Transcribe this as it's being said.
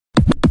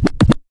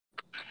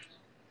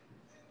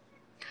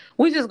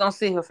We just gonna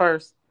see her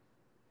first.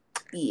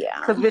 Yeah.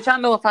 Cause bitch, I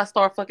know if I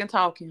start fucking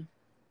talking.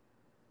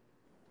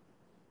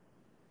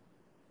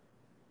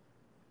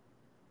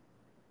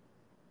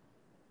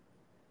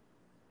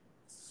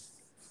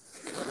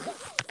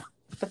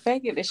 The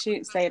fact that the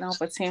shit stayed on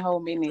for 10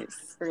 whole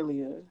minutes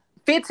earlier.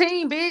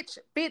 15, bitch.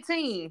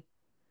 15.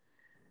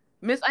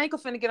 Miss Ankle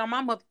finna get on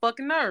my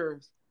motherfucking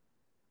nerves.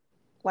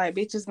 Like,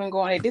 bitch has been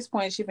going, at this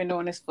point, she been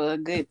doing this for a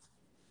good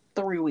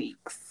 3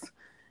 weeks.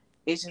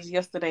 It's just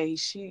yesterday,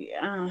 she...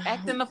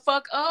 Acting the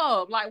fuck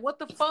up. Like, what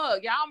the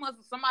fuck? Y'all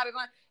must, somebody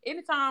like,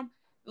 anytime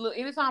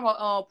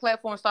a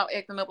platform stop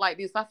acting up like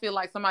this, I feel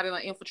like somebody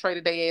done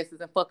infiltrated their asses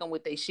and fucking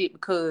with their shit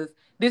because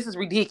this is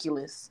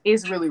ridiculous.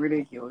 It's really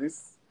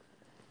ridiculous.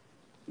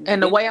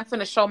 And the way I'm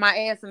finna show my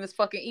ass in this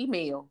fucking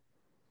email.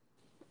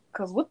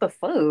 Cause what the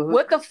fuck?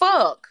 What the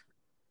fuck?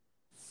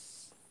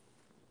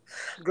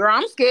 Girl,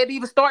 I'm scared to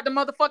even start the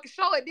motherfucking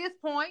show at this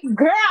point.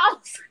 Girl,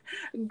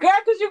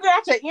 cause you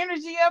got your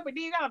energy up and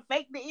then you gotta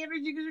fake the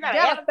energy because you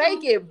gotta fake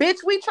it.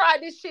 Bitch, we tried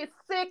this shit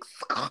 6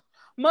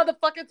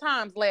 motherfucking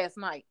times last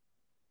night.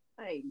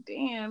 Like,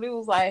 damn, it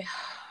was like,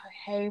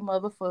 hey,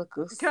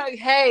 motherfuckers.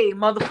 Hey,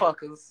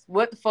 motherfuckers.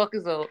 What the fuck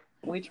is up?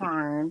 We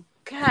trying.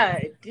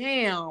 God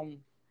damn.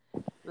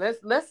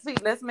 Let's see.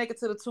 Let's make it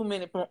to the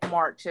 2-minute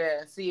mark,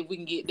 Chad. See if we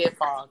can get that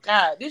far.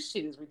 God, this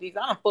shit is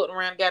ridiculous. I done fucked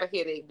around and got a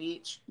headache,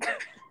 bitch.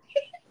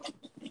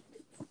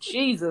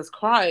 Jesus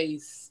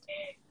Christ.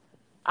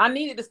 I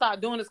needed to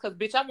start doing this because,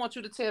 bitch, I want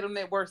you to tell them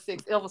that worst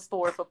sex ever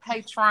story for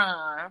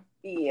Patreon.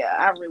 Yeah,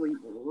 I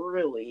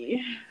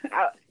really,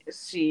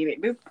 shit,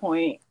 at this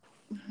point.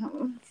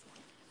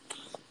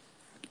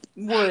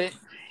 What?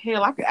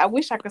 Hell, I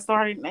wish I could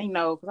start it, because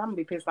I'm going to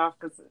be pissed off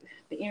because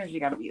the energy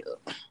got to be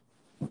up.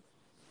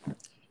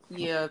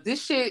 Yeah,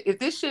 if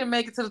this shit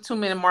make it to the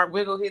 2-minute mark,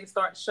 we'll go ahead and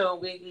start the show.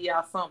 We'll give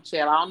y'all something,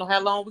 chat. I don't know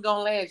how long we're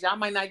gonna last. Y'all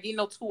might not get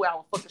no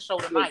 2-hour fucking show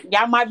tonight.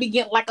 Y'all might be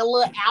getting like a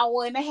little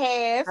hour and a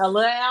half. A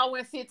little hour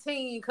and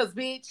 15, cause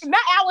bitch. Not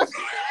hours.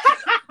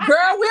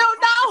 Girl, we don't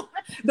know.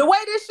 The way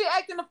this shit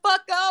acting the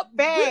fuck up,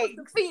 Bang. We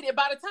was defeated.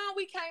 By the time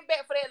we came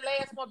back for that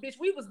last one, bitch,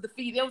 we was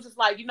defeated. It was just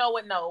like, you know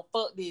what? No,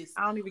 fuck this.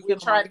 I don't even We'll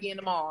try it again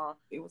tomorrow.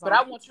 But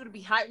I want you to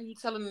be hyped when you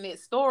telling them that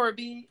story,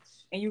 bitch.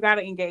 And you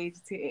gotta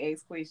engage to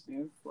ask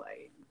questions,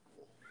 like.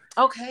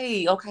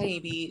 Okay,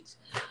 bitch.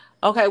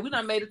 Okay, we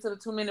done made it to the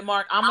 2-minute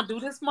mark. I'm gonna do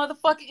this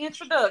motherfucking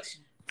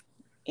introduction.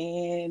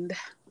 And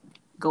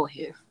go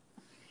ahead.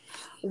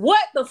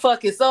 What the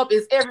fuck is up?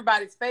 Is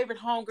everybody's favorite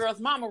homegirls,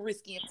 Mama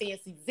Risky and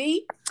Fancy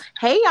Z.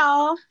 Hey,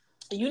 y'all.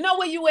 You know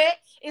where you at?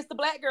 It's the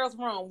Black Girls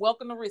Room.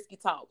 Welcome to Risky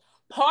Talk.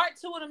 Part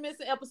 2 of the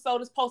missing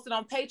episode is posted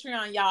on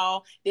Patreon,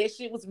 y'all. That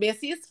shit was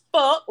messy as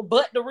fuck,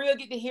 but the real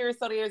get to hear it,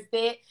 so there's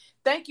that.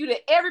 Thank you to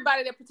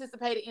everybody that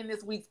participated in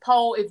this week's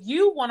poll. If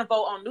you want to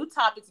vote on new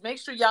topics, make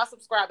sure y'all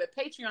subscribe at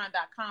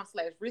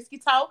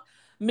patreon.com/riskytalk.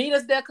 Meet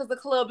us there because the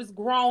club is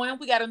growing.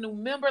 We got a new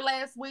member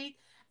last week.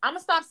 I'm going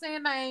to stop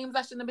saying names.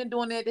 I shouldn't have been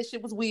doing that. This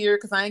shit was weird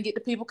because I didn't get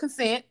the people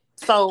consent.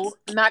 So,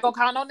 not going to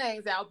call no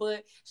names out,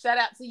 but shout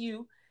out to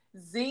you.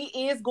 Z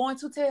is going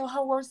to tell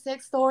her worst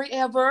sex story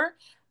ever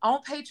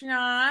on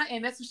Patreon,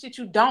 and that's some shit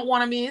you don't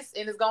want to miss,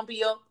 and it's going to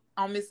be up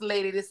on Miss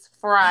Lady this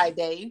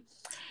Friday.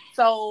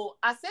 So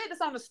I said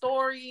this on the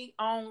story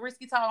on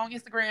Risky Talk on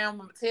Instagram. I'm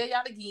going to tell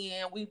y'all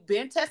again. We've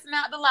been testing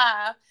out the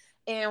live,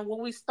 and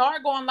when we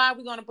start going live,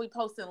 we're going to be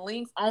posting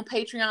links on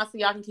Patreon so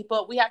y'all can keep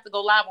up. We have to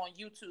go live on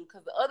YouTube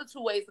because the other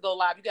 2 ways to go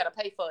live, you got to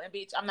pay for it, and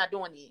bitch, I'm not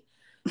doing it.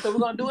 So we're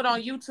going to do it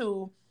on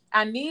YouTube.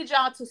 I need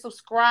y'all to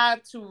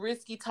subscribe to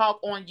Risky Talk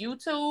on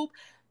YouTube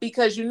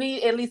because you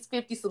need at least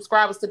 50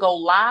 subscribers to go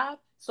live.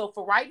 So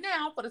for right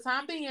now, for the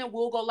time being,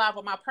 we'll go live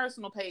on my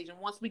personal page. And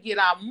once we get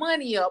our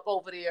money up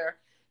over there,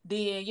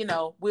 then,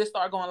 we'll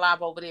start going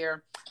live over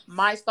there.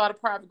 Might start a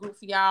private group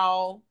for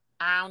y'all.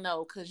 I don't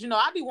know. Because,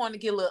 I be wanting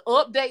to get little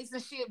updates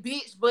and shit,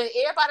 bitch. But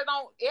everybody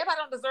don't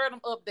deserve them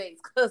updates.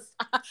 Because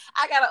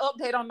I got an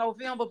update on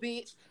November,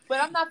 bitch.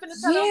 But I'm not finna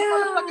tell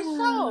on the motherfucking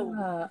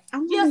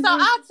show. So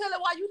I'll tell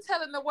it while you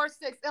telling the worst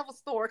sex ever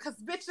story. Because,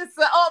 bitch, it's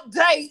an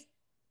update.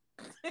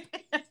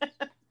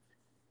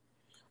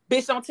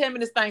 Bitch, don't tell me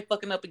this thing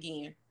fucking up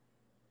again.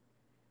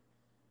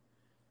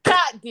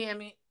 God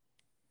damn it.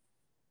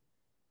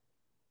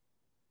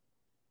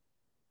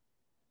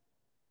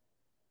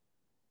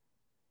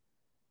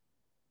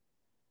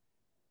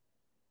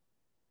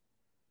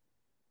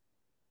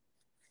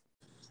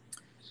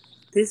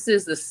 This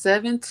is the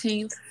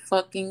 17th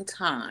fucking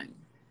time.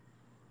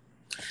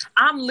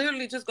 I'm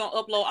literally just going to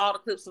upload all the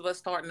clips of us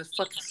starting this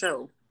fucking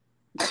show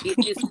at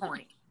this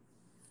point.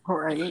 All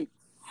right.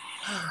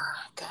 Oh,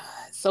 God.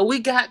 So we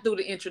got through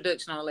the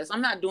introduction on this.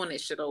 I'm not doing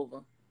this shit over.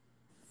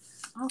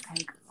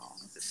 Okay, girl.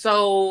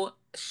 So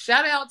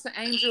shout out to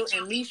Angel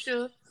and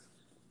Misha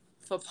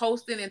for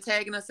posting and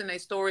tagging us in their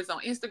stories on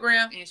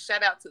Instagram. And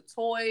shout out to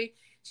Toy.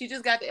 She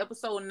just got the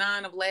episode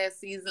 9 of last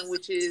season,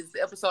 which is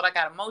the episode I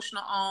got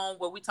emotional on,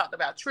 where we talked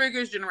about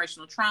triggers,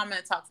 generational trauma,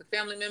 and toxic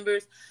family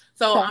members.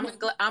 So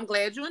I'm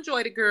glad you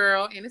enjoyed it,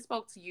 girl, and it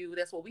spoke to you.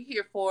 That's what we're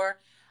here for.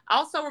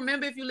 Also,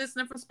 remember, if you're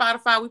listening from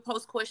Spotify, we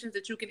post questions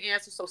that you can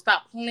answer. So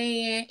stop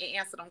playing and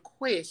answer them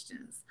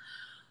questions.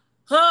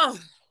 Huh.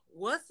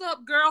 What's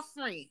up,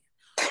 girlfriend?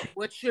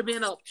 What you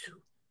been up to?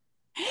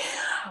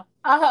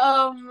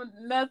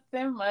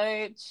 Nothing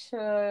much.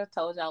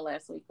 Told y'all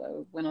last week I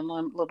went on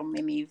a little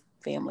mini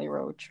family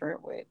road trip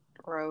with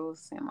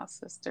Rose and my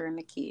sister and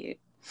the kid.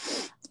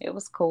 It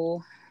was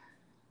cool.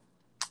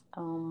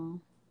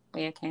 Um,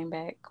 yeah, came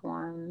back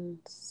on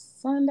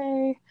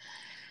Sunday.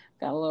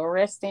 Got a little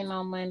resting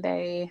on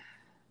Monday,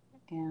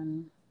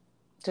 and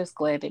just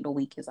glad that the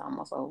week is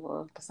almost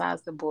over.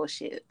 Besides the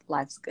bullshit,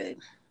 life's good.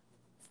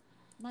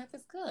 Life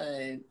is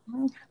good.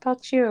 How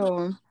about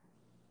you?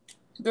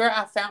 Girl,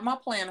 I found my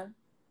planner.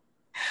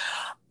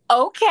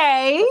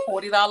 Okay. The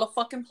 $40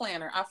 fucking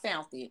planner. I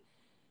found it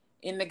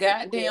in the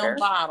goddamn Where?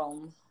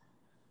 bottom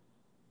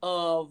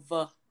of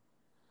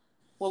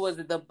what was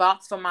it? The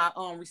box for my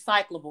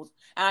recyclables.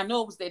 And I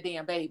know it was that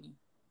damn baby.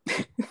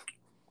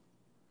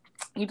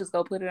 You just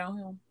go put it on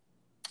him.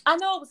 I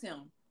know it was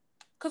him.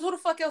 Cause who the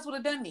fuck else would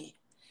have done that?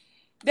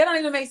 That don't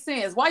even make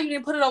sense. Why you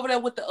didn't put it over there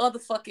with the other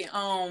fucking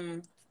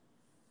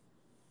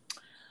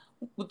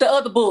with the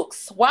other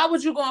books? Why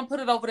would you go and put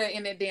it over there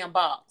in that damn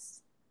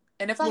box?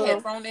 And if I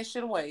had thrown that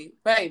shit away,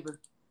 baby.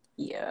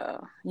 Yeah.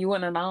 You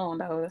wouldn't have known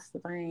though, that's the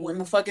thing.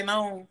 Wouldn't have fucking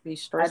known. Be I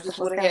stressed. just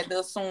would have had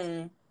to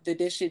assume that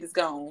this shit is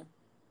gone.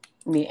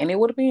 Yeah, and it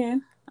would have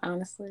been,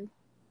 honestly.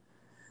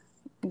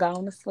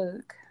 Gone as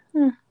fuck.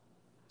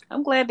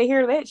 I'm glad to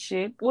hear that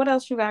shit. What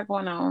else you got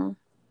going on?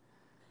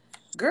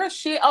 Girl,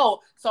 shit.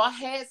 Oh, so I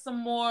had some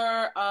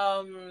more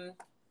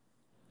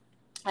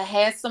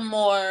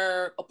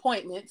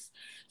appointments.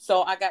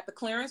 So I got the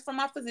clearance from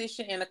my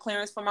physician and the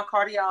clearance from my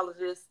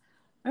cardiologist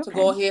to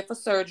go ahead for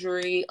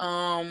surgery.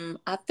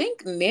 I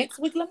think next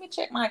week. Let me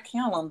check my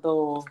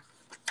calendar.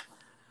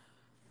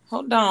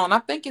 Hold on. I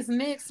think it's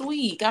next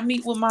week. I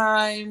meet with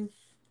behavioral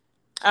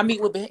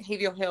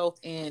health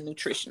and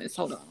nutritionist.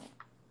 Hold on.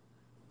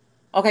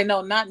 Okay,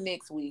 no, not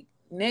next week.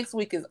 Next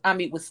week is I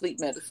meet with sleep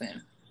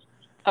medicine.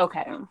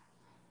 Okay.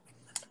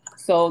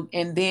 So,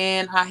 and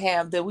then I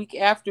have the week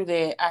after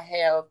that, I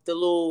have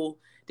the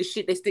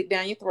shit they stick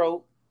down your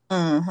throat.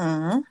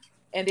 Mm-hmm.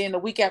 And then the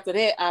week after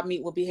that, I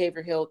meet with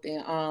behavioral health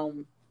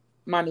and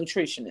my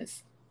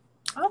nutritionist.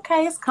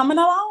 Okay, it's coming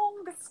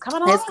along. It's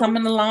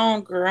coming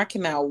along, girl. I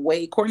cannot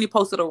wait. Courtney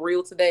posted a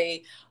reel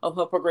today of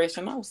her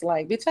progression. I was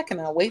like, bitch, I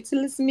cannot wait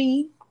till it's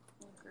me.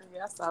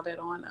 Yeah, I saw that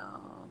on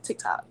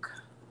TikTok.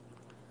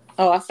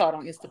 Oh, I saw it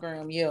on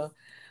Instagram, yeah.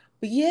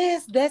 But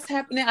yes, that's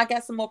happening. I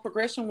got some more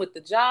progression with the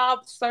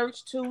job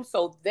search too,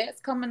 so that's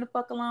coming the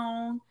fuck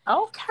along.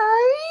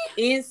 Okay.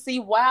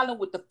 NC wilding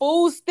with the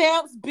food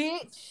stamps,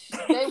 bitch.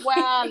 They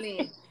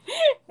wilding.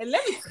 And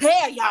let me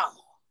tell y'all,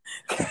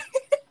 bitch,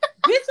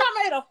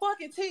 I made a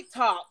fucking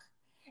TikTok,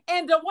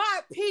 and the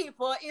white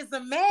people is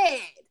mad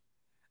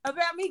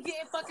about me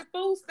getting fucking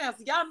food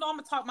stamps. Y'all know I'm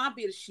gonna talk my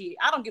bit of shit.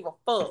 I don't give a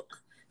fuck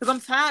because I'm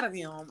tired of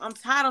them. I'm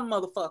tired of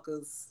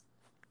motherfuckers.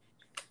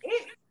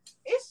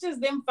 It's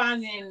just them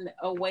finding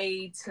a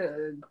way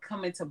to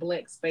come into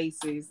black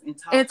spaces and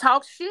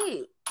talk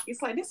shit.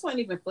 It's like, this wasn't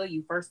even for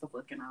you, first of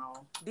fucking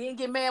all. Then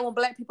get mad when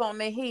black people on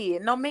their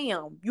head. No,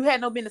 ma'am. You had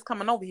no business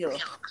coming over here.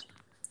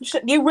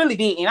 You really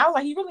didn't. I was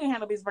like, you really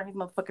had no business bringing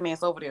his motherfucking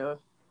ass over there.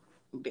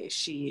 That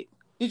shit.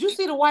 Did you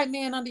see the white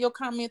man under your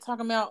comment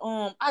talking about,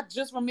 I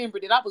just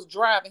remembered it. I was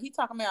driving. He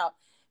talking about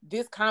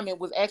this comment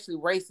was actually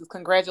racist.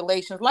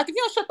 Congratulations. Like, if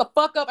you don't shut the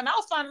fuck up, and I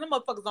was finding them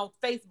motherfuckers on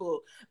Facebook.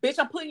 Bitch,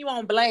 I'm putting you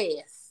on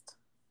blast.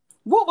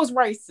 What was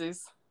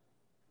racist?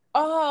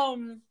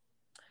 The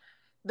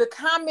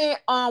comment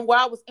where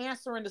I was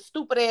answering the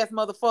stupid ass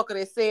motherfucker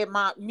that said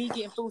me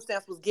getting food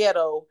stamps was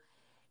ghetto.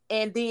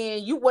 And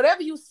then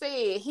whatever you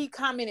said, he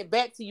commented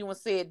back to you and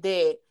said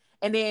that.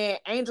 And then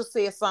Angel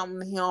said something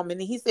to him, and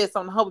then he said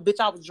something to her. But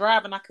bitch, I was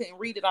driving, I couldn't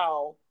read it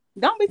all.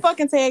 Don't be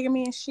fucking tagging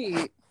me and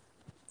shit.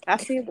 I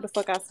said what the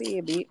fuck I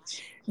said, bitch.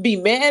 Be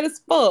mad as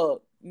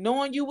fuck,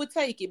 knowing you would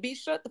take it. Bitch,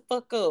 shut the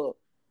fuck up.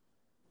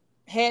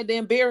 Had to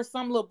embarrass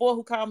some little boy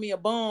who called me a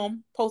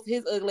bum, posted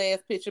his ugly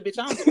ass picture. Bitch,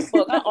 I don't give a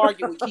fuck. I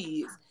argue with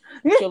kids.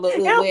 Your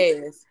little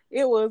ugly ass.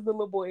 It was the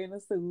little boy in a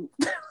suit.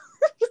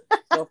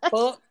 The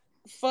fuck?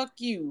 Fuck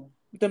you.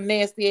 Them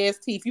nasty ass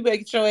teeth. You better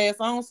get your ass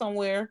on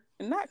somewhere.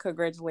 Not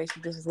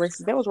congratulations. This is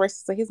racist. That was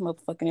racist to his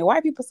motherfucking name.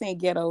 White people saying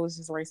ghetto is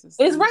just racist.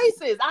 It's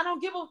racist. I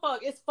don't give a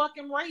fuck. It's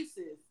fucking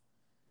racist.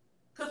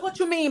 Cause what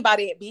you mean by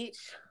that, bitch?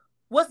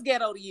 What's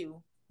ghetto to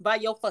you? By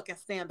your fucking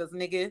standards,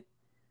 nigga.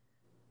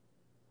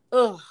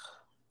 Ugh.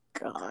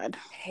 God.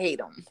 Hate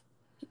them.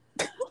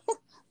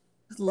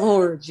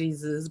 Lord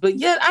Jesus. But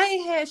yet I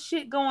ain't had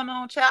shit going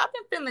on, child.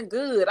 I've been feeling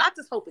good. I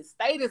just hope it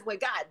stay this way.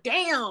 God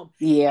damn.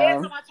 Yeah.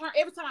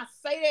 Every time I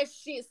say that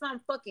shit, something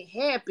fucking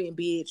happen,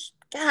 bitch.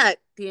 God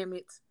damn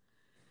it.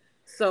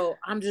 So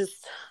I'm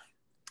just,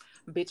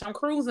 bitch, I'm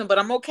cruising, but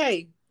I'm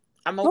okay.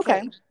 I'm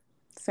okay.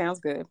 Sounds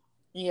good.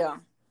 Yeah.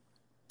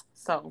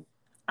 So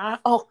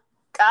oh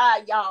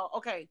God, y'all.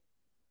 Okay.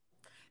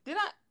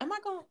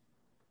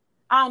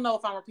 I don't know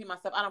if I'm repeating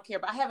myself. I don't care,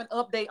 but I have an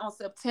update on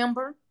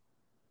September.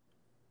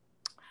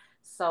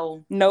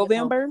 So,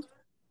 November.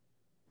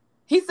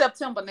 He's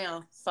September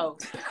now. So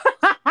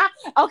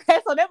Okay,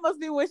 so that must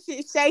be when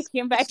shit's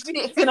shaking, baby.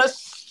 shit finna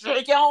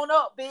shake on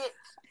up, bitch.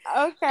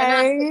 And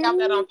I put out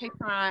that Okay. on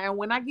Patreon. And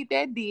when I get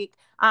that dick,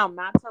 I'm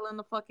not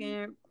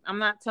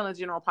telling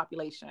general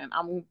population.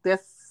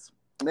 That's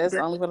That's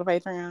only for the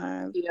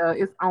Patreon. yeah,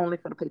 it's only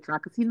for the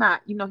Patreon because he's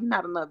not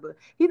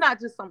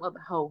just some other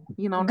hoe.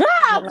 You know what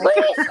I'm God,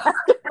 saying? please.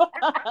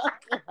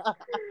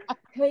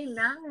 Hey,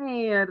 not.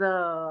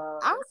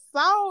 I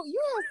saw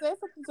you had said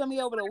something to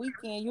me over the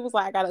weekend. You was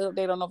like, I got an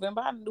update on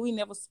November. I knew we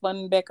never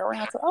spun back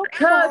around. So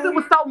Cause it okay.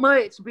 was so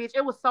much, bitch.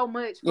 It was so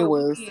much for It the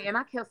was. weekend, and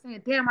I kept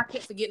saying, "Damn, I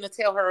kept forgetting to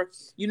tell her."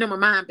 My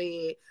mind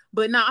bad.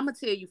 But now I'm gonna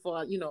tell you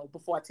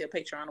before I tell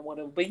Patreon or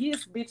whatever. But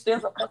yes, bitch,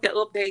 there's a fucking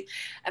update,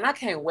 and I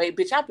can't wait,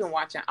 bitch. I've been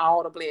watching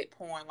all the black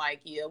porn.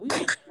 Like, yeah,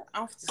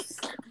 I'm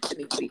just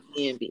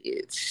weekend,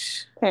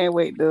 bitch. Can't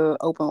wait to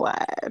open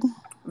wide.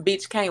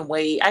 Bitch, can't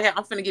wait. I'm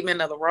finna get me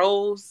another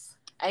rose.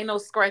 Ain't no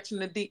scratching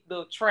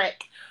the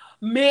track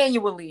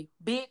manually,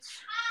 bitch.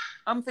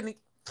 I'm finna.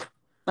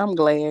 I'm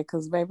glad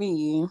because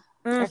baby,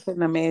 I Mm.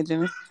 couldn't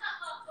imagine.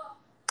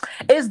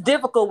 It's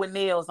difficult with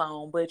nails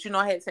on, but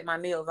I had to take my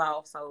nails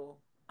off. So,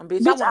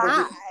 bitch, I Bitch, want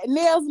to go get.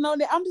 nails, no,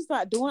 I'm just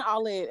not doing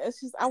all that.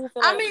 It's just I would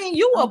feel I like mean,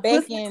 you a I'm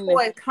back pussy in.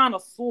 toy kind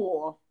of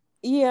sore.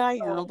 Yeah, I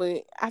am, So.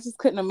 but I just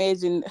couldn't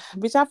imagine.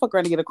 Bitch, I fuck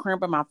around to get a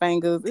cramp in my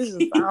fingers. It's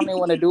just I don't even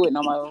want to do it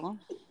no more.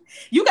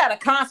 You gotta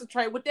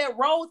concentrate with that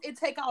rose. It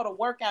take all the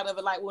work out of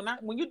it. Like when I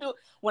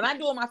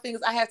do it my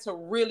fingers, I have to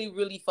really,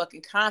 really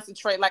fucking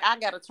concentrate. Like I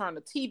gotta turn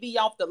the TV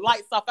off, the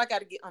lights off. I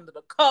gotta get under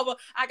the cover.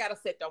 I gotta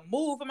set the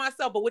mood for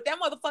myself. But with that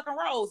motherfucking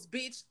rose,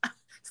 bitch,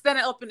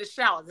 standing up in the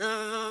shower,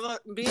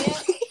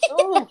 bitch.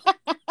 Ooh.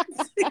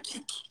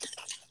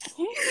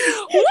 Woo,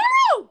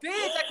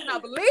 bitch! I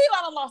cannot believe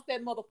I done lost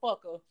that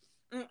motherfucker.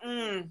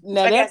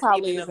 Now I that got to give me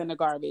probably is another. in the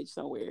garbage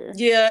somewhere.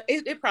 Yeah,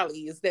 it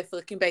probably is that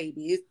fucking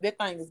baby. That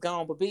thing is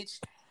gone, but bitch,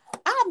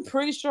 I'm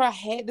pretty sure I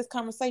had this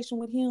conversation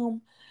with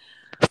him.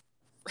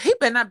 He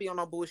better not be on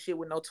no bullshit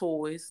with no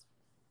toys.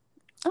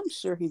 I'm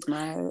sure he's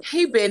not.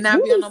 He better He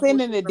not be on be no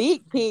sending bullshit the with no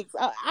dick toys. pics.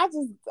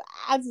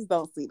 I just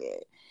don't see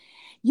that.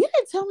 You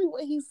didn't tell me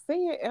what he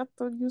said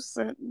after you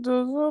sent the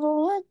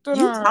little You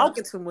letter.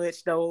 talking too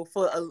much though,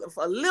 for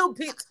a little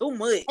bit too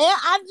much. And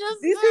I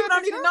just These people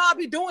don't said even know I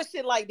be doing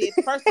shit like this.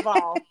 First of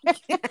all,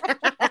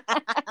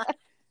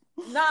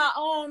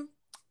 nah.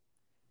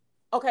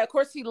 Okay, of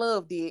course he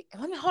loved it.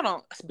 Let me hold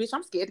on, bitch.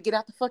 I'm scared to get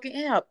out the fucking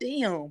app.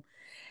 Damn.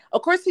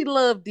 Of course he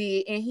loved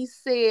it, and he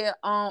said,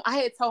 I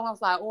had told him I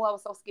was like, oh, I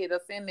was so scared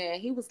of sending that.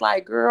 He was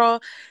like,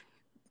 girl,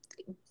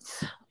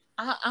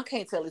 I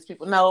can't tell these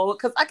people no,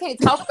 because I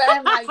can't talk about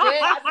him like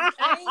that. I just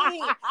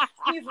can't.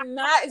 He's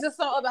not. It's just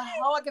some other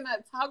hoe. I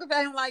cannot talk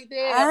about him like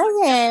that.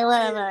 okay,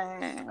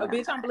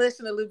 Bitch, I'm whatever.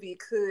 blushing a little bit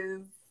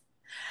because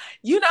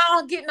I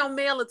don't get no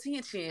male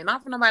attention.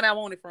 Not from nobody I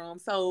want it from.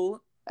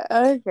 So for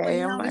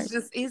Okay, I'm him, like,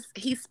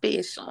 he's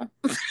special.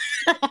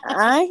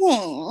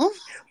 okay.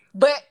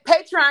 But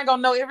Patreon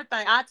gonna know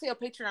everything. I tell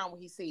Patreon what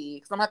he said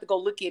because I'm gonna have to go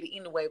look at it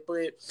anyway.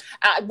 But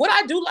what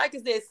I do like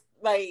is this,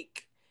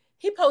 like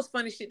he posts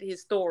funny shit to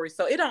his story,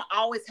 so it don't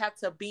always have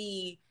to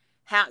be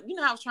how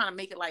I was trying to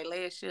make it like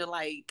last year.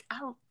 Like I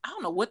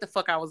don't know what the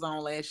fuck I was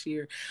on last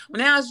year, but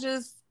now it's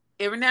just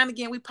every now and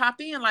again we pop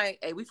in like,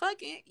 hey, we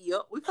fucking,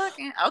 yup, we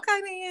fucking,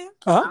 okay then,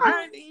 all Okay.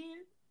 right then.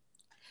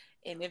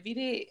 And if he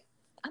did,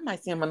 I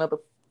might send him another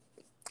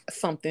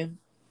something.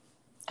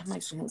 I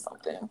might send him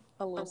something.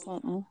 A little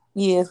something.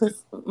 Yes,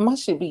 my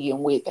shit be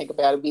getting wet. Think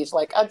about it, bitch.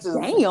 Like I just,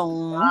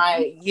 Damn.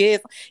 right?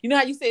 Yes, you know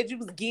how you said you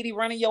was giddy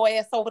running your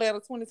ass over there to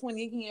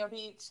 2020 again,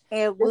 bitch.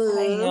 It Yes,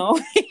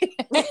 was.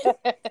 I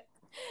am.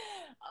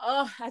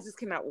 Oh, I just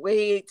cannot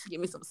wait to get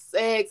me some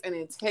sex and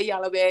then tell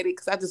y'all about it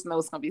because I just know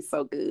it's gonna be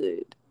so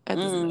good. I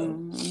just know,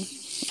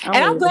 I'm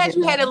and I'm ready to glad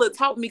hear you had that. a little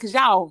talk with me because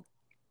y'all.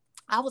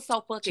 I was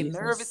so fucking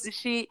nervous Jesus. and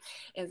shit.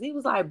 And he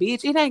was like,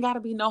 bitch, it ain't gotta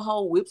be no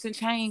whole whips and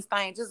chains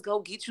thing. Just go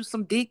get you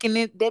some dick and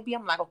then that be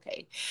I'm like,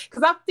 okay.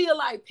 Cause I feel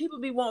like people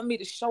be wanting me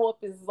to show up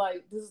as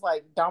like this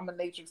like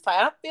dominatrix type.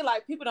 I feel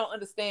like people don't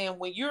understand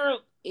when you're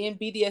in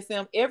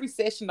BDSM, every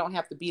session don't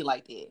have to be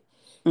like that.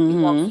 You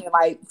know what I'm Mm-hmm. saying?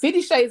 Like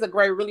 50 Shades of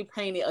Grey really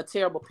painted a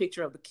terrible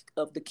picture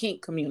of the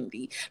kink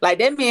community. Like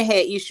that man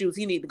had issues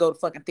he needed to go to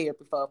fucking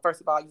therapy for.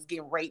 First of all, he was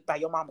getting raped by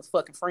your mama's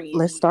fucking friend.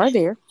 Let's start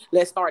there.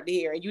 Let's start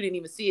there. And you didn't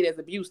even see it as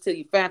abuse till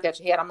you found out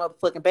you had a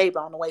motherfucking baby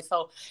on the way.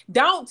 So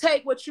don't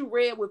take what you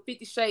read with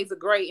 50 Shades of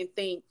Grey and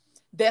think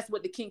that's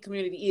what the kink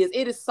community is.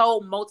 It is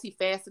so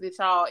multifaceted,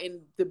 y'all.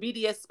 And the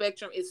BDS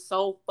spectrum is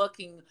so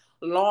fucking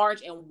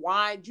large and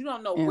wide. You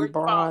don't know where And you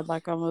fall. broad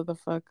like a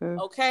motherfucker.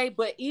 Okay.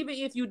 But even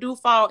if you do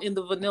fall in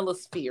the vanilla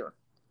sphere,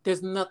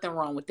 there's nothing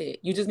wrong with that.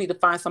 You just need to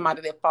find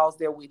somebody that falls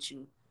there with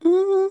you.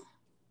 Mm-hmm.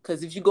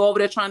 Because if you go over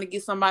there trying to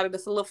get somebody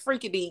that's a little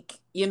freaky deek,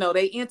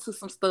 they into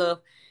some stuff.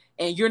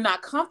 and you're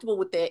not comfortable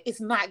with that,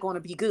 it's not going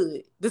to be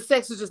good. The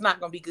sex is just not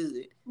going to be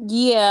good.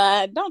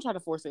 Yeah, don't try to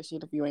force that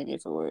shit if you ain't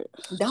into it.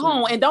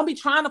 Don't be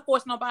trying to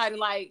force nobody.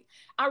 Like,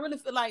 I really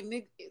feel like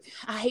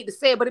I hate to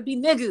say it, but it be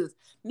niggas.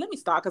 Let me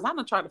start because I'm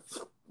gonna try to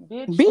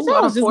bitch. Bitch,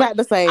 I was just about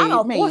to say, I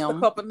don't force a ma'am.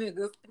 couple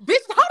niggas.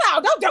 Bitch, hold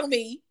on, don't do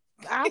me.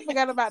 I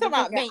forgot about the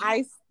fucking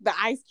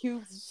ice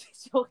cubes.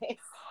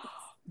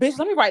 Bitch,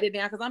 let me write it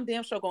down because I'm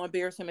damn sure gonna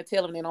embarrass him and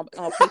tell him that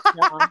on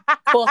Patreon.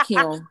 Fuck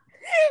him.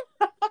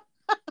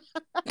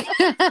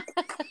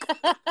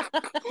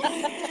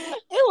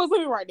 It was,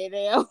 let me write that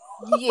down.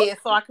 Yeah,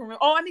 so I can remember.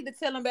 Oh, I need to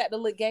tell him about the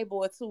little gay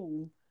boy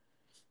too.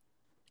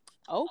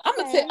 Okay.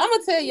 I'm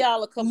gonna tell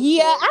y'all a couple.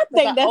 Yeah, I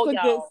think that's a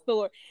good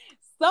story.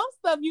 Some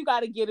stuff you got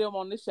to get him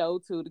on the show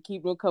too to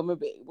keep him coming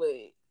back.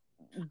 But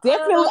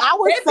definitely, I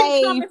would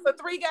say coming for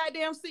 3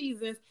 goddamn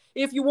seasons.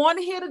 If you want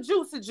to hear the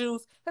juicy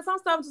juice, because some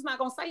stuff I'm just not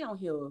gonna say on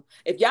here.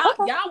 If y'all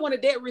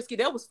wanted that risky,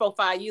 that was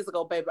 4-5 years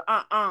ago, baby.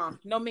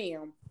 No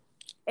ma'am.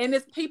 And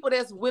it's people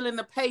that's willing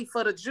to pay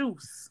for the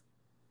juice.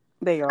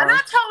 They are. And I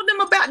told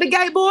them about the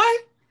gay boy.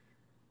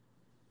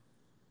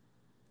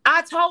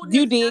 I told them.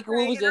 You did.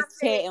 We was just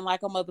chatting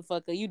like a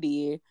motherfucker. You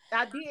did.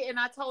 I did, and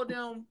I told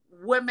them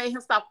what made him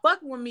stop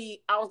fucking with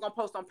me. I was gonna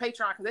post on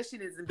Patreon because that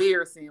shit is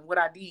embarrassing. What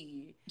I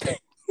did,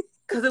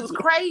 because it was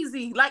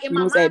crazy. Like in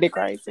my mind, it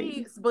made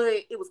sense, but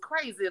it was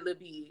crazy a little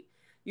bit.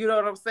 You know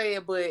what I'm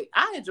saying? But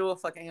I enjoy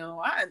fucking him.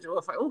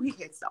 Oh, he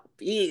had so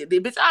big,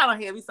 bitch. I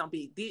don't have me some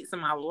big dicks in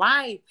my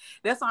life.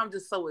 That's why I'm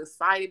just so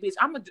excited, bitch.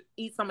 I'm gonna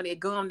eat some of that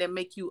gum that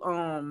make you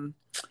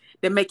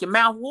that make your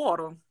mouth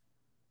water.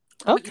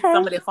 Okay.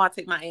 Some of that before I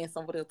take my ass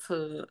over there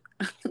to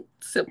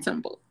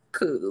September.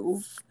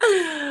 Cause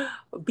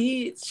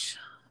bitch,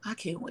 I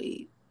can't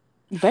wait.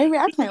 Baby,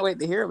 I can't wait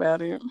to hear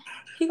about it.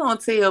 He gonna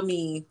tell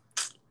me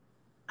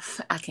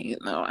I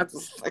can't. No, I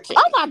can't.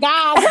 Oh my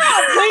God,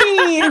 girl,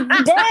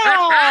 please,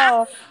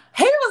 girl.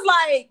 He was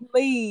like,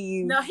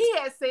 please. No, he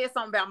had said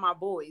something about my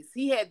voice.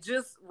 He had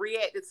just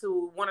reacted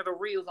to one of the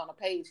reels on the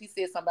page. He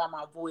said something about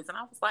my voice, and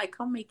I was like,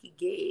 "Come make it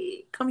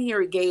gag. Come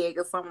hear it gag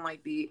or something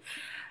like that."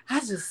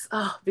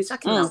 Bitch, I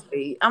cannot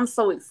wait. I'm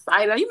so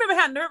excited. You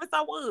remember how nervous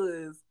I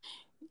was?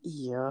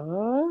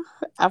 Yeah,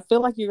 I feel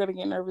like you're gonna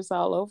get nervous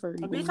all over.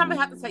 Bitch, I'm gonna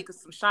have to take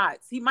some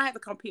shots. He might have to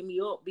come pick me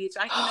up, bitch.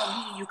 I ain't no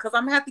meeting you because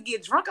I'm gonna have to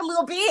get drunk a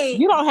little bit.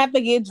 You don't have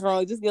to get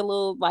drunk. Just get a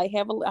little, I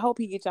hope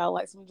he get y'all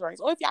like some drinks,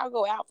 or if y'all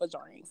go out for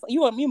drinks,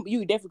 you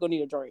definitely gonna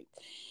need a drink.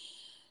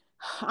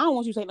 I don't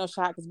want you to take no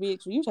shot because,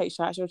 bitch, when you take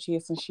shots, your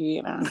chest and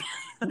shit.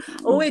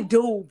 Oh, it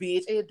do,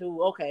 bitch. It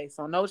do. Okay,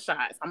 so no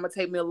shots. I'm gonna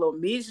take me a little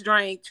mixed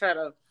drink.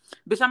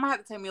 Bitch, I'm gonna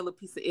have to take me a little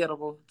piece of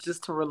edible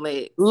just to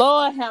relax.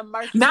 Lord have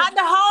mercy. Not the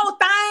whole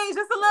thing,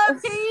 just a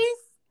little piece.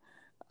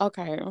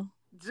 Okay.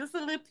 Just a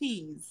little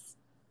piece.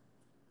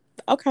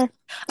 Okay.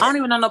 I don't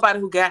even know nobody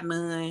who got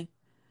none.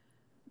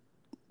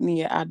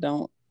 Yeah, I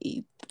don't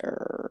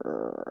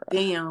either.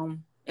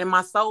 Damn. And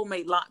my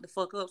soulmate locked the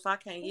fuck up, so I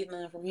can't get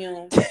none from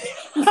him.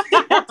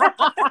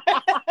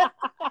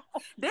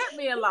 That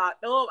man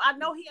locked up. I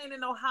know he ain't in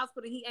no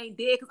hospital. He ain't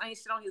dead because I ain't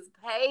shit on his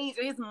page.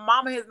 And his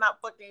mama has not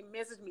fucking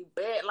messaged me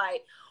back.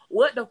 Like,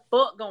 what the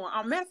fuck going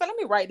on? Man, so let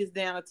me write this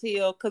down and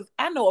tell, because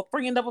I know a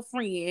friend of a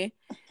friend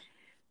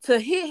to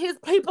hit his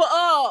people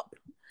up.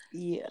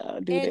 Yeah,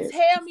 and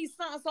tell me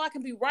something so I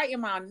can be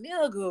writing my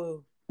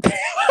nigga.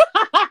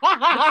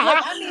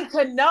 I need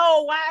to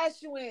know why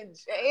you in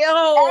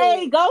jail.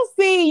 Hey, go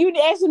see. You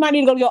actually might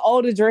need to go to your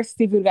old address to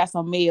see if you got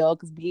some mail.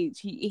 Because, bitch,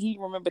 he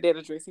remember that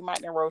address. He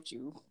might have wrote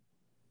you.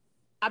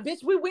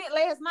 Bitch, we went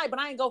last night, but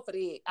I ain't go for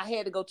that. I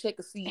had to go check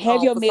and see.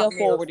 Have your mail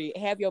forwarded.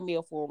 Have your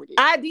mail forwarded.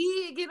 I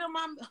did get him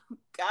my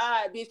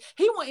God, bitch.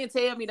 He wouldn't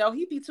tell me though.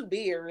 He be too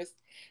embarrassed.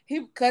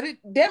 He cut it.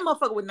 That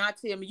motherfucker would not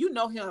tell me. You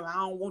know him. I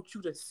don't want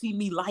you to see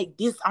me like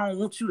this. I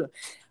want you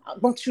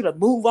to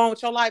move on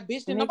with your life,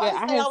 bitch. Then nobody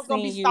said I was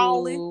gonna be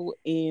stalling.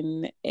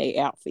 In a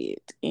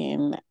outfit,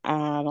 and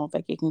I don't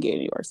think it can get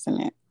any worse than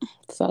that.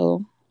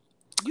 So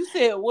you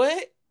said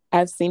what?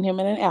 I've seen him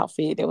in an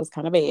outfit that was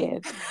kind of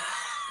bad.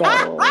 So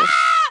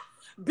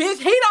bitch,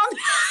 he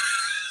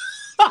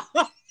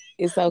don't.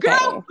 It's okay.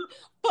 Girl,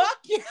 fuck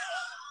you.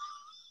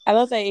 I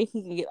don't think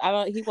he can get.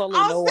 He won't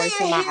leave no worse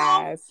in my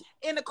eyes.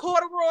 In the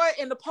corduroy,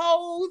 in the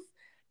pose,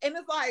 and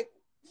it's like,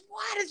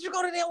 why did you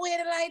go to that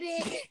wedding like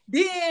that?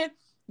 Then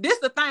this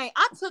the thing.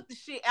 I took the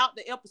shit out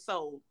the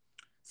episode.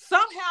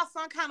 Somehow,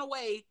 some kind of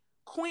way,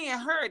 Quinn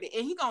heard it,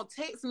 and he gonna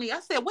text me. I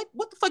said, "What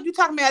the fuck you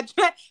talking about?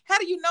 How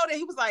do you know that?"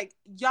 He was like,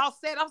 "Y'all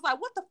said." I was like,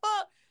 "What the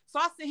fuck?" So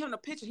I sent him the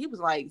picture. He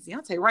was like,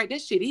 Deontay, right? That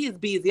shit is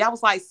busy. I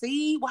was like,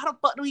 see, why the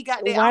fuck do he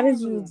got that? Why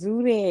did you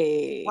do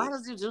that? Why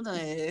does you do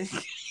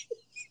that?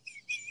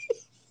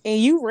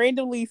 And you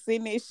randomly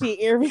send that shit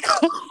every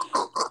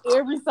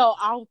so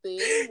often.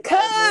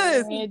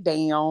 Cause like,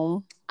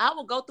 damn. I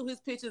will go through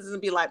his pictures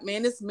and be like,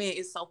 man, this man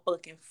is so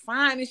fucking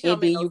fine.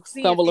 And then you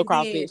stumble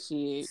across that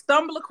shit.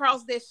 Stumble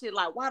across that shit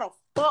like, why the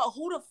fuck?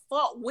 Who the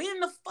fuck?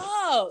 When the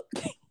fuck?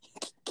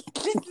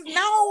 Bitch, This is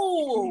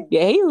no.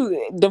 Yeah, he was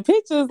the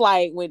pictures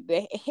like with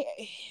the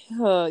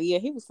yeah,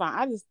 he was fine.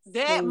 I just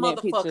That seen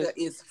that picture. motherfucker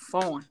is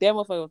fun. That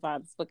motherfucker was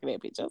fine as fucking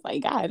that picture. I was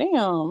like, God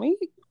damn, he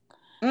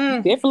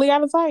Mm. definitely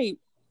got a type.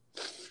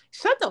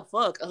 Shut the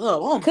fuck up.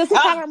 Oh my Cause he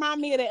kind god. of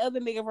remind me of that other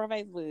nigga from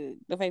Facebook,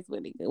 the Facebook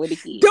nigga with the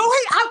Do kid. he?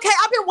 Okay,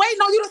 I've been waiting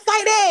on you to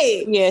say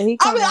that. Yeah, he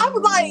kind of. I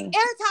was like, every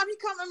time he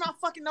come in my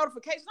fucking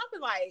notification, I've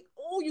been like,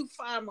 oh, you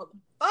fine motherfucker.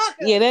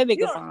 Yeah, that You nigga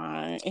know,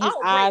 fine. I His will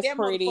break eyes that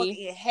motherfucker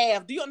pretty. in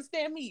half. Do you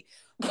understand me?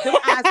 Them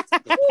eyes.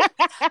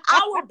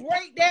 I would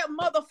break that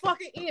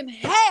motherfucker in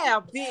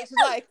half, bitch.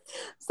 Like,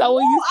 So woo,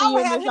 when you I see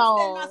would him, have it's him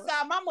standing on.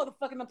 outside my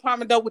motherfucking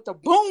apartment door with the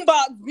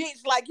boombox,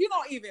 bitch. Like, you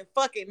don't even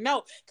fucking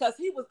know. Because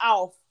he was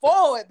all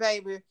for it,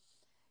 baby.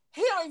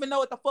 He don't even know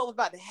what the fuck was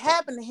about to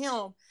happen to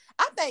him.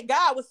 I think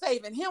God was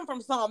saving him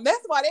from something.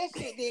 That's why that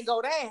shit didn't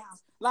go down.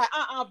 Like,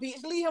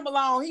 bitch, leave him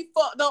alone. He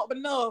fucked up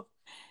enough.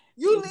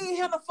 You leave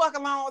him the fuck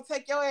alone.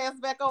 Take your ass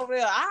back over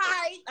there. All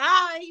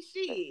right,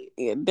 shit.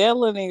 Yeah, that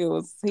little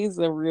nigga he's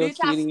a real Bitch,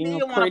 I cutie.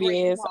 still want to break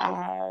Pretty him ass off.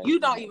 eyes. You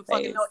don't even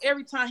fucking know.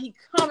 Every time he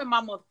come in my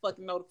motherfucking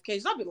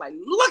notifications, I'll be like,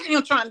 look at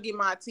him trying to get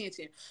my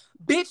attention.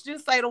 Bitch,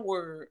 just say the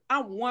word.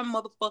 I'm one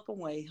motherfucking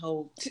way,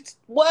 ho.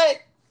 What?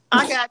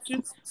 I got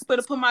you.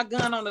 Better put my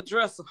gun on the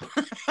dresser.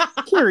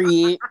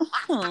 Period.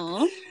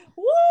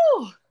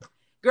 Woo!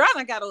 Girl, I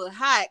done got a little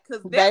hot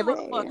because Baby.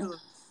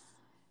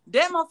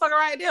 that motherfucker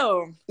right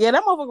there. Yeah,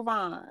 that motherfucker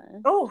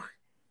fine. Oh,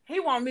 he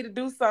want me to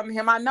do something to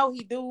him. I know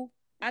he do.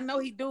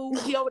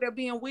 He over there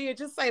being weird.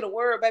 Just say the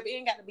word, baby. It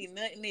ain't got to be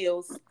nothing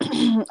else.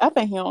 I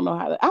think he don't know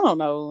how to. I don't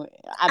know.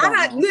 I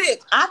don't know. Look,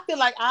 I feel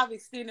like I've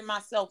extended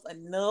myself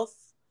enough.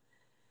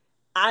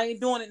 I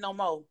ain't doing it no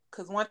more.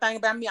 Cause one thing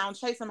about me, I don't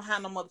chase him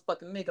behind no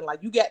motherfucking nigga.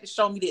 Like, you got to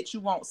show me that you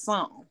want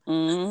something.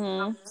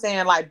 Mm-hmm. I'm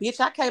saying, like, bitch,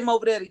 I came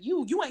over there to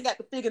you. You ain't got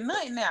to figure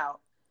nothing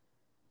out.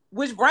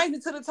 Which brings me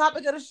to the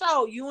topic of the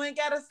show. You ain't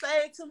gotta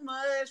say too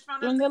much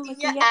from the look in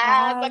your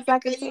eyes. I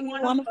can tell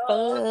you wanna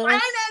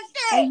fuck.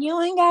 And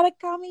you ain't gotta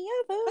call me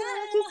your boo.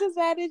 Just as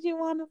bad as you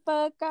wanna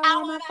fuck. I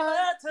wanna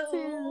fuck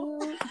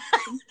too.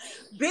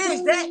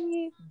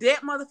 Bitch,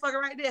 that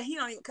motherfucker right there. He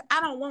don't even.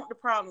 I don't want the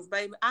problems,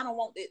 baby. I don't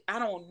want it. I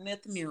don't want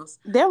nothing else.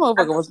 That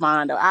motherfucker was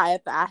fine though. I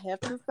have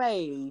to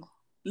say.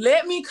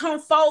 Let me come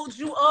fold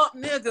you up,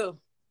 nigga.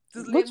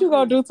 What you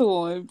gonna do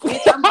to him?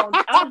 Bitch,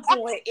 I'm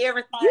doing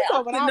everything.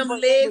 I'm putting them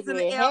legs in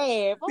the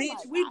air.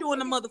 Bitch, we doing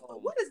the motherfucker.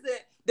 What is that?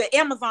 The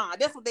Amazon.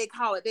 That's what they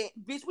call it. That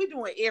bitch, we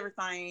doing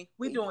everything.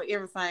 We doing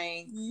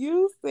everything.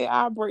 You said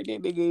I'll break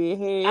that nigga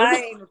in half. I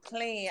ain't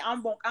playing.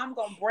 I'm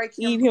gonna break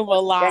him. Eat him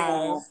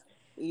alive.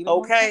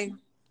 Okay.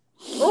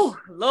 Oh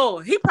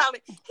Lord, he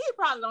probably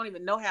don't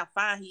even know how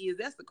fine he is.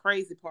 That's the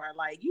crazy part.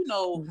 Like, you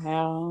know,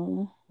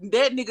 wow.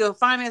 That nigga,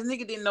 finance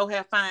nigga, didn't know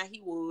how fine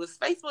he was.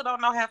 Facebook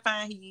don't know how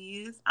fine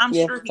he is. I'm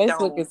sure he Facebook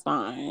don't. is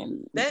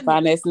fine. That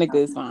finance nigga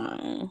is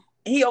fine.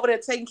 He over there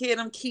taking care of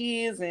them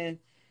kids and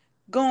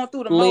going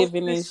through the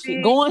living and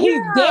shit.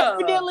 He's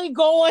definitely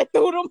going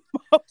through the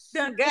motions.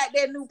 Done got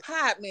that new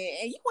pipe, man,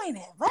 and you ain't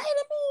invited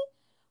me.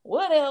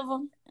 Whatever.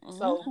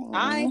 So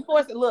I ain't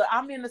forcing. Look,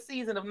 I'm in the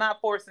season of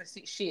not forcing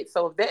shit.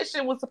 So if that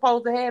shit was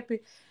supposed to happen,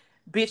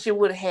 bitch, it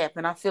would have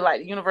happened. I feel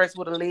like the universe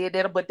would have led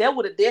that, but that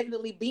would have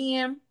definitely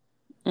been.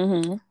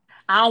 Mm-hmm.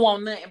 I don't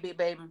want nothing, big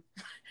baby.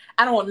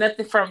 I don't want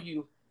nothing from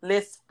you.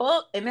 Let's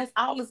fuck, and that's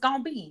all it's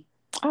gonna be.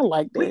 I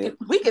like that.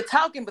 We could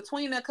talk in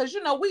between that, because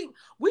you know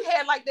we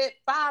had like that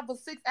 5 or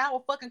 6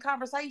 hour fucking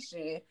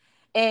conversation,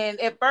 and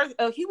at first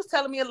he was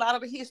telling me a lot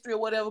of the history or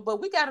whatever, but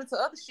we got into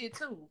other shit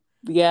too.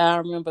 Yeah, I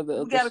remember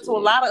we got into a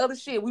lot of other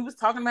shit. We was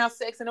talking about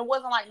sex, and it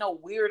wasn't like no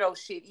weirdo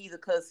shit either,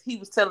 because he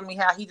was telling me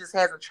how he just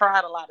hasn't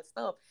tried a lot of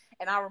stuff,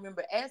 and I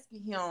remember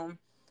asking him,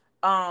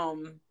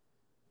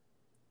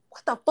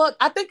 what the fuck?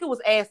 I think it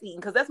was ass eating,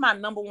 because that's my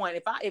number one.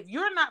 If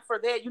you're not for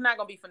that, you're not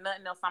gonna be for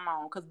nothing else I'm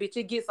on, because bitch,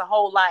 it gets a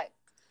whole lot.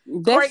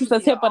 That's just the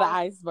tip of the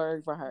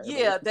iceberg for her.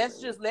 Yeah,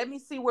 that's just, let me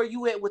see where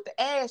you at with the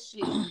ass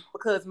shit.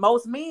 Because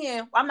most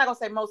men, I'm not gonna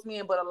say most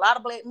men, but a lot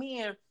of black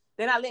men,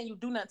 they're not letting you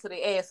do nothing to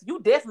their ass. You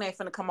definitely ain't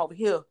finna come over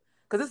here,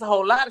 because there's a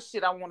whole lot of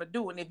shit I want to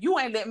do. And if you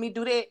ain't letting me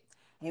do that,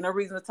 ain't no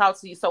reason to talk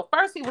to you. So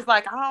first he was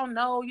like, I don't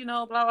know,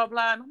 blah, blah,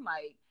 blah. And I'm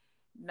like,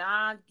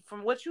 nah,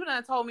 from what you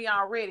done told me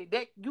already,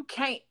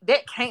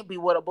 that can't be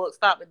what a buck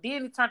stopped. But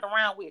then he turned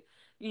around with,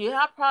 yeah,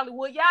 I probably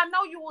would. Yeah, I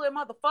know you would,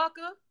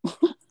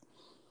 motherfucker.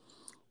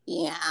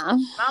 Yeah.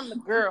 I'm the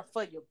girl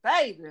for your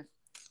baby.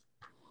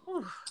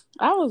 Whew.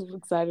 I was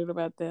excited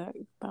about that.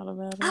 Thought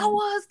about it. I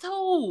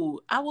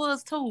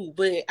was too.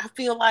 But I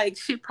feel like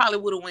she probably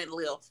would have went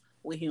left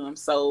with him.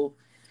 So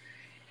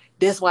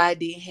that's why it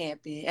didn't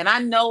happen. And I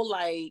know,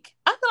 like,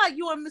 I feel like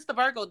you and Mr.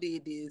 Virgo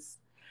did this.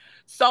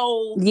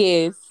 So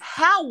yes.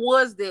 How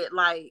was that,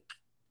 like,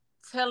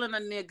 telling a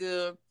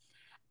nigga,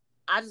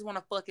 I just want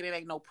to fuck it, it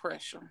ain't no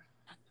pressure?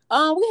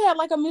 We had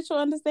like a mutual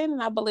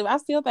understanding, I believe. I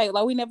still think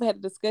like we never had a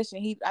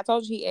discussion. I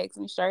told you he asked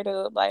me straight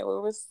up, like, it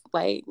was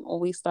like when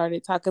we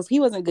started talking, because he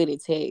wasn't good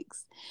at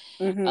text.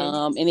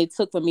 Mm-hmm. And it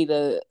took for me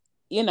to,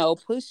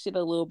 push it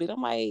a little bit.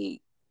 I'm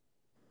like,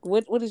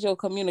 what is your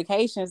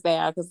communication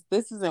style? Because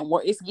this isn't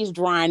work. It gets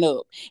drying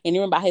up. And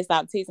then by he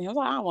stopped texting, I was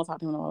like, I don't want to talk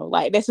to him no more.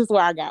 Like, that's just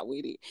where I got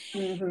with it.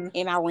 Mm-hmm.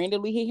 And I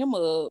randomly hit him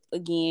up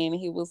again. And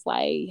he was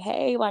like,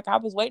 hey, like, I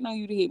was waiting on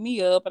you to hit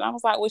me up. And I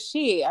was like, well,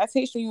 shit, I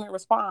texted you and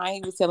respond.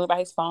 He was telling about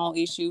his phone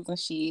issues and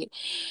shit.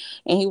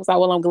 And he was like,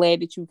 well, I'm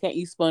glad that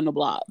you spun the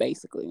block,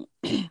 basically.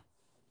 And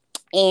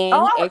he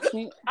Oh, asked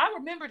me, I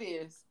remember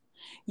this.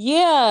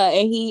 yeah.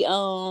 And he,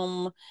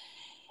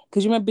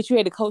 because you remember, bitch, you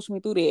had to coach me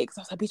through that. Because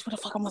I was like, bitch, what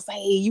the fuck I'm going to say?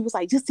 You was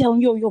like, just tell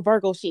him your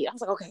Virgo shit. I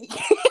was like, okay.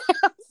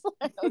 I was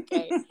like,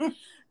 okay.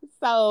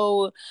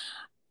 So,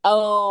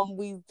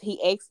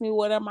 he asked me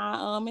what are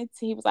my, and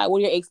he was like, what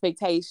are your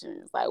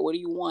expectations? Like, what do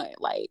you want?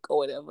 Like, or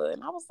whatever.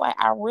 And I was like,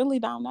 I really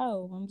don't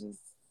know.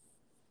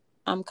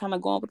 I'm kind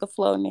of going with the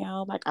flow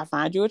now. Like, I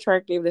find you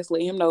attractive. Let's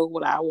let him know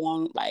what I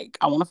want. Like,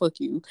 I want to fuck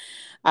you.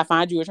 I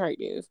find you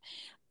attractive.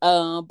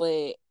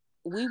 But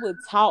we would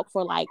talk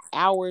for like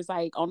hours,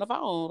 like on the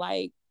phone,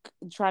 like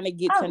trying to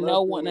get I to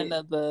know loved one it.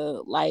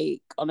 another,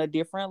 like on a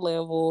different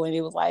level. And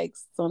it was like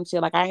some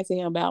shit. Like I ain't tell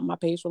him about my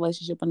past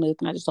relationship or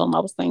nothing. I just told him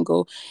I was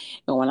single.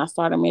 And when I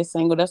started being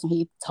single, that's when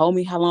he told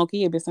me how long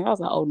he had been single. I was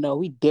like, oh no,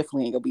 we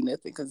definitely ain't gonna be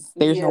nothing because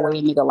there's no way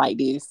Yeah. a nigga like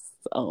this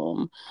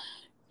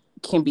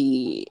can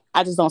be.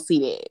 I just don't see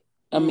that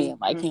a man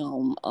like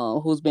Mm-hmm.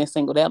 him who's been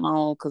single that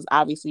long, because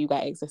obviously you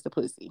got access to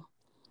pussy.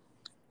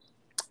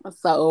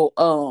 So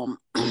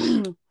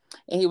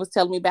and he was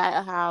telling me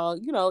about how,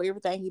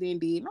 everything he didn't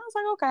did. And I was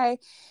like, okay.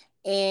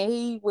 And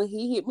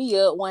he hit me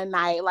up one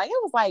night, like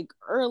it was like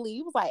early,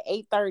 it was like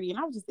 8:30, and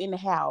I was just in the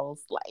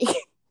house, like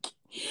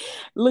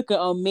looking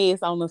a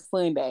mess on a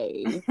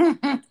Sunday.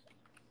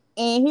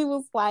 And he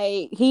was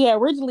like, he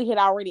originally had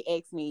already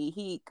asked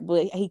me,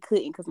 but he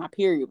couldn't because my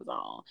period was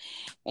on.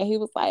 And he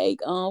was like,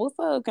 what's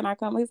up? Can I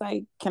come? He's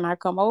like, can I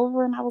come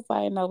over? And I was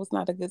like, no, it's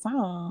not a good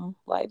time.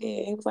 Like that.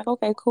 He was like,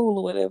 okay, cool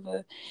or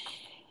whatever.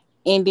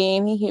 And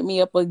then he hit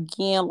me up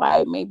again,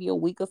 like maybe a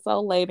week or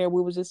so later.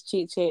 We were just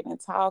chit chatting and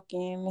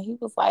talking. He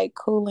was like,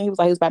 cool. And he was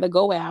like, he was about to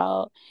go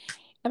out.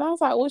 And I was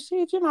like, well,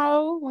 shit,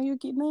 when you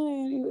get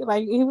done.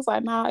 Like, he was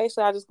like, nah,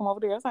 actually, I just come over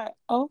there. I was like,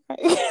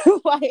 okay.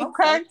 Like,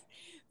 Okay.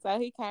 so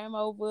he came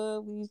over,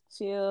 we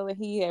chilled, and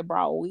he had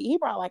brought weed. He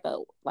brought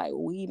like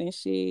weed and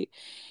shit.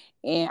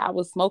 And I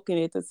was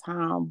smoking at the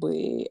time,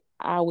 but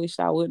I wish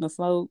I wouldn't have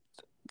smoked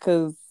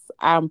because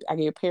I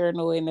get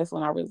paranoid, and that's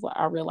when I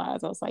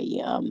realized I was like,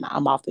 yeah,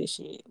 I'm off this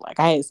shit. Like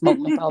I had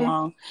smoked for so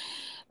long,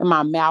 and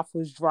my mouth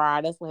was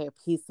dry. That's what had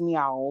pissed me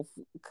off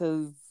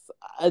because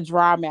a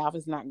dry mouth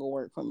is not gonna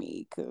work for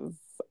me because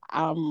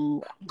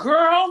I'm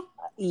Girl,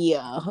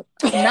 yeah.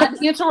 not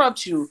to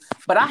interrupt you,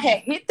 but I had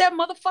hit that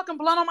motherfucking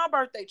blunt on my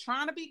birthday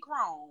trying to be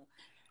grown.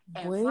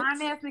 And What?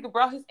 fine ass nigga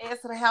brought his ass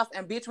to the house.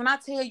 And bitch, when I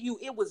tell you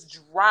it was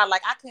dry,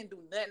 like I couldn't do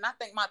nothing. I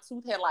think my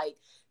tooth had like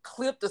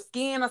clipped the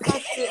skin or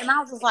some shit. And I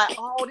was just like,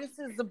 oh, this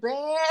is the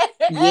bad.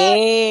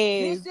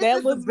 Yes, Bitch, this that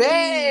is the was me.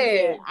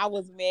 bad. I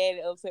was mad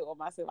and upset with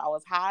myself. I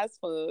was high as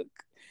fuck.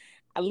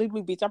 I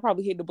literally, bitch, I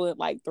probably hit the button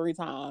like 3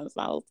 times.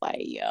 I was like,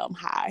 yeah, I'm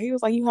high. He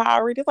was like, you high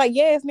already? It's like,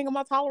 yes, nigga,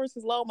 my tolerance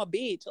is low. I'm a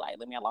bitch. Like,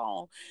 leave me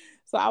alone.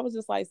 So I was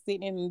just like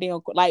sitting in the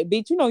damn, like,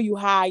 bitch, you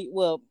high.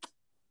 Well,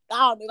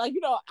 I don't like,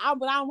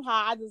 when I'm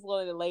high, I just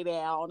wanted to lay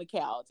down on the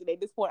couch. And at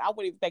this point, I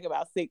wouldn't even think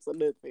about sex or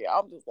nothing.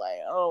 I'm just like,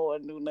 I don't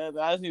want to do nothing.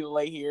 I just need to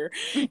lay here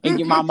and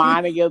get my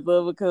mind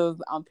together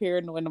because I'm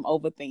paranoid and I'm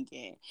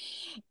overthinking.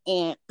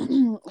 And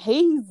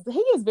he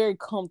is very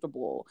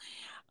comfortable.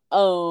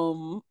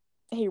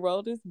 He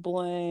rolled his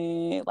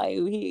blunt. Like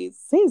he's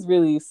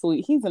really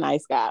sweet. He's a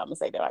nice guy. I'm gonna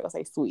say that. I'm gonna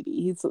say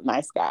sweetie. He's a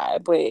nice guy.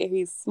 But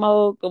he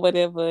smoked or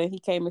whatever. He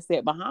came and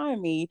sat behind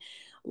me,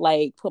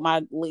 like put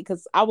my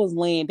because I was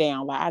laying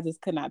down. Like I just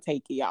could not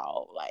take it,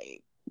 y'all.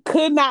 Like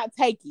could not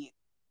take it.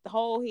 The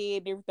whole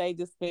head, everything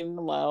just spinning.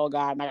 Like, oh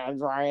God, and I got a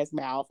dry ass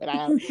mouth,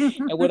 and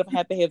what if I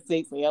have to have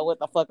sex? Yeah, what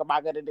the fuck am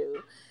I gonna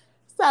do?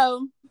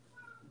 So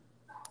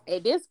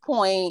at this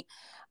point,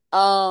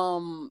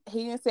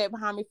 he didn't sit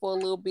behind me for a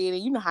little bit,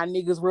 and you know how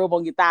niggas rub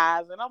on your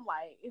thighs, and I'm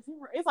like,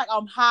 it's like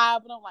I'm high,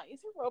 but I'm like, is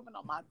he rubbing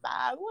on my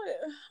thighs? What?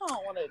 I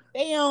don't want to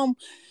damn.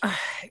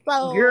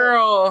 So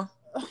Girl.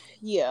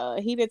 yeah,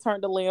 he did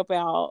turn the lamp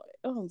out.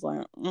 I was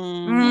like,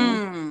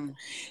 Mm.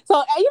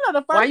 So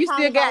the Why first you still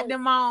time I got was,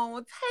 them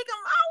on? Take them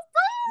off.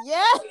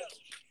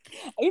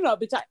 yeah,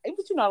 bitch, I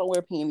don't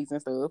wear panties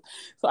and stuff,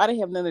 so I didn't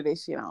have none of that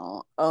shit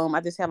on.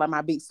 I just had like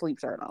my big sleep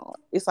shirt on.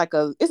 It's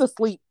a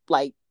sleep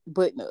like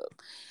button up.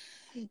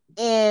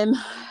 And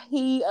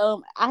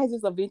I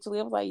just eventually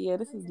I was like, yeah,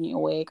 this is getting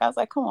whack. I was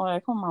like, come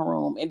on my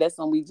room. And that's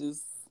when we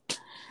just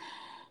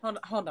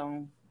Hold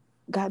on.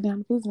 got down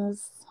to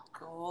business.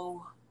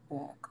 Go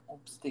back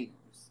upstairs.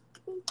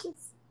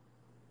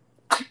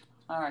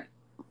 All right.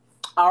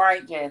 All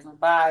right, Jasmine.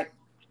 Bye.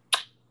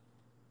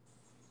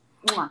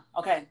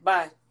 Okay,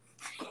 bye.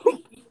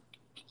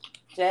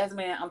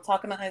 Jasmine, I'm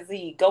talking to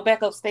Aziz. Go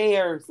back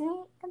upstairs.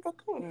 All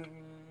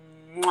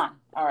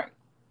right.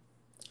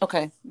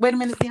 Okay. Wait a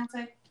minute,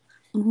 Deontay.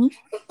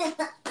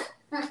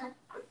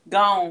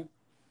 Gone.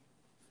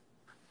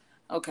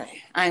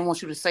 Okay. I didn't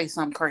want you to say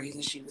something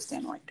crazy. She was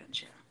standing right there.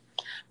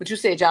 But you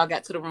said y'all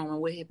got to the room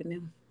and what happened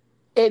then?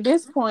 At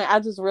this point, I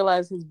just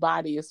realized his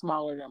body is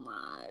smaller than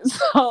mine.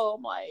 So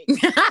I'm like,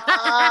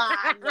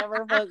 I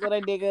never fuck with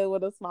a nigga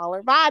with a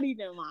smaller body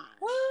than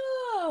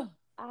mine.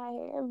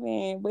 I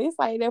haven't. But it's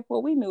like, that's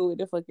what we knew what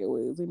the fuck it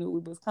was. We knew we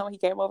was coming. He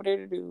came over there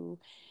to do.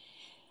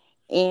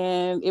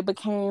 And it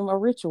became a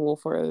ritual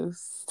for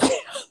us.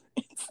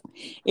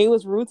 It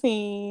was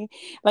routine.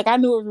 Like, I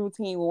knew it was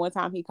routine when one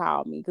time he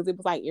called me because it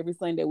was like every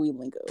Sunday we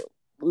link up.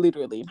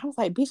 Literally. And I was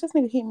like, bitch, this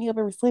nigga hit me up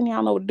every Sunday. I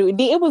don't know what to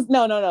do. It was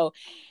no.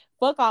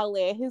 Fuck all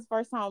that. His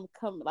first time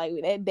come, like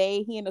that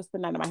day, he ended up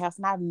spending night at my house,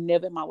 and I've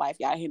never in my life,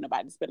 y'all, had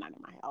nobody spend night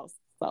at my house.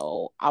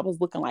 So I was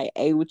looking like,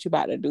 hey, what you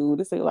about to do?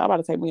 This nigga, I'm about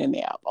to take me a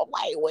nap. I'm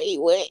like, wait,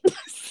 what?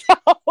 So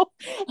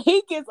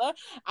he gets up.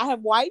 I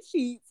have white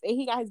sheets, and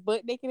he got his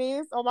butt naked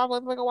ass on my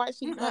motherfucking white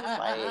sheets. I was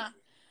like,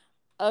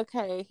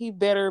 okay, he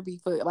better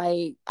be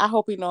like, I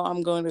hope he know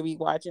I'm going to be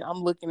watching.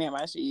 I'm looking at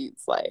my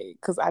sheets, like,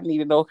 because I need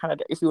to know kind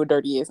of if you were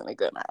dirty ass and a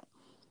good night.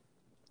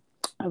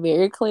 A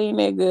very clean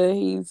nigga.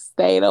 He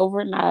stayed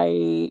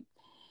overnight,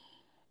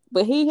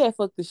 but he had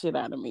fucked the shit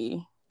out of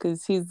me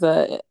because he's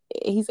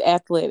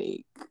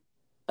athletic,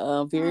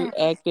 very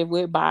active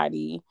with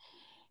body.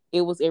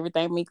 It was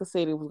everything Mika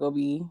said it was gonna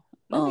be.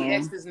 Let me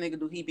ask this nigga,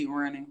 do he be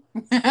running?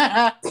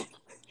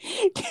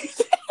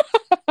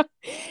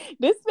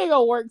 This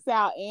nigga works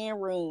out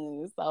and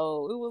runs,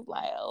 so it was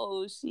like,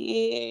 oh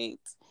shit.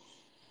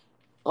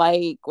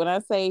 Like when I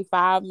say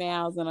 5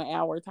 miles in an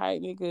hour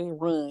type nigga,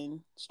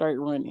 run, straight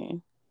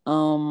running.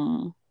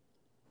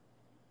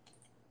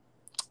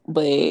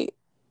 But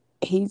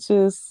he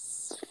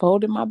just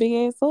folded my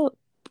big ass up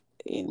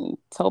and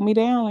told me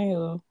down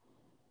here.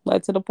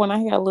 Like to the point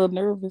I got a little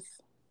nervous.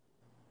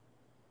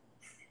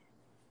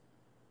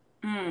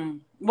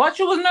 What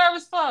you was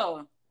nervous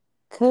for?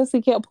 Cause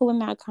he kept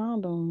pulling out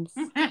condoms.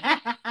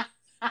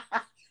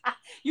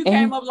 You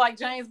came up like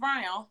James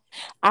Brown.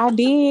 I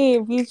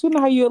did, bitch. You know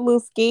how you're a little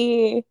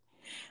scared.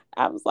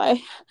 I was like,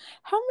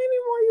 how many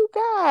more you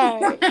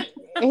got?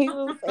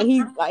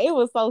 He like, it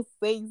was so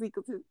sexy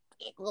because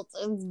it was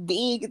just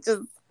big. It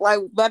just like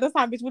by the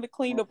time bitch would have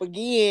cleaned up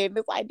again.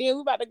 It's like, damn,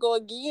 we about to go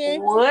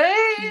again.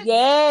 What?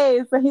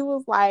 Yes. So he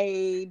was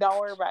like, don't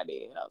worry about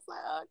it. I was like,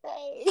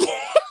 okay.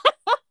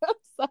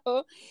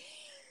 So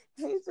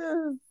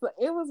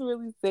it was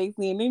really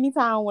sexy. And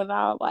anytime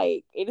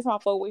anytime I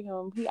fuck with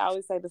him, he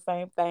always say the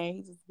same thing.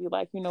 He just be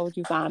like, you know what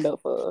you signed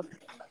up for.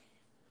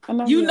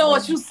 You know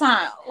what you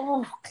signed.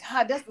 Oh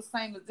God, that's the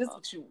same as this.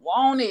 What you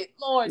wanted,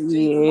 Lord Jesus.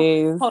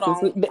 Yes, Hold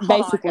on,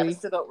 I gotta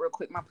sit up real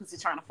quick. My pussy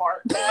trying to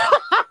fart.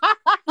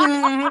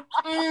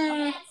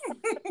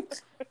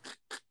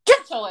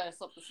 Get your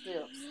ass up the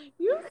steps.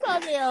 You so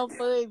damn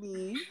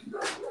funny.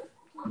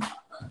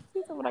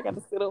 You told me I got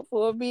to sit up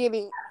for a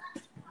minute,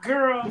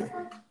 girl.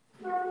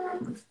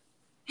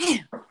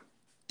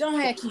 Don't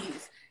have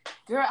kids,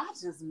 girl. I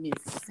just miss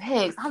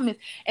sex.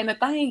 And the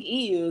thing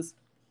is,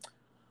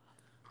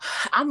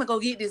 I'm gonna go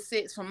get this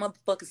sex from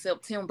motherfucking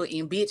September,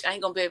 and bitch, I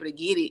ain't gonna be able to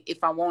get it if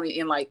I want it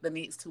in like the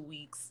next 2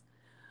 weeks.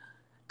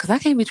 Cause I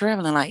can't be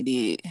traveling like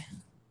that.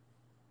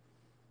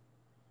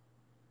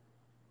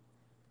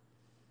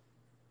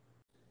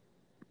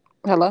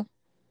 Hello?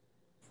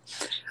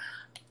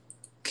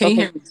 Can you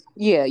hear me?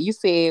 Yeah, you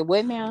said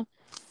what now?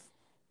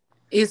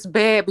 It's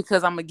bad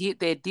because I'm gonna get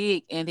that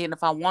dick, and then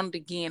if I want it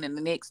again in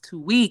the next 2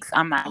 weeks,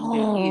 I'm not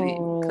gonna get it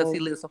because he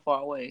lives so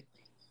far away.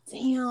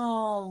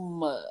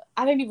 Damn,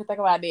 I didn't even think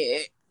about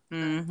that.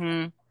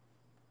 Mm-hmm.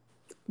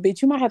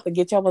 Bitch, you might have to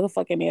get your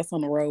motherfucking ass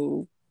on the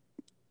road.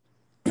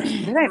 That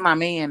ain't my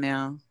man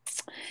now.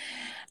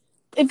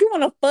 If you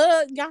want to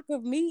fuck, y'all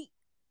could meet.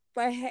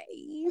 But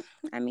hey,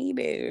 I need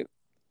it.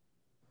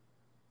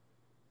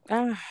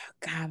 Ah,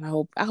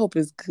 God, I hope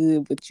it's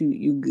good, but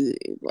you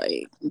good.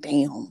 Like,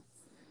 damn.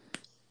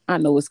 I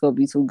know it's gonna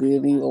be too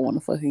good and you gonna want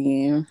to fuck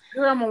again.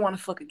 Girl, I'm gonna want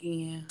to fuck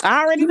again.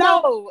 I already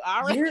know.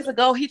 Years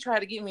ago, he tried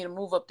to get me to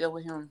move up there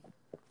with him.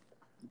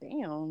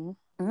 Damn.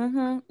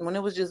 Mm-hmm. When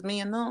it was just me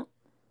and them.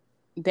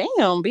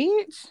 Damn,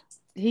 bitch.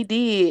 He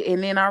did.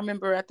 And then I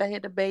remember after I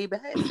had the baby,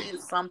 I had said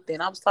something.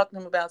 I was talking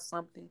to him about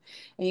something.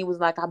 And he was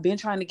like, I've been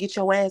trying to get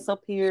your ass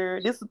up here.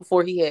 This is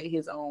before he had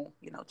his own,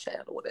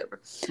 child or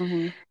whatever.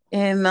 Mm-hmm.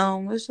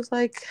 And it's just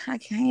like, I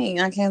can't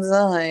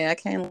die. I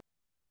can't.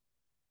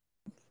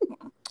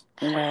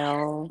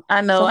 Well,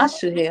 I know I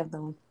should have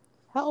them.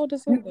 How old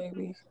is his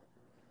baby?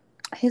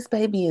 His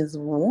baby is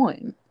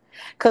 1.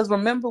 Cause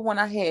remember when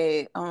I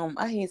had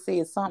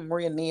said something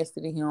real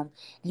nasty to him,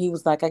 and he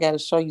was like, "I got to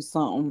show you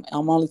something.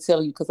 I'm only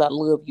telling you because I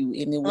love you."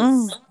 And it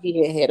was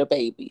he had a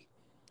baby.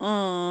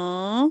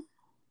 Mm-hmm.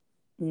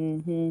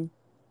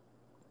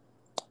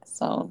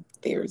 So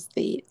there's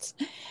that.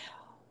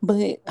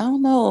 But I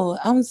don't know.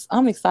 I'm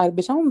excited,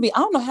 bitch. I don't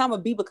know how I'm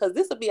gonna be because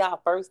this will be our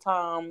first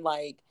time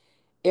like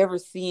ever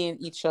seeing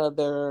each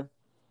other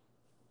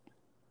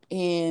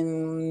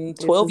in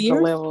 12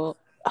 years.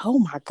 Oh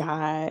my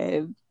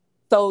God.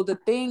 So the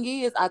thing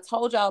is, I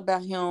told y'all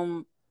about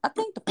him, I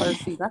think the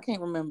first season. I can't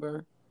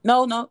remember.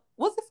 No.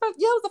 Was it first?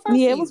 Yeah, it was the first season.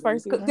 Yeah, it was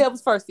first season. Yeah, it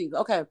was first season.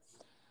 Okay.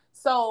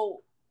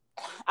 So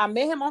I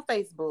met him on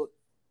Facebook,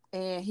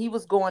 and he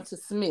was going to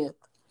Smith,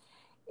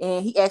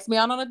 and he asked me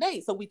out on a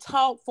date. So we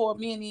talked for a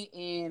minute,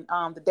 and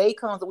the day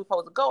comes that we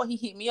supposed to go, and he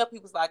hit me up. He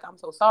was like, "I'm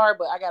so sorry,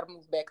 but I got to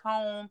move back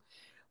home."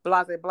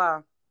 Blah blah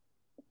blah.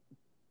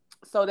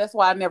 So that's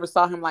why I never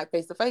saw him like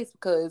face to face,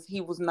 because he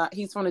was not.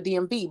 He's from the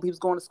DMV, but he was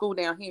going to school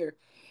down here.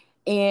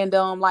 And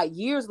like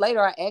years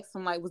later, I asked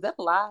him like, was that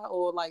a lie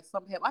or like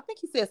something happened? I think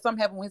he said something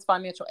happened with his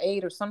financial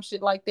aid or some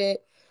shit like that.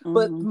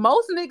 But Mm-hmm.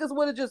 most niggas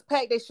would have just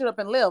packed their shit up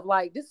and left.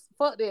 Like, this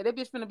fuck that. That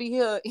bitch finna be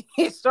here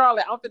in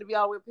Charlotte. I'm finna be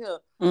all the way up here.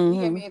 He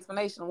gave Mm-hmm. me an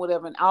explanation or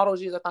whatever. And all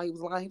those years I thought he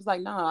was lying. He was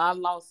like, nah, I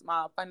lost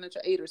my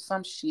financial aid or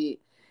some shit.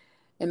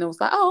 And it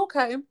was like, oh,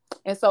 okay.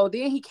 And so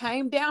then he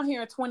came down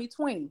here in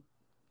 2020.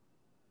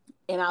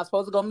 And I was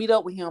supposed to go meet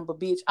up with him, but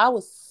bitch, I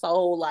was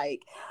so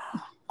like,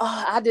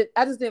 I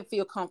just didn't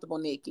feel comfortable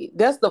naked.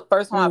 That's the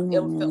first time I've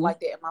ever felt Mm-hmm. like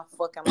that in my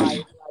fucking life.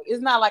 Like,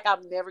 it's not like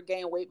I've never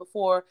gained weight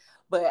before,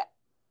 but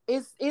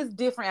it's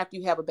different after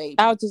you have a I baby.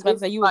 was just about to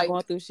say It's you was like,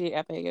 going through shit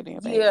after your damn yeah,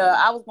 baby.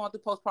 I was going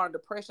through postpartum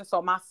depression.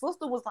 So my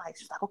sister was like,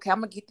 she's like, okay, I'm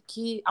gonna get the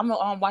kid. I'm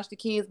gonna watch the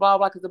kids, blah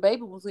blah, because the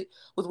baby was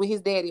with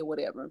his daddy or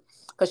whatever.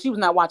 Because she was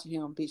not watching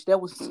him, bitch.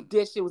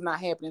 That shit was not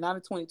happening. Not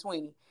in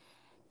 2020.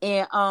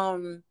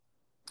 And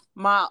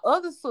my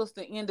other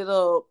sister ended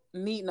up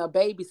needing a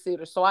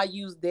babysitter, so I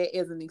used that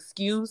as an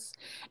excuse.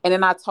 And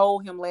then I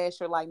told him last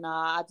year, like,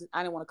 nah,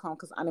 I didn't want to come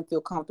because I didn't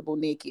feel comfortable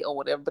naked or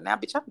whatever. But now,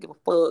 bitch, I don't give a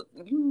fuck.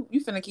 You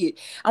finna kid.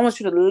 I want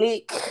you to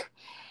lick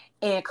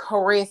and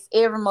caress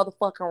every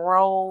motherfucking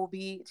roll,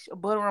 bitch.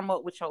 Butter them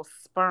up with your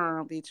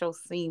sperm, bitch, your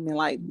semen.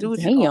 Like, do what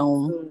you gonna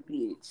Damn. do,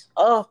 bitch.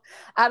 Oh,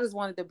 I just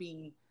wanted to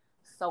be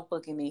so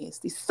fucking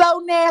nasty.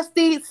 So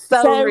nasty,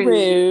 so So rude.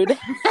 rude.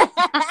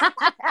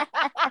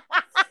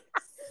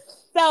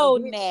 So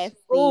Bitch. nasty.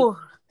 Oh,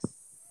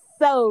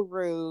 So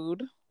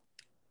rude.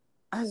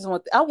 I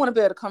want to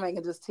be able to come back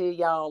and just tell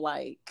y'all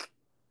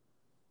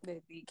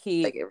The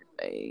kid. like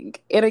everything.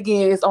 And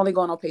again, it's only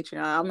going on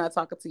Patreon. I'm not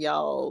talking to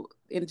y'all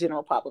in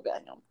general pop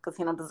about him because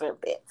he don't deserve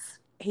that.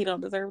 He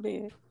don't deserve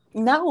that.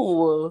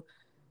 No,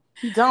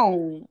 he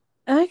don't.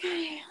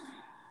 Okay.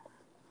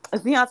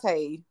 It's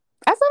Beyonce.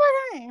 That's what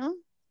I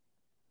am.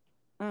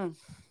 Mm.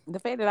 The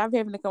fact that I'm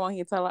having to come on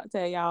here and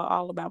tell y'all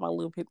all about my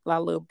little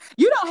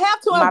You don't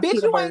have to, my and bitch,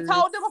 Peter you ain't birds.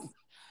 told them.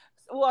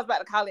 Well, I was about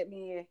to call it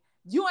man.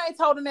 You ain't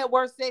told them that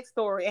worst sex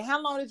story. And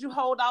how long did you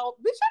hold out?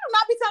 Bitch, you do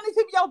not be telling these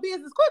people your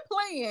business. Quit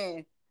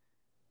playing.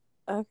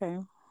 Okay.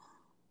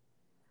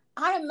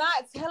 I am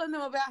not telling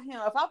them about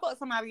him. If I fuck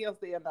somebody else,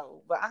 they'll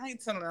know. But I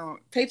ain't telling them.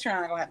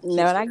 Patreon gonna have to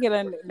No, catch and I that.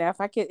 get now if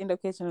I end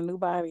up catching a new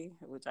body,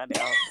 which I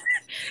doubt.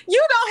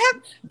 You don't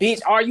have,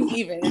 bitch. Are you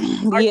even?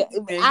 Are Yeah,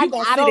 you even? I You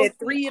gonna I sit don't at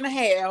see.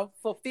 3.5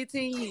 for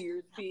 15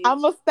 years, I'm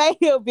bitch? gonna stay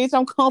here, bitch.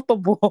 I'm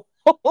comfortable.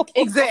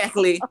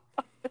 Exactly.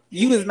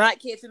 You is not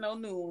catching no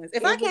new ones.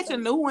 If I catch a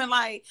Everything. new one,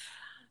 like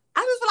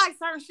I just feel like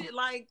certain shit.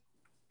 Like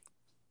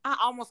I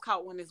almost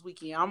caught one this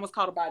weekend. I almost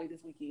caught a body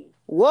this weekend.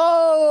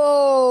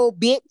 Whoa,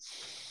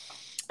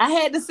 bitch. I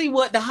had to see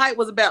what the hype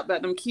was about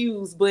them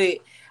cues, but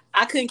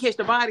I couldn't catch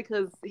the body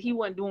because he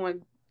wasn't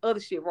doing other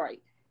shit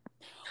right.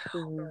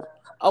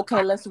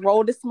 Okay, let's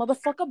roll this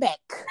motherfucker back.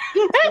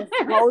 Let's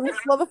roll this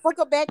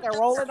motherfucker back and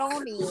roll it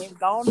on in.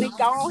 Go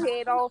on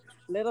ahead on.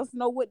 Let us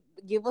know what.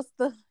 Give us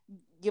the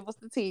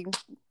tea.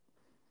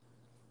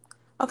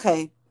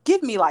 Okay,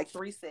 give me like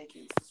 3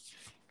 seconds.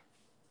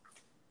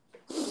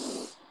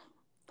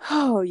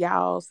 Oh,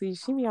 y'all. See,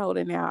 she be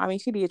holding now. I mean,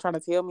 she did trying to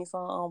tell me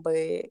something,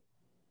 but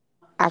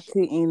I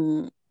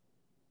couldn't.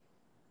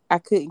 I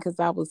couldn't because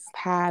I was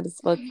tired as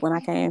fuck when I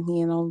came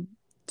in on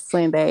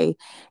Sunday,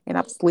 and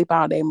I was asleep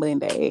all day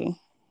Monday.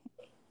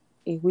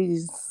 And we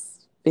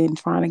just been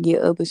trying to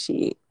get other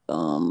shit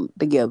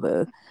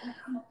together.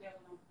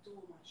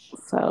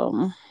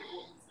 So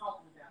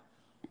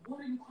What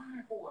are you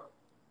crying for?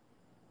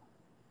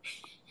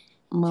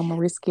 Mama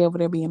risky over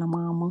there being a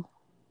mama.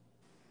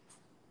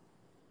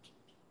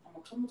 I'm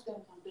gonna come upstairs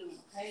if I'm doing,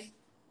 okay?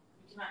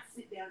 You cannot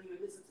sit down here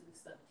and listen to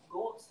this stuff.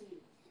 Go upstairs.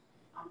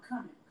 I'm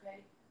coming, okay?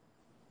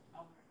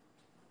 All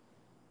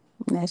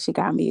Now she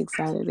got me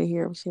excited to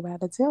hear what she about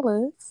to tell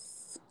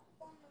us.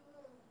 right.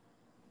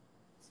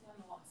 Tell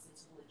me what I said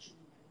to let you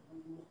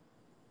know.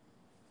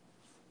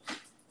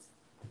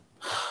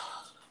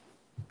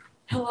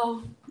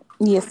 Hello.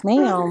 Yes,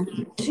 ma'am.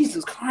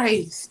 Jesus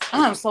Christ.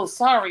 I'm so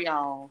sorry,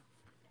 y'all.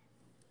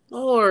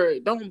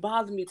 Lord, don't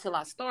bother me till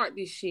I start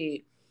this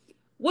shit.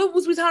 What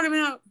was we talking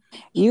about?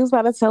 You was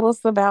about to tell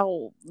us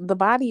about the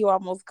body you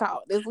almost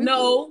caught this weekend.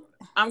 No,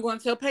 I'm going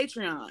to tell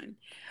Patreon.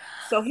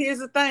 So here's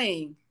the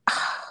thing.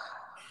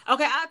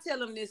 Okay, I'll tell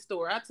them this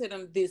story. I'll tell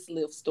them this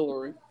little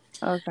story.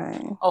 Okay.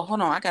 Oh,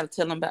 hold on. I got to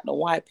tell them about the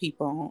white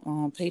people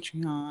on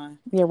Patreon.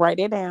 Yeah, write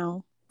it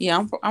down.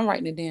 Yeah, I'm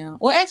writing it down.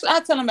 Well, actually,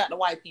 I'll tell them about the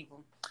white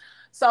people.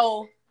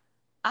 So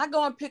I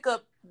go and pick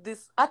up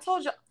this. I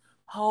told you.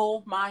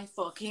 Oh, my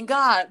fucking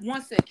God.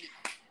 1 second.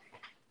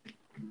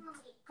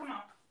 Come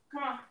on.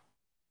 Come on.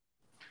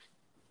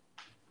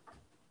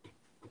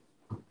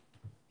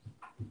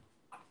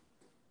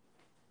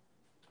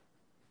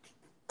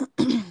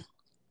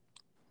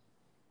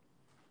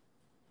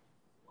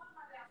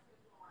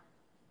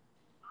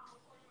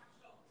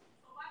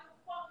 So why the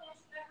fuck won't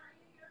you let her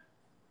in here?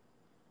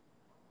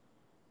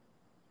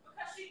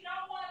 Because she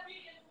don't want to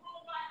be in the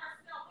room by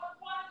herself. What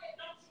part of that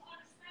don't you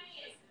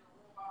understand? In the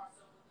room by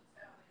herself with the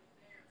tablet in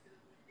there until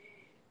it went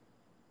dead.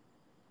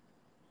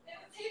 Is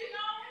the TV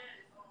on?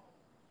 Yeah, it's on.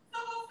 So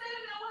go sit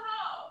in there with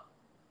her.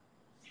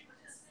 She was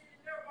just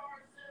sitting there by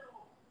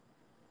herself.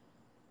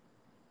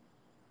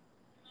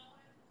 You know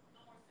what? No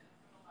more sitting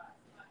for nobody.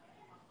 I'm not gonna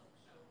do my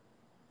fucking show.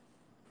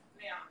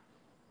 Now,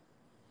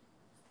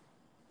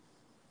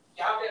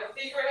 y'all better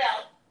figure it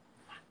out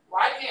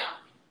right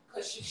now.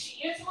 Because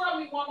she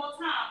interrupted me one more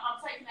time,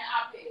 I'm taking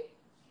that iPad.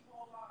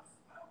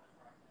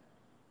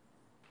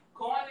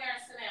 Go in there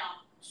and sit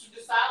down. You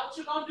decide what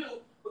you're going to do,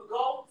 but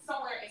go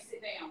somewhere and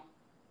sit down.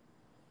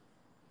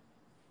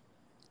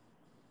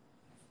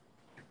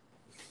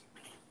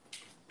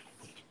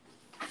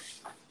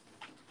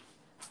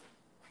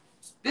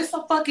 This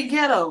a fucking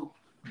ghetto.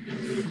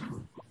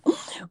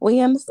 We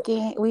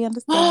understand. We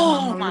understand.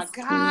 Oh my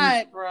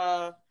God,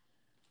 bruh.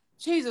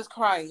 Jesus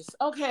Christ.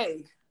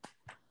 Okay.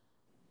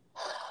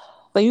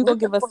 So you gonna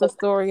give us the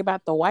story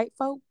about the white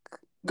folk?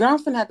 Girl, I'm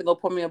finna have to go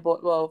pour me a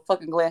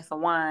fucking glass of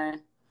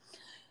wine.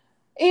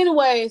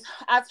 Anyways,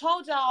 I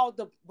told y'all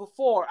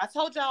before. I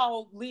told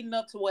y'all leading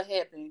up to what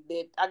happened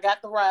that I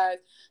got the ride.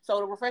 So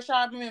to refresh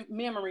our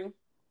memory,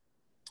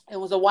 it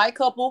was a white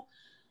couple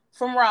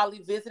from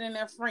Raleigh visiting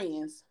their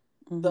friends.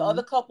 Mm-hmm. The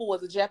other couple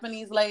was a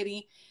Japanese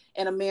lady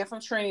and a man from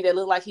Trinity that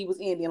looked like he was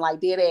Indian, like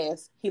dead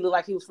ass. He looked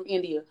like he was from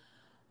India.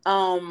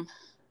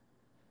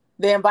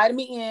 They invited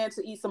me in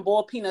to eat some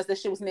boiled peanuts. That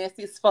shit was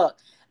nasty as fuck.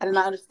 I did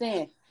not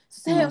understand.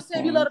 Sam,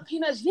 you love the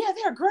peanuts? Yeah,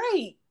 they're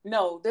great.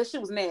 No, that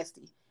shit was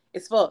nasty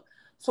as fuck.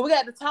 So we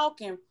got to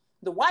talking.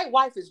 The white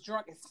wife is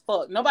drunk as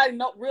fuck. Nobody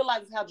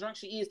realizes how drunk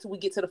she is till we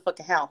get to the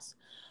fucking house.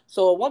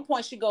 So at one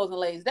point she goes and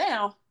lays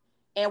down,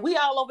 and we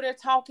all over there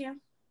talking.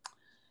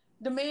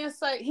 The man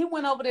say he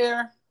went over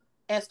there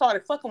and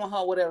started fucking with her,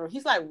 or whatever.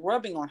 He's like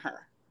rubbing on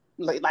her,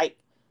 like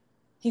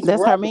he's.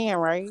 That's rubbing. Her man,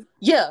 right?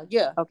 Yeah.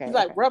 Okay. He's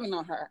like rubbing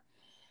on her,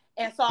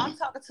 and so I'm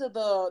talking to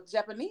the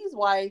Japanese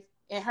wife,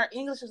 and her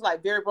English is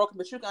like very broken,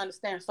 but you can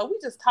understand. So we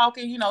just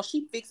talking. You know,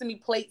 she fixing me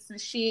plates and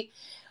shit.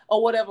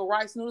 Or whatever,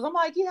 rice noodles. I'm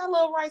like, yeah, I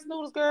love rice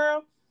noodles,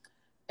 girl.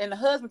 And the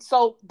husband,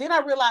 so then I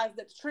realized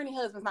that the Trini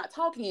husband's not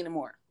talking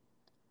anymore.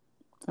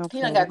 Okay.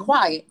 He done got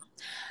quiet.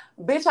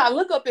 Bitch, I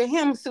look up at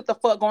him, see what the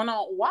fuck going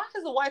on. Why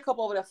is the white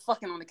couple over there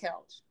fucking on the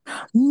couch?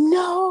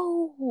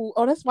 No.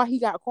 Oh, that's why he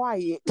got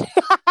quiet.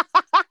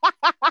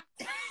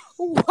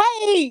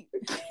 Wait.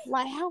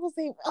 Like, how was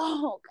he?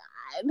 Oh,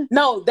 God.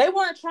 No, they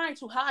weren't trying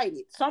to hide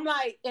it. So I'm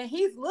like, and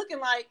he's looking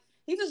like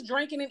he's just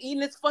drinking and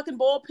eating his fucking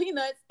boiled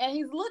peanuts, and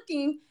he's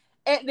looking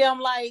at them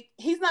like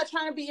he's not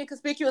trying to be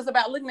inconspicuous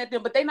about looking at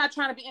them, but they're not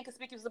trying to be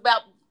inconspicuous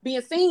about being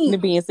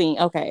seen.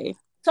 Okay.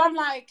 So I'm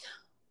like,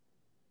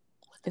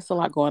 it's a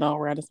lot going on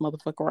around this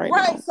motherfucker right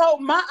now. So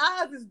my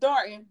eyes is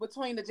darting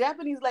between the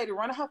Japanese lady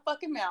running her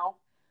fucking mouth,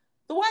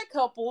 the white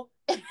couple,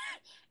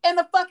 and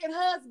the fucking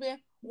husband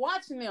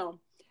watching them.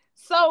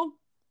 So,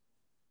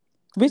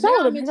 bitch,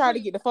 I would have tried to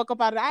get the fuck up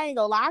out of it. I ain't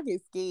gonna lie, I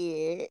get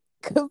scared.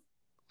 Cause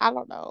I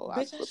don't know.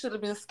 Bitch, I should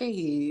have been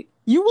scared.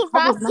 You was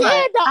not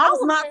scared, though. I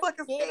was not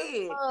fucking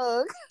scared.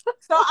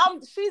 So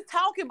she's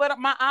talking, but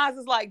my eyes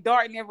is like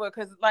darting everywhere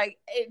because like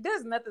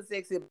there's nothing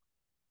sexy about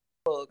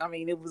it. I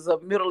mean, it was a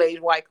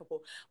middle-aged white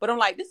couple, but I'm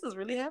like, this is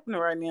really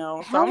happening right now.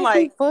 So how I'm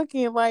like,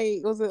 fucking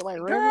like, was it like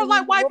girl,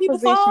 like white people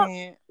fuck?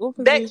 What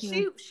position?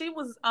 That she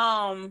was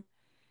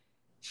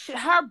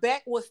her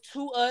back was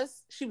to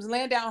us. She was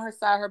laying down on her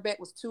side. Her back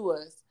was to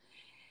us,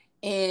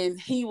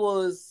 and he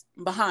was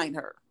behind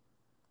her.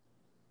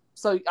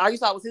 So all you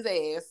saw was his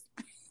ass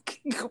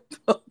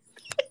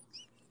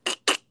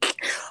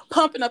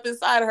pumping up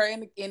inside of her,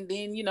 and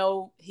then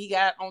he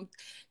got on.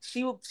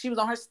 She was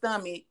on her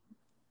stomach.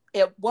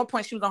 At one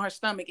point, she was on her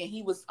stomach, and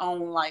he was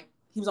on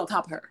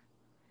top of her.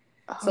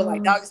 So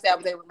like doggy style,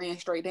 they were laying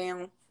straight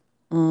down.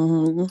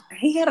 Mm-hmm.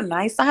 He had a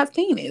nice sized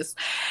penis.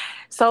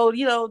 So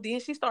then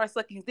she started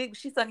sucking his dick.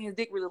 She's sucking his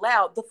dick really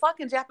loud. The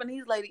fucking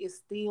Japanese lady is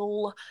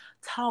still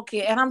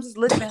talking, and I'm just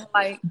looking at her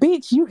like,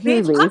 bitch, you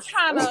hear this? I'm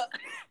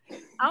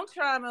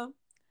trying to.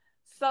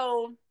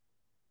 So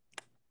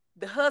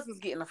the husband's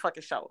getting a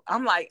fucking show.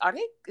 I'm like,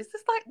 is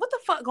this like, what the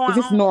fuck going on?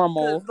 Is this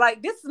normal? Like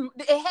it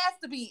has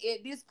to be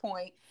at this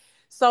point.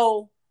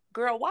 So,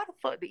 girl, why the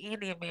fuck the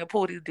Indian man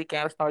pulled his dick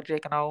out and start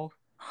jacking off?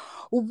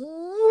 What?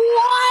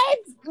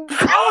 I would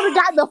have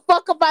gotten the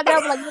fuck up out there.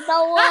 I'm like, you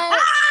know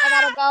what? I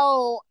gotta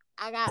go.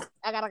 I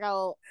gotta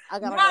go.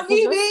 Not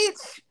me,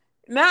 bitch.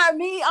 Not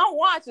me. I'm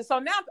watching. So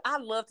now I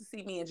love to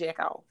see men jack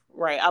off.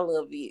 Right. I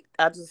love it.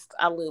 I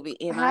love it.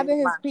 And how did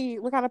his piece?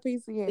 What kind of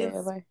piece he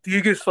had?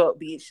 Big as fuck,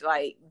 bitch.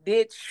 Like,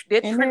 bitch.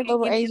 That and that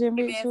little Asian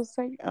bitch was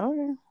taking.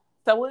 Okay.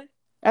 So what?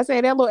 I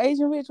said that little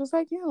Asian bitch was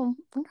taking him.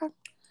 Okay.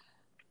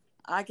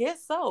 I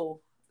guess so.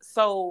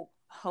 So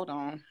hold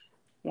on.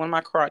 One of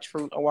my crotch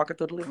fruit. I walking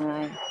through the living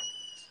room.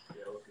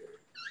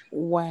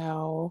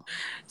 Wow.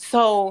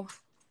 So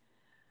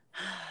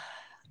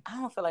I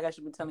don't feel like I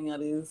should be telling y'all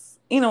this.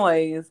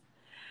 Anyways,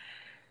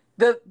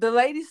 The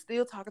lady's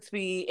still talking to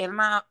me,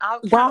 and I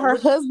kind While of her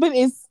look. husband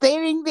is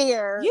standing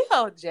there.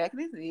 Yeah, Jack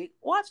this dick,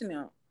 watching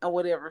him or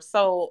whatever.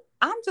 So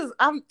I'm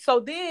so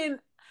then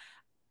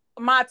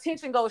my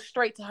attention goes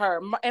straight to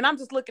her, and I'm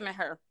just looking at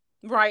her.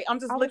 Right, I'm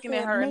just I would looking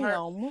at say, her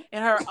ma'am.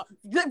 and her.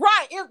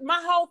 Right,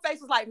 my whole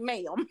face was like,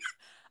 "Ma'am."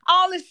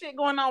 All this shit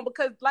going on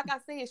because, like I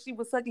said, she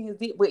was sucking his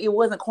dick, but it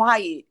wasn't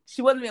quiet.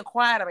 She wasn't being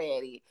quiet about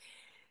it.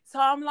 So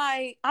I'm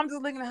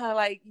just looking at her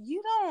like,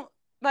 you don't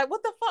like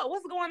what the fuck?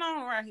 What's going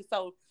on around here?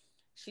 So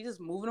she just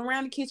moving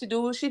around the kitchen,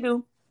 do what she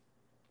do.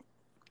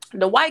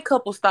 The white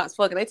couple starts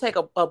fucking. They take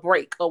a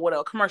break or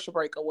whatever, a commercial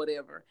break or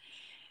whatever.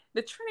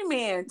 The Trini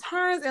man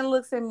turns and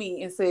looks at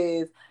me and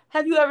says,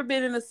 "Have you ever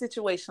been in a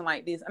situation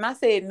like this?" And I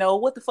said, "No."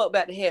 What the fuck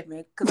about to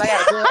happen? Because I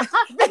got a gun.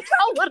 I think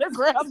I would have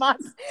grabbed my.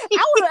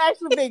 I would have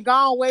actually been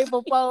gone way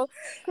before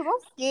because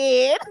I'm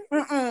scared.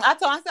 I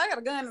said, I got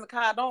a gun in the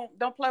car.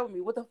 Don't play with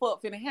me. What the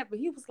fuck finna happen?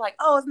 He was like,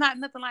 "Oh, it's not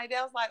nothing like that."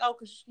 I was like, "Oh,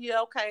 cause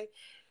yeah, okay."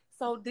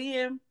 So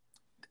then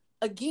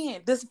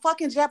again, this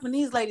fucking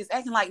Japanese lady is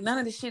acting like none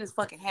of this shit is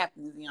fucking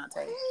happening,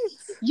 Deontay.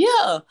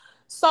 Yeah.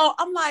 So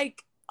I'm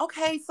like,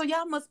 okay, so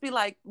y'all must be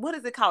like, what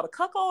is it called, a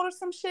cuckold or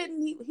some shit?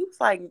 And he was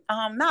like,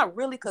 not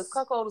really, because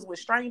cuckold is with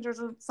strangers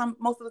or some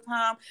most of the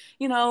time.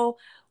 You know,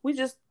 we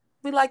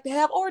like to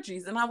have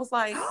orgies. And I was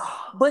like,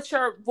 but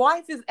your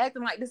wife is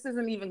acting like this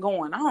isn't even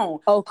going on.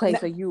 Okay,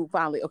 so you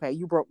finally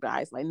you broke the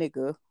ice, like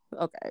nigga.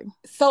 Okay.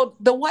 So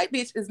the white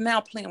bitch is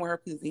now playing with her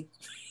pussy.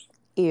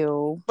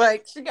 Ew.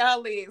 Like she got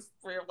her legs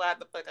spread wide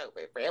the fuck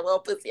open, spread little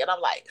pussy, and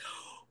I'm like,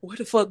 what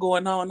the fuck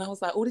going on? And I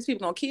was like, oh, these people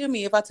gonna kill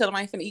me if I tell them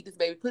I ain't finna eat this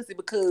baby pussy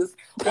because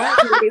white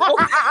people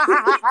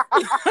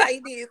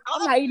like this.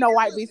 I'm not eating no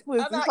white bitch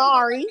pussy.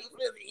 Sorry,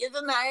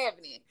 it's not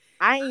happening.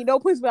 I ain't eat no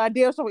pussy, but I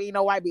damn sure eat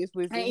no white bitch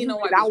pussy. I ain't no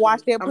white I bitch wash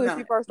pussy. that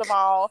pussy first of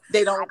all.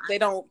 They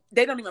don't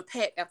even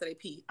pat after they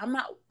pee. I'm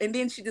not. And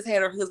then she just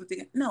had her husband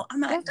thinking, no, I'm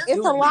not.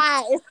 It's a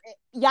lie.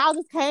 Y'all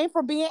just came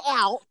from being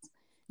out.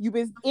 You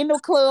been in the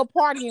club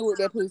partying with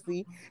that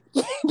pussy.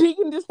 You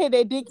can just hit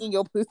that dick in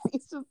your pussy.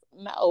 It's just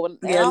no.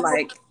 Yeah,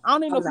 I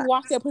don't even know if you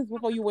washed that pussy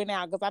before you went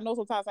out because I know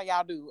sometimes how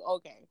y'all do.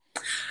 Okay.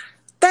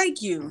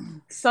 Thank you.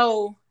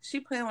 So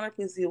she playing with her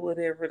pussy or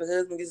whatever. The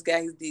husband just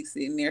got his dick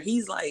sitting there.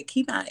 He's like,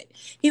 he not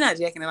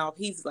jacking it off.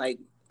 He's like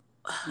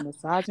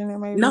massaging it,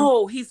 maybe.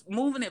 No, he's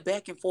moving it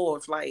back and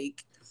forth,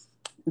 like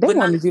they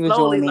wanted you to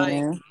join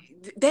in.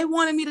 They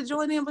wanted me to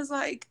join in, but it's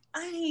like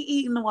I ain't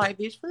eating the white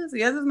bitch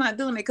pussy. I'm just not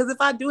doing it. Because if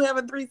I do have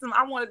a threesome,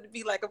 I want it to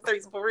be like a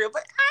threesome for real.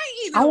 But I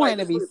ain't eating. I want it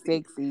to be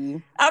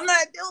sexy. I'm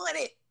not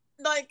doing it.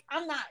 Like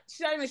I'm not.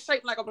 She ain't even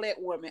shaped like a black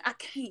woman. I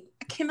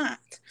cannot.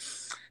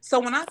 So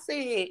when I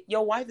said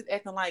your wife is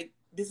acting like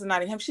this is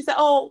not in him, she said,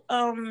 "Oh,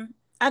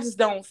 I just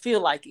don't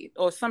feel like it,"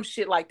 or some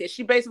shit like that.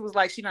 She basically was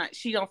like, she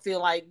don't feel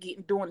like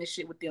doing this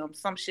shit with them,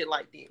 some shit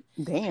like that.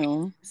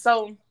 Damn.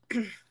 So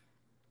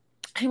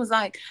he was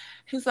like,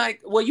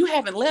 well, you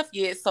haven't left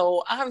yet,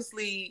 so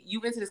obviously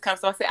you into this kind of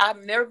stuff. I said,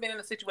 I've never been in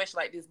a situation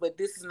like this, but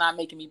this is not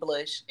making me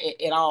blush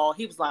at all.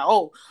 He was like,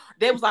 oh,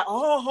 they was like,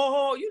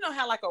 oh, you know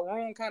how like a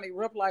room kind of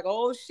erupt, like,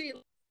 oh shit,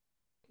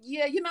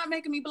 yeah, you're not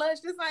making me blush.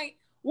 It's like,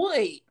 what?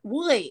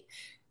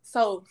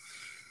 So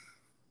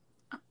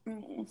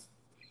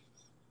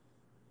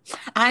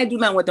I ain't do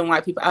nothing with them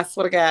white people. I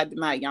swear to God, I did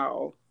not,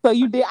 y'all. So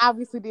you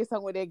obviously did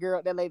something with that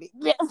girl, that lady.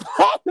 Man,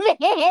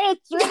 Trini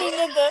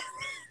nigga.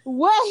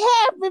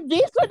 What happened,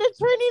 bitch, with the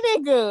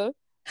Trini nigga?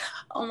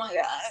 Oh my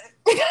God.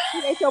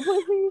 You ate your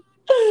pussy?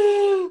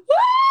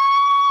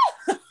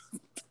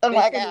 Oh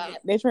my God.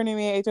 That Trini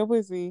man ate your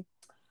pussy.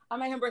 I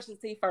made him brush his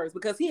teeth first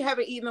because he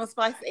haven't eaten no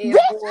spicy ass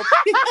boiled.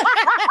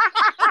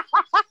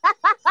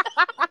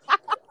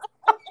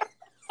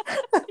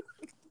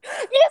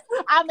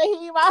 I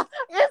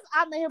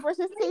made him brush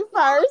his teeth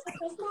first.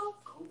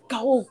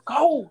 Go.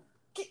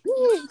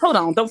 Hold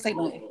on, don't say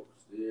nothing.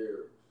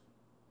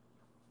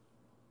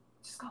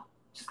 Just go.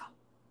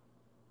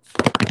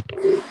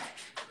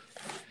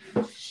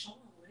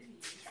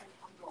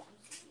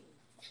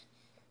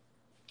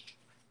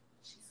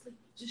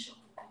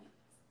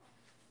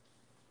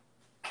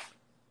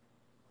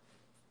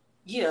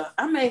 Yeah,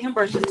 I made him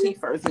brush his teeth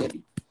first,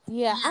 baby.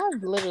 Yeah,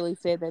 I've literally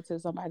said that to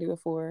somebody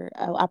before.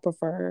 I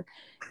prefer,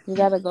 you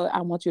gotta go. I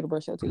want you to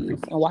brush your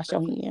teeth and wash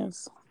your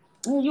hands.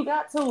 You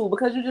got to,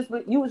 because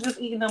you was just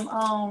eating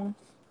them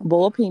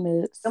boiled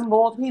peanuts.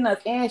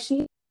 And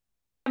she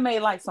made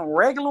like some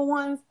regular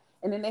ones,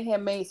 and then they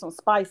had made some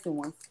spicy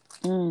ones.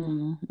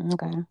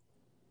 Okay.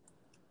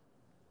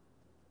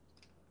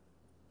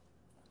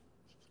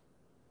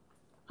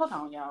 Hold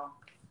on, y'all.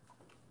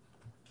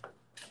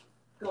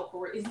 Go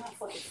for it. It's not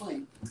fucking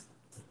funny.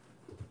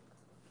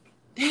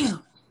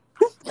 Damn.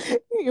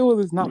 It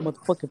was not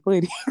motherfucking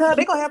funny. God,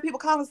 they gonna have people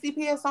calling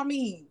CPS on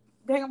me.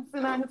 They gonna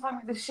sit down here talking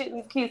about this shit,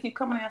 and these kids keep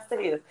coming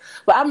downstairs.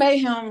 But I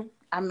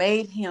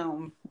made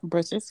him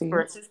brush his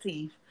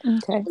teeth.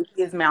 Okay. With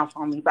his mouth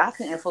on me, but I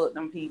couldn't fuck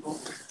them people.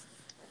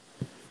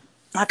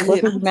 I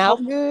couldn't. Was his mouth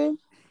good?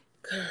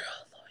 Girl,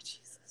 Lord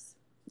Jesus.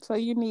 So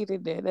you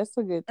needed that. That's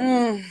a good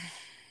thing.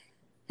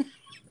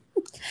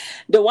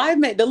 The wife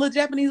made the little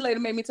Japanese lady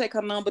made me take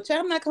her number.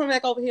 Child, I'm not coming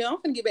back over here. I'm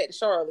finna get back to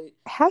Charlotte.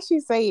 How she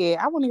say it?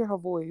 I want to hear her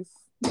voice.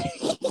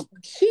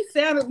 She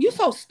sounded you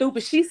so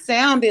stupid. She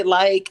sounded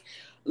like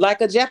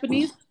a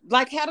Japanese,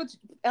 like how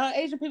the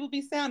Asian people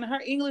be sounding. Her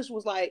English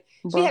was like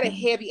she had a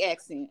Broken. heavy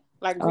accent,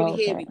 like Oh, really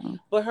okay. heavy.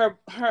 But her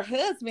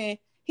husband,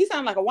 he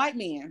sounded like a white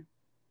man.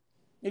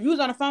 If you was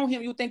on the phone with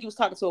him, you would think you was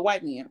talking to a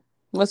white man.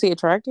 Was he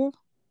attractive?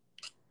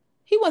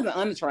 He wasn't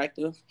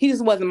unattractive. He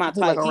just wasn't my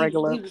He like type. a He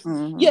regular. was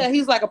Mm-hmm. yeah,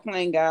 he's like a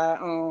plain guy.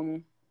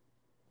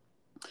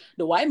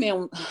 The white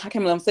man, I can't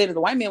remember. I'm saying that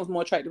the white man was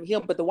more attractive to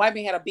him, but the white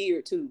man had a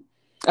beard too.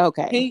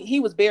 Okay. He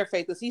was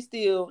barefaced because he's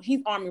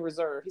Army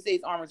Reserve. He says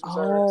he's Army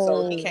Reserve,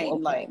 so he Oh, can't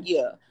okay. like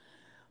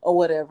or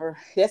whatever.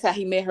 That's how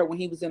he met her when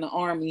he was in the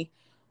army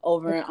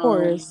over Of in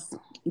course.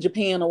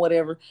 Japan or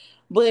whatever.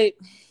 But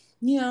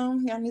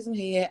got me some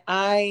head.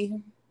 I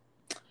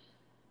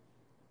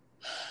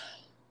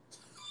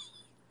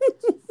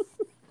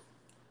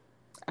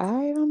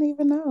don't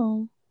even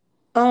know.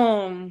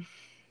 um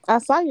I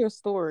saw your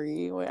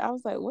story where I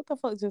was like, "What the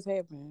fuck just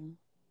happened?"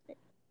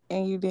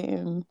 And you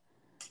didn't.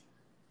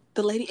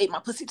 the lady ate my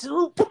pussy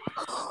too.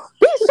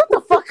 Bitch, shut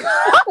the fuck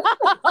up.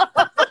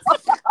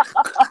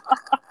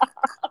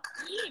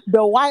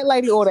 The white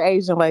lady or the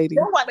Asian lady?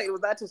 That white lady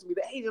was not touching me.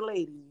 The Asian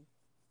lady.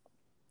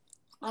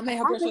 I made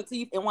her How brush did her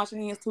teeth and wash her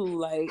hands too.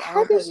 Like I how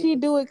don't did play she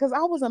with do it? Because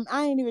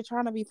I ain't even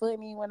trying to be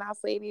funny when I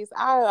say this.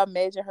 I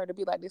imagine her to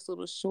be like this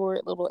little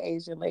short little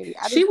Asian lady.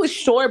 I She just was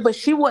short, but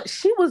she's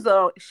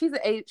an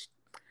age.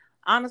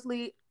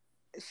 Honestly,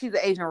 she's an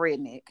Asian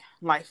redneck,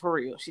 like for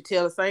real. She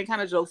tells the same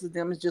kind of jokes as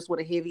them, it's just with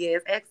a heavy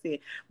ass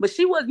accent. But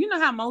she was, you know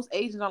how most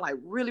Asians are like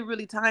really,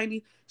 really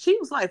tiny. She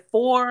was like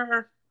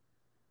four.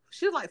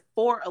 She was like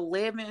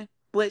 4'11",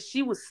 but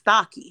she was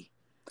stocky.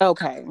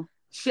 okay.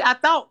 I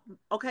thought,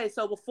 okay,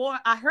 so before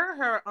I heard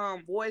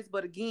her voice,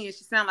 but again,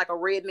 she sounded like a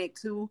redneck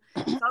too.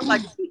 So I was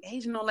like, is she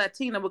Asian or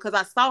Latina? Because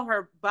I saw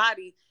her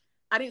body.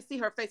 I didn't see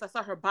her face. I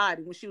saw her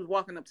body when she was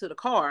walking up to the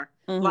car.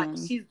 Like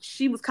Mm-hmm.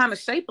 she was kind of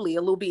shapely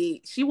a little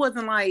bit. She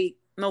wasn't like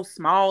no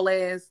small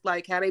ass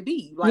like how they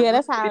be, like Yeah, really,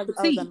 that's how really I was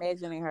petite.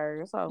 imagining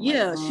her. So I was like,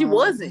 Yeah, she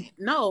wasn't.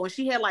 No, and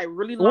she had like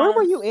really where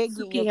were long you at getting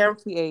your silky hair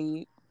pussy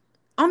ate?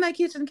 on that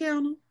kitchen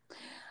counter.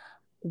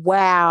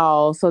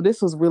 Wow. So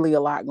this was really a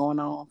lot going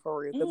on for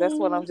real. Because that's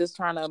what Mm. I'm just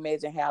trying to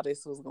imagine how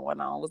this was going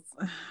on. Was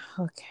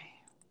okay.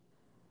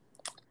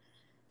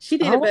 She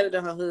did it Oh, better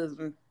than her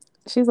husband.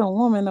 she's a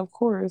woman, of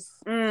course.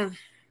 Mm.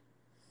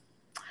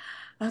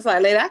 I was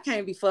like, lady, I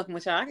can't be fucking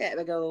with y'all. I got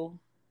to go.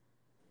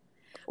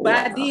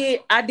 But Wow.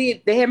 I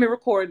did. They had me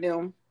record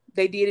them.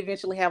 They did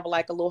eventually have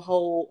like a little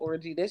whole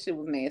orgy. That shit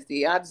was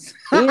nasty. I just,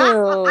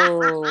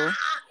 Ew.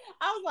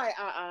 I was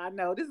like,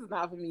 no, this is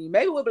not for me.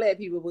 Maybe with black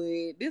people,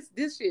 but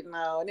this shit,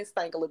 no, and it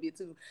stank a little bit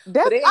too. But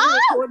That's they had me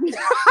recording.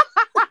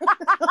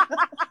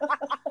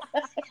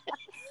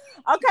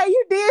 okay.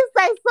 You did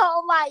say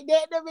something like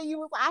that. I mean, you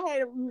was. I had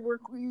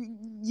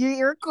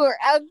you record.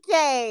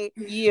 Okay.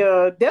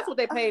 Yeah, that's what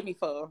they paid me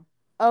for.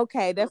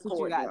 Okay, that's what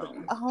you Record got.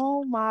 them.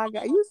 Oh my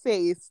god, you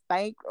said it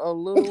stank a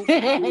little bit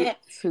They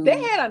too.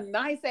 had a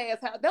nice ass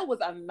house. That was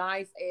a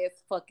nice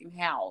ass fucking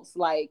house.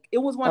 Like it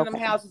was one of them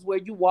Okay. houses where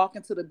you walk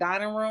into the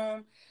dining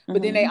room,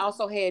 but then they Mm-hmm.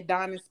 also had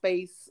dining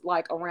space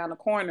like around the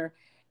corner.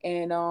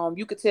 And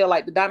you could tell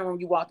like the dining room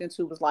you walked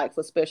into was like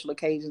for special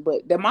occasions.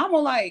 But their mama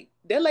like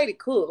that lady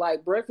cooked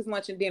like breakfast,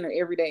 lunch, and dinner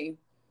every day.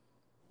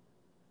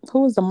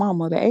 Who was the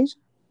mama? The Asian?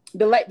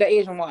 The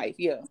Asian wife,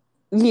 yeah.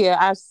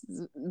 Yeah,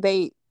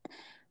 they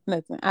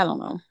nothing. I don't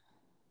know.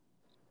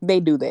 They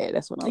do that.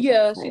 That's what I was trying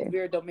Yeah, to she's say.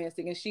 very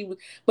domestic, and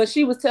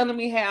she was telling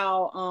me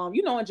how,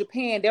 in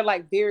Japan they're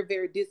like very,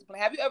 very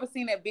disciplined. Have you ever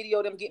seen that video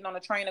of them getting on a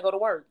train to go to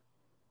work?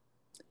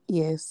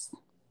 Yes.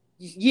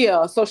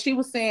 Yeah, so she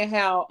was saying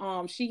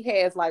how she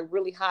has like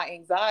really high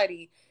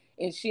anxiety,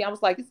 and I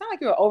was like, it's not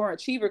like you're an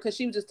overachiever because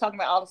she was just talking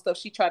about all the stuff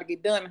she tried to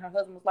get done, and her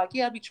husband was like,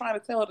 yeah, I be trying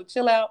to tell her to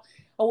chill out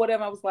or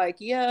whatever. I was like,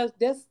 yeah,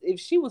 that's if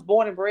she was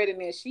born and bred in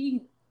there,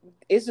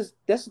 it's just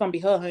that's just gonna be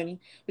her, honey.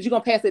 But you're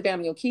gonna pass it down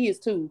to your kids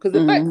too, because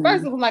at first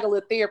Mm-hmm. it was like a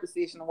little therapy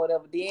session or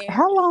whatever. Then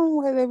How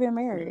long have they been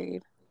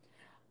married?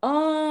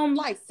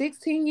 like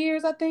 16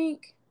 years, I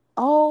think.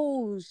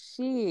 Oh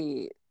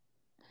shit!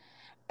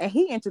 And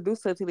he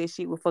introduced her to this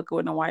shit with fucking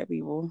with the white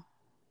people.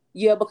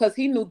 Yeah, because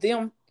he knew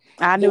them.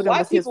 I The knew them white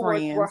was his people were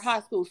friends.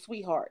 high school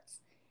sweethearts.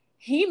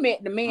 He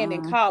met the man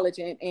in Mm. college,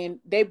 and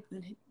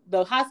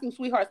the high school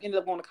sweethearts ended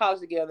up going to college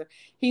together.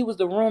 He was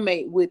the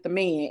roommate with the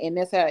man, and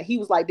that's how he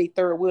was like their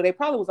third wheel. They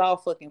probably was all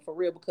fucking for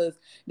real because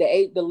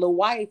the little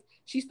wife,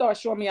 she started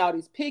showing me all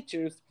these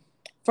pictures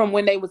from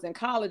when they was in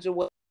college or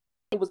what.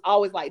 It was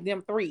always like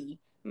them three.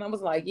 And I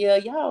was like, yeah,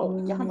 y'all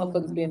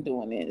motherfuckers been Mm.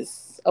 doing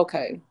this.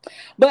 Okay.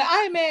 But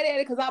I ain't mad at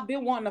it because I've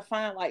been wanting to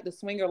find like the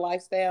swinger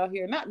lifestyle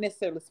here. Not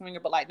necessarily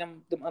swinger, but like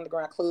them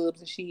underground clubs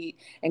and shit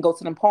and go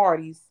to them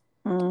parties.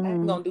 I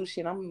ain't Mm. gonna do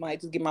shit. I might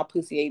just get my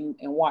pussy ate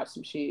and watch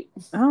some shit.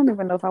 I don't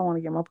even know if I want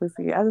to get my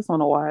pussy. I just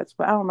want to watch,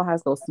 but I don't know how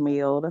it's gonna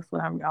smell. That's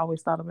what I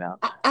always thought about.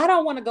 I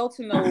don't want to go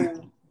to no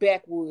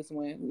backwoods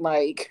one.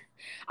 Like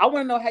I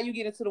want to know how you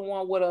get into the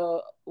one with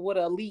a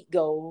elite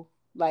go.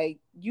 Like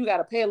you got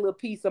to pay a little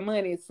piece of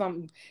money or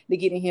something to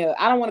get in here.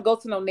 I don't want to go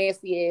to no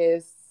nasty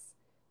ass.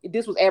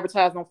 This was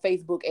advertised on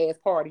Facebook ass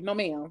party. No,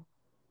 ma'am.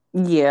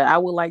 Yeah, I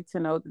would like to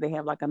know that they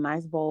have like a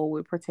nice bowl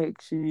with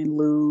protection,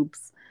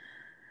 lubes.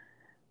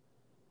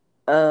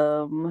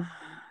 Um,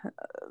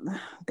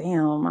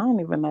 damn, I don't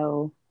even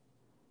know.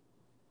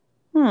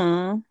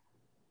 Hmm.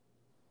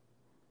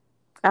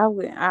 I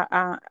would.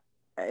 I.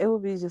 It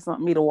would be just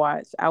something me to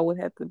watch. I would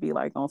have to be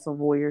like on some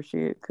voyeur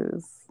shit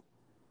because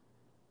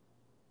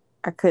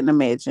I couldn't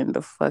imagine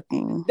the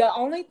fucking. The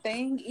only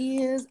thing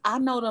is, I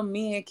know the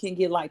men can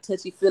get like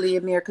touchy feely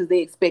in there because they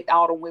expect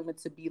all the women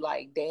to be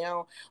like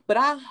down. But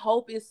I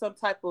hope it's some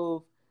type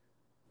of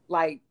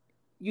like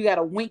you got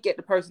to wink at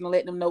the person to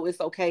let them know it's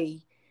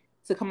okay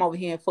to come over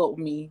here and fuck with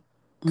me.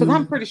 Cause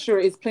I'm Mhm. pretty sure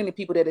it's plenty of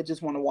people that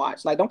just want to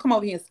watch. Like, don't come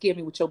over here and scare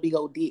me with your big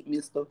old dick,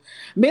 Mister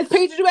Miss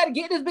Peaches. You better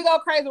get this big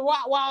old crazy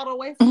rock wild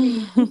away from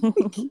me.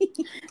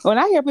 When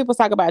I hear people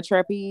talk about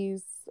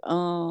trapeze,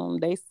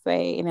 they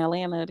say in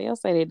Atlanta, they'll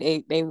say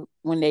that they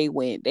when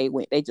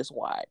they just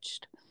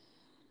watched.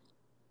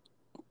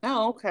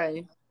 Oh,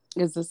 okay.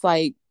 It's just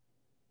like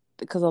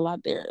because a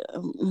lot there,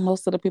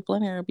 most of the people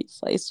in there,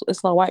 it's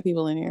a lot of white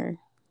people in there.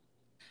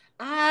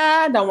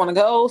 I don't want to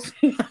go.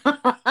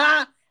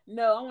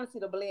 No, I want to see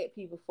the black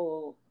people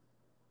for.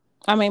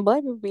 I mean, black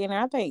people be in there.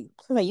 I think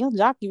Young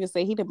Jock even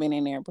said he'd have been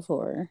in there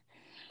before.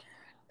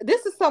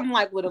 This is something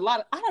like with a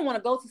lot of. I don't want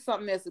to go to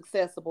something that's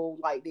accessible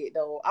like that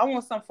though. I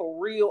want something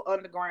for real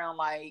underground.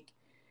 Like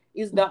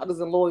it's doctors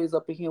and lawyers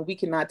up in here. We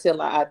cannot tell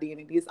our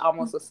identity. It's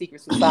almost a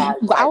secret society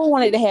But I type would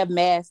want it shit. to have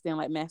masks and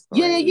like Yeah,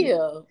 masquerade,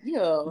 yeah,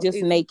 yeah.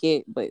 just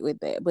naked, but with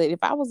that. But if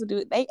I was to do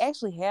it, they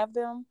actually have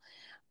them.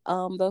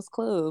 Those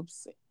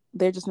clubs,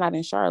 they're just not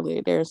in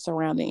Charlotte. They're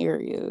surrounding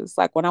areas.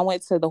 Like when I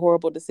went to the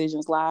Horrible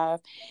Decisions live,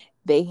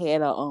 they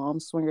had a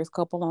swingers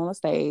couple on the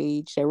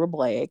stage. They were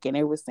black and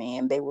they were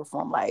saying they were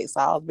from like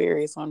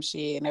Salisbury or some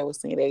shit, and they were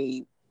saying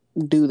they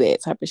do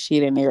that type of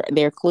shit in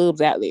their clubs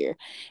out there.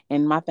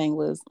 And my thing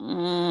was,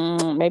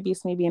 maybe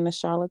it's me being a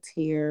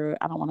Charlataire.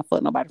 I don't want to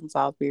fuck nobody from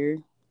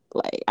Salisbury.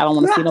 Like I don't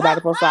want to see nobody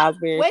from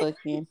Salisbury Wait,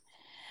 fucking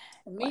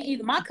me like.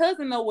 either. My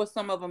cousin know where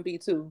some of them be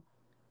too.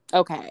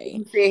 Okay,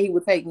 He said he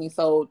would take me,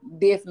 so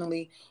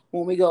definitely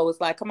when we go,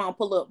 it's like, come on,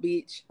 pull up,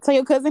 bitch. so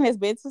your cousin has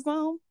been to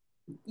some?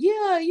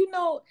 Yeah,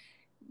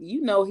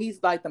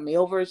 he's like the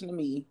male version of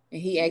me, and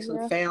he actually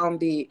Yeah.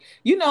 found it.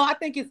 I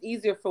think it's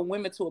easier for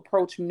women to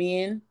approach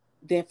men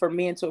than for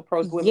men to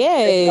approach women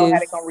because they know how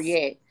they're gonna Yes,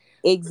 react.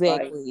 Like,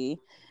 exactly.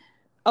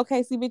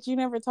 Okay, see, but you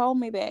never told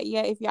me that.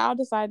 Yeah, if y'all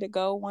decide to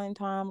go one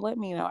time, let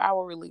me know. I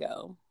will really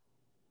go.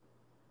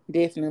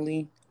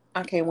 definitely,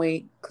 I can't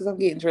wait because I'm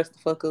getting dressed the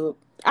fuck up.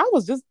 I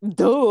was just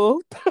duh.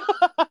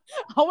 I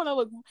want to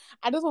look.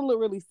 I just want to look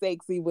really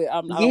sexy, but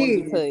I don't want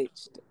to be Yeah,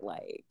 touched.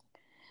 Like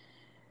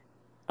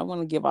I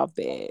want to give off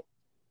that.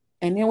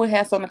 and then we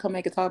have something to come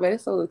make a talk about.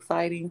 It's so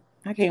exciting.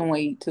 I can't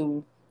wait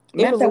to. It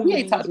Matter of would fact, we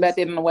literally ain't be talked about just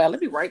that in a while. Let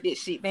me write that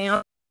shit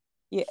down.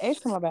 yeah.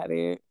 Ask him about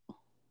that.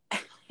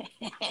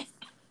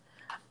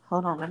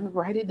 Hold on, let me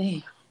write it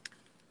down.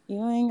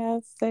 You ain't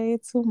gotta say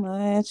too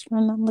much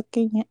when I look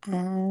in your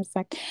eyes.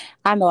 Like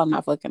I know I'm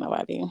not fucking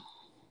nobody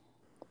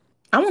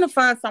I want to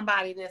find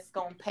somebody that's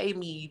gonna pay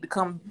me to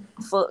come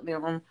fuck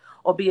them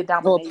or be a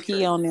or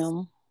pee dominatrix. on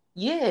them.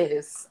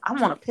 Yes, I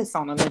want to piss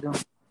on a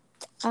nigga.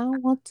 I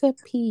want to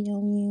pee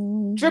on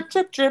you. Drip,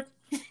 drip, drip.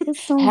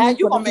 It's on How you,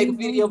 you but gonna I make a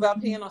ain't video on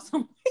about you. peeing on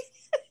somebody?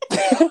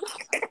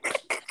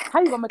 How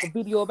you gonna make a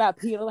video about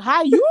peeing?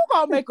 How you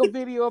gonna make a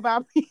video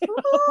about peeing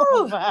on Ooh,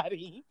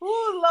 somebody?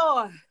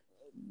 Lord.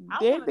 I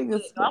That want to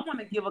nigga's I want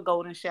to give a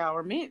golden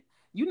shower. Man,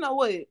 you know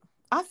what?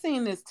 I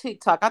seen this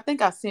TikTok. I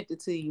think I sent it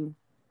to you.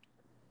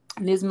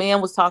 And this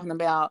man was talking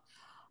about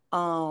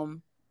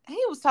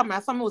he was talking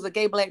about something. It was a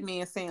gay black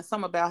man saying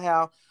something about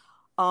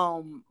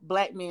how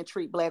black men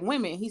treat black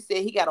women. He said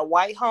he got a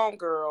white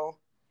homegirl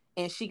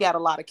and she got a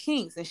lot of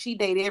kinks and she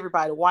dated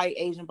everybody, white,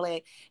 Asian,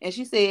 black. And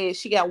she said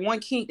she got one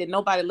kink that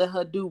nobody let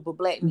her do but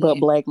black but men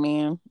black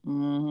man.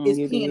 is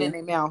You peeing in did.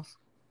 their mouth.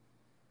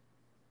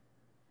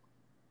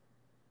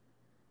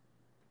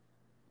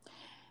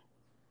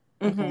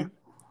 Okay.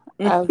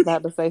 Mm-hmm. I was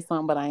about to say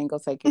something, but I ain't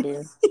gonna take you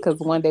there. Cause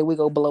one day we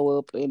go blow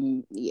up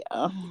and yeah,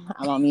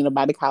 I don't need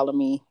nobody calling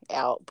me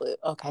out, but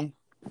okay.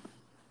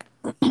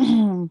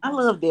 I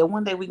love that.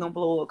 One day we gonna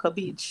blow up, cause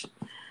bitch.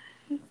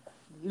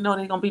 You know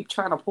they gonna be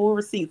trying to pull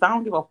receipts. I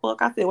don't give a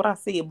fuck. I said what I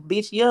said,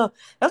 bitch. Yeah,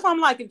 that's why I'm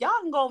like, if y'all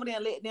can go over there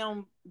and let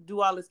them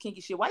do all this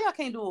kinky shit, why y'all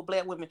can't do it with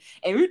black women?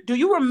 And do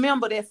you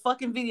remember that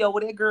fucking video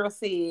where that girl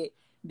said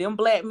them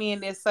black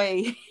men that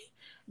say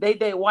they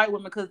date white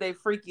women because they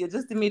freaky,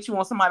 just to admit you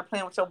want somebody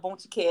playing with your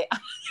boonchi cat?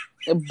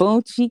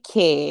 Bunchy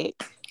cat.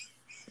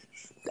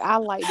 I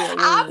like that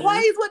I word.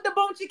 plays with the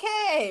boonchi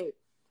cat.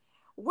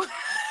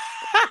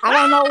 I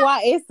don't know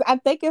why it's. I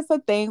think it's a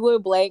thing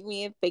with black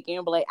men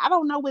thinking black. I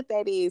don't know what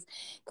that is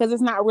because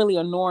it's not really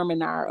a norm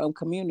in our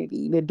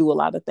community to do a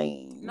lot of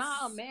things.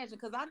 Nah, imagine,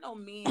 because I know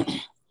men.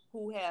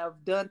 who have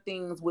done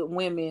things with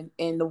women,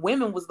 and the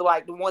women was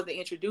like the ones that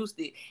introduced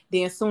it.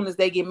 Then as soon as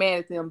they get mad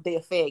at them, they're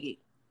a faggot.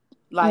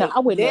 No, Like I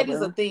would that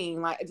is a never.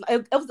 thing. Like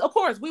of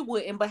course we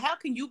wouldn't, but how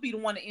can you be the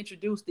one that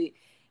introduced it,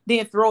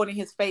 then throw it in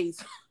his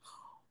face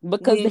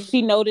Because when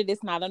she know that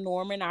it's not a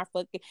norm in our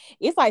fucking.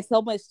 It's like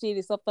so much shit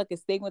is so fucking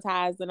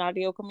stigmatized in our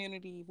deal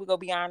community. We gonna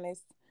be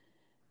honest.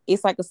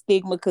 It's like a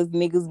stigma because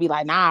niggas be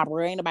like, nah,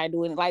 bro, ain't nobody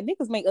doing it. Like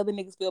niggas make other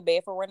niggas feel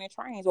bad for running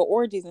trains or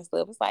orgies and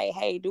stuff. It's like,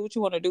 hey, do what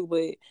you want to do,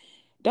 but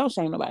don't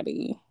shame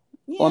nobody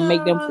or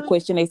make them yeah.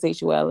 question their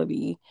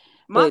sexuality.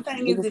 My But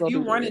thing is, niggas if gonna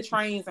you do running that.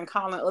 trains and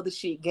calling other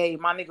shit gay,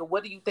 my nigga,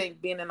 what do you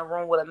think being in a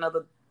room with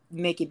another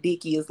naked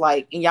dicky is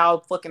like? And y'all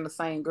fucking the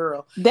same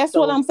girl. That's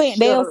what So I'm saying. shut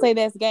They'll up. say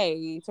that's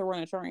gay to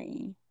run a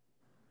train.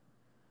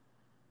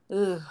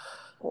 Ugh.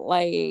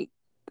 Like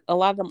a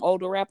lot of them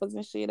older rappers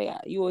and shit,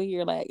 you will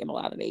hear like in a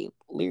lot of their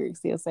lyrics,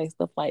 they'll say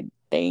stuff like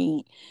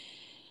they're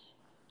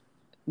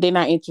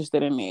not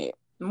interested in it.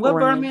 What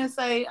Running. Birdman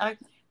say?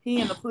 He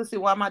in the pussy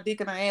while my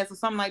dick in her ass or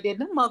something like that.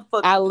 Them I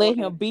motherfuckers let doing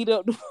him beat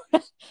up.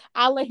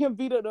 I let him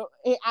beat up the.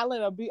 I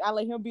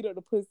let him beat up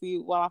the pussy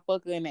while I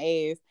fuck her in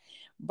the ass.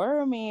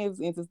 Birdman's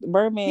into He's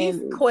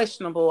Birdman.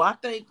 questionable. I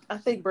think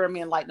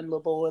Birdman like them little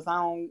boys. I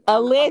don't. I'm just.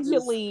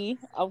 Allegedly,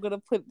 I'm gonna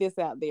put this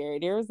out there.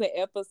 There was an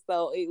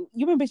episode. You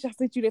remember? I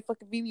sent you that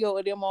fucking video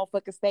of them on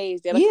fucking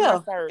stage at a Yeah,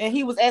 concert, and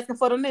he was asking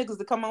for the niggas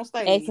to come on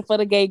asking stage. for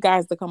the gay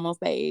guys to come on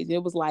stage.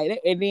 It was like,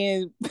 and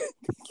then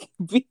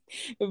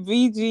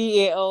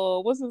VG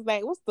and what's his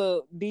name? What's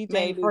the DJ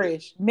Man, dude?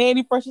 fresh.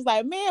 Manny Fresh is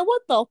like, man,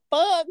 what the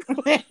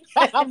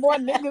fuck? More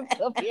niggas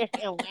up here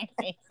and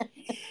laughing.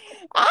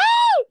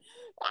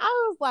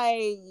 I was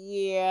like,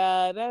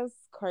 yeah, that's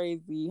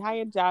crazy. How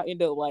did y'all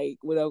end up like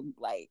with a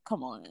like?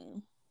 Come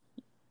on.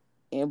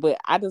 And but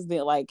I just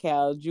didn't like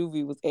how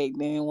Juvie was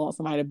acting and want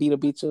somebody to beat a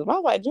bitch up. I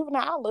was like,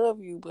 Juvenile, I love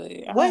you, but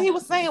I What don't he want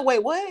was to. saying?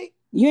 Wait, what?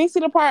 You ain't see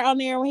the part on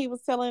there when he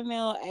was telling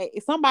them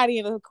somebody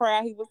in the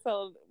crowd. He was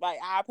telling like,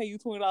 "I'll pay you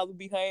 $20 to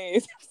beat her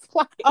ass."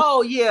 Like,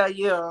 Oh yeah,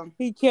 yeah.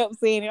 he kept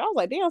saying it. I was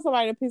like, "Damn,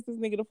 somebody to piss this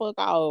nigga the fuck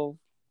off."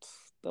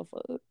 The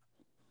fuck.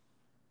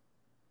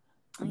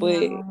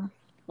 But Yeah.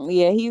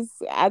 yeah,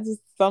 I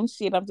just some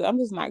shit. I'm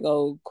just not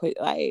gonna quit.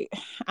 Like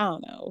I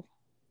don't know.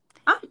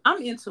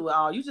 I'm into it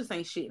all. You just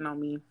ain't shitting on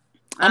me.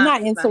 I'm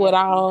not It's not into it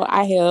happening. all.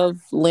 I have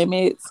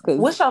limits because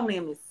What's your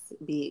limits,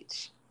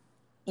 bitch?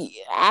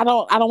 I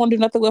don't want to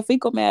do nothing with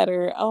fecal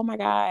matter. Oh my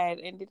god!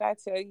 And did I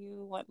tell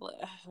you what?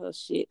 Oh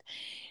shit!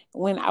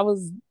 When I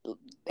was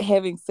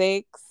having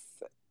sex,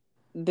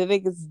 the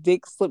nigga's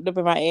dick slipped up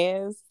in my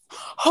ass.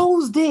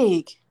 Whose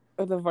dick?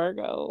 Or the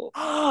Virgo.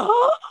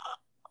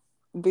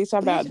 Bitch,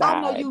 I Bitch, about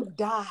I know died. you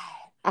died.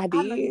 I I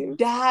know you did.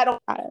 died on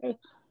I,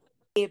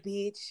 it,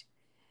 bitch.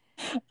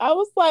 I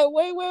was like,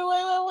 wait.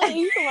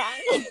 He's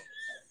like,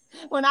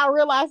 when I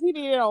realized he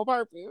did it on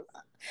purpose.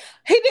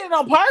 He did it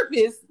on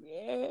purpose.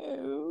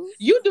 Yes.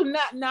 You do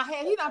not. Now,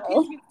 hey, he done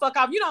pissed me the fuck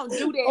off. You don't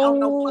do that on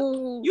no fuck.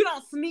 Oh, You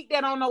don't sneak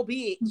that on no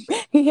bitch.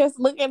 he is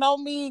looking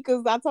on me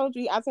because I told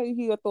you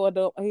he'll throw it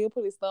up. He'll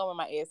put his thumb in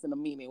my ass in a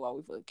minute while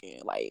we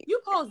fucking like.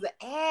 You supposed to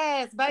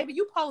ask, baby.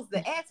 You supposed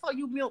to ask how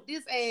you milk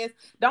this ass.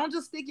 Don't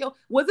just stick your.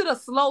 Was it a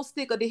slow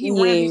stick or did he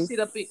ram his Yes. shit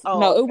up in? Oh,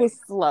 No, it okay. was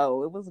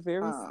slow. It was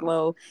very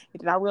slow.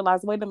 And then I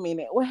realized, wait a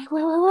minute. Wait.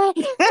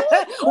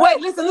 Wait,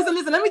 listen. Let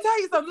me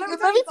tell you something. Let me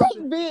tell Let me you take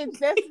something. bitch.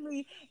 That's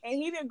me. And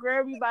he didn't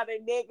grab me by the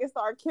neck and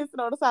start kissing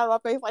on the side of my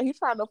face like he's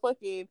trying to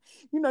fucking,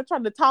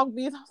 trying to talk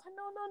bitch. I was like,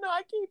 no,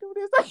 I can't do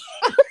this. I can't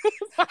do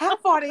this. How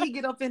far did he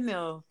get up in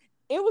there?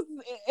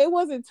 It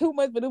wasn't too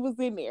much, but it was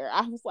in there.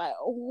 I was like,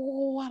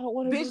 oh, I don't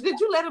want to Bitch, do did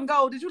you let him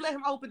go? Did you let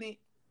him open it?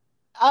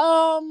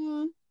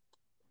 that.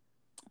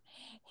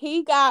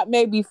 He got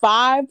maybe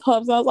 5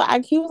 pumps. I was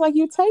like, he was like,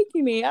 you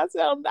taking it? I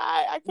said, I'm not.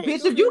 I can't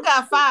Bitch, do if you this.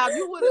 got 5,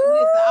 you would have.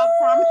 Listen, I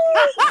promise.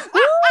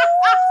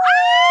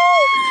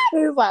 He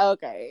was like,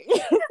 okay.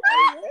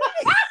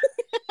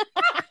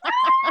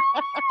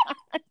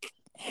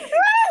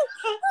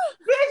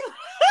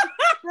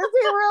 Does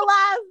he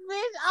realize,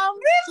 bitch, I'm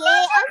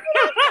scared?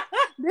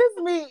 This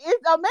me.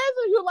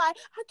 Imagine you like,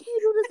 I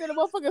can't do this and the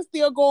motherfucker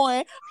still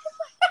going.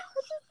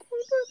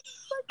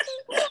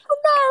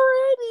 I'm not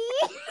ready.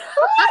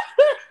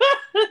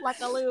 Like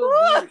a little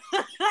bitch.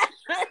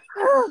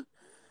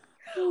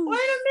 Wait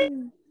a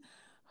minute.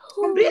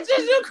 Bitch,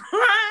 is you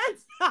crying?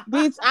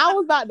 Bitch, I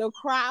was about to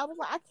cry. I was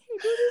like, I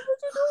can't do this. What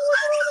you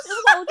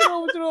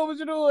doing? What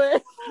you doing?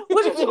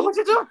 What you doing? What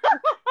you doing?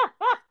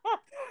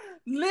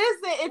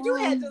 Listen, if you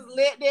had just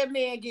let that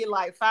man get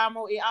like 5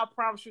 more, I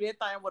promise you that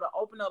thing would have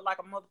opened up like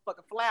a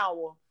motherfucking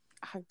flower.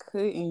 I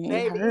couldn't.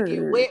 Baby, It it get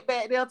hurt. wet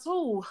back there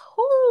too.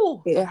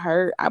 Whew. It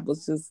hurt.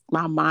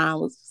 My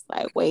mind was just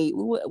like, wait,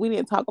 we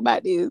didn't talk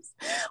about this.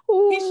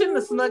 He shouldn't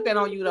have snuck that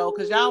on you though,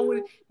 because y'all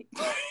would.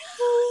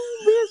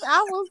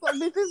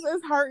 Bitch, this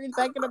is hurting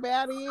thinking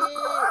about it.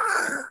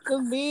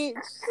 Cause bitch,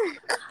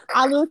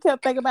 I just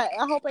kept thinking about it.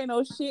 I hope ain't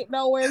no shit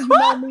nowhere. You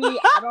know me.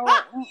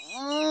 I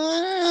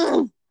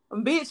don't.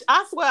 Bitch,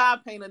 I swear I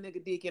paint a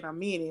nigga dick in a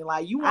minute.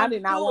 Like you want I to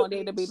did not do want it,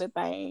 that to be bitch. the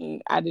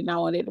thing. I did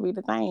not want that to be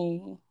the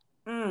thing.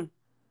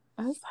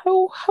 I was like,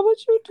 oh, how would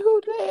you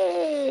do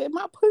that?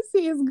 My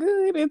pussy is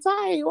good and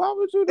tight. Why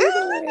would you do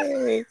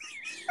that?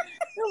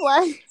 I'm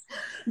like,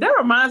 That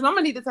reminds me, I'm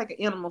gonna need to take an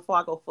enema before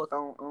I go fuck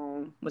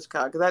on what you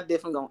call it,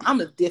 because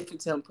I'm a definitely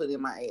tell him put it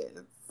in my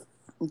ass.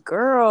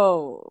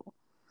 girl,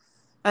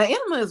 An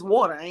enema is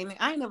water, ain't it?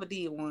 I ain't never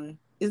did one.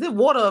 Is it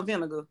water or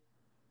vinegar?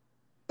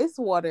 it's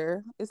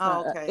water. It's Oh,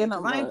 not okay, because I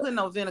ain't enema. putting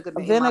no vinegar in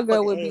my Vinegar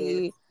fucking would ass.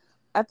 be,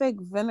 I think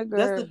That's the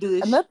vinegar.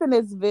 dish. Nothing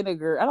is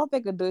vinegar. I don't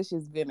think a dish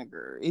is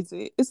vinegar.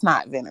 It's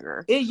not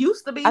vinegar. It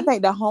used to I be.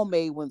 think the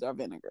homemade ones are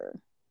vinegar.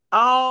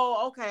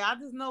 Oh, okay. I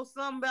just know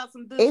something about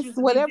some dish It's used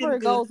to be whatever it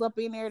vinegar. goes up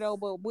in there though.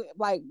 But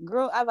like,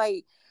 girl, I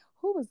like,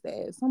 who was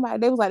that? Somebody,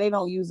 they was like, they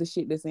don't use the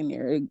shit that's in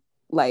there.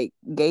 Like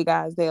gay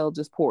guys, they'll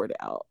just pour it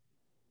out.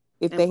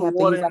 If And they put have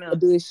to water use in like a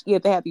there. dish, yeah,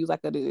 if they have to use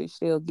like a dish,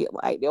 they'll get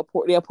like they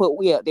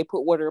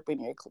put water up in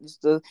there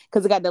because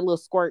it got that little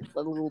squirt,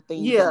 the little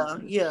things in Yeah,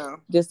 there, yeah.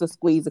 just to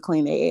squeeze to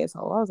clean their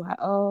asshole. I was like,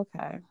 oh,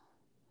 okay.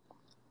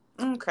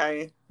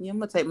 Okay. Yeah, I'm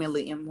gonna take me a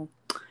little enema.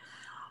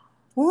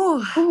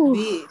 Ooh, Ooh,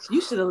 bitch.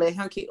 You should have let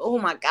him keep. Oh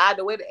my god,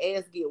 the way the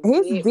ass get his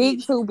wet, dick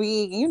bitch. too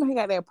big. You know he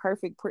got that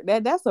perfect.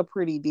 That's a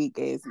pretty dick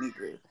ass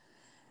nigga.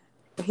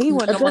 He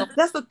wouldn't have.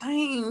 That's the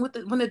thing with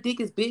when the dick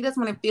is big. That's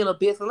when it feel a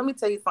bit. So let me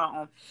tell you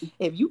something.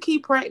 If you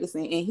keep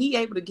practicing and he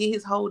able to get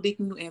his whole dick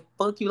in you and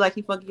fuck you like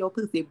he fucking your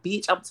pussy,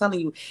 bitch, I'm telling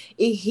you,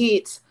 it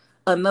hits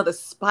another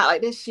spot.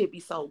 Like that shit be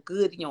so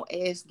good and your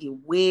ass get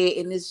wet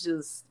and it's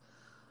just,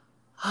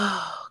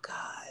 oh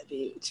god,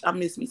 bitch, I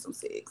miss me some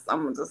sex.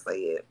 I'm gonna just say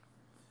it.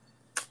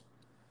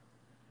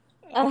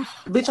 Oh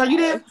Bitch, are you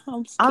God, there? I'm I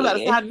was about to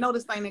say scared. I know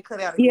this thing that cut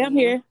out Yeah, I'm again.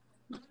 here.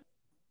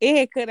 It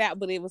had cut out,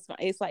 but it was fine.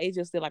 It's like it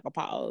just did like a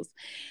pause.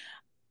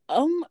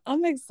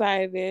 I'm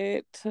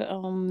excited.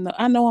 No,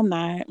 I know I'm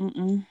not.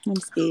 I'm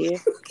scared.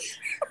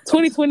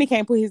 2020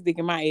 can't put his dick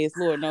in my ass.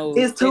 Lord knows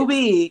It's too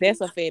big.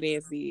 that's a fat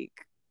ass dick.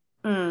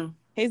 Mm.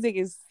 His dick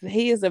is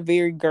he is a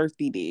very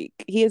girthy dick.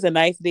 He is a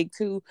nice dick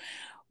too,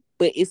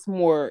 but it's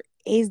more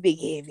his dick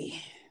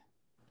heavy.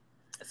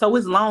 So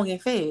it's long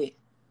and fat.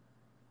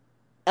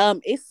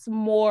 It's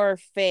more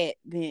fat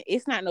than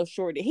it's not no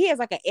short dick. He has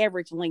like an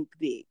average length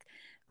dick.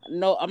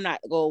 No, I'm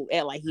not gonna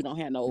act like he don't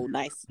have no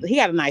nice. He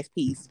got a nice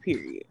piece,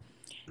 period.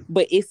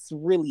 But it's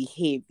really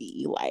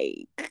heavy.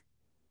 Like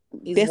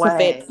It's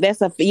wide.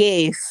 That's a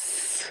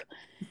yes.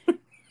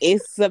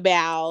 It's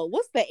about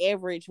what's the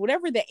average?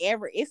 Whatever the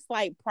average, it's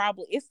like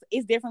probably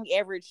it's definitely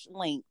average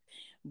length,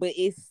 but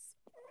it's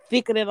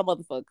thicker than a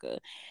motherfucker.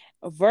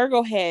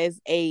 Virgo has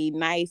a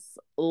nice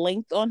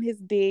length on his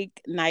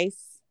dick,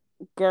 nice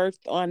girth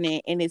on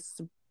it, and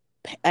it's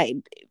like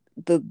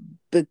the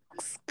the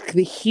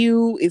the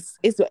hue is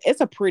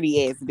it's a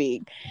pretty ass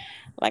dick.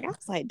 Like I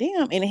was like,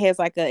 damn, and it has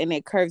like a and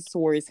it curves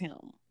towards him.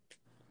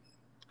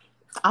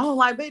 I don't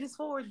like Betty's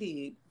forward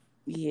dig.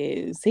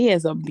 Yes, he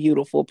has a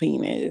beautiful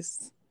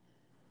penis.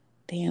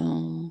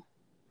 Damn.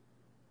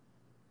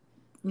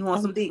 You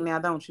want some dick now,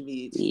 don't you,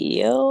 bitch?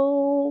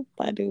 Yo,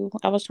 I do.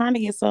 I was trying to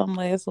get something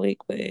last week,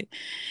 but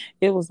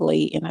it was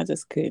late and I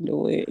just couldn't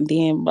do it. And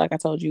then, like I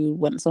told you,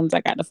 when as soon as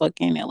I got to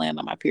fucking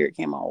Atlanta, my period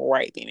came on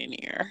right then and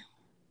there.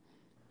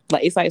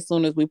 Like it's like as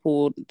soon as we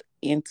pulled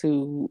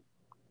into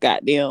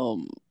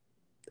goddamn,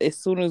 as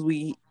soon as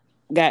we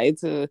got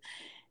into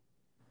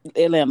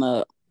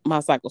Atlanta, my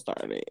cycle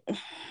started.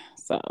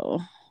 So,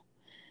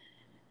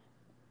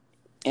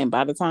 and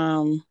by the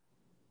time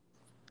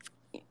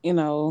you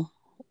know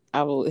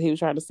he was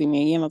trying to see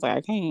me again. I was like,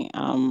 I can't.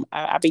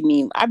 I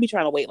be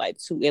trying to wait like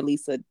at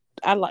least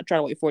I like try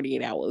to wait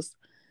 48 hours.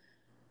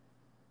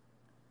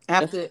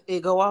 After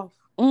it go off?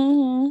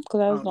 Because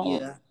I was Oh,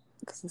 don't. yeah.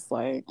 Because it's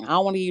like I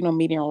don't want to give you no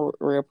medium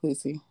rare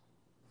pussy.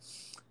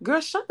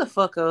 Girl, shut the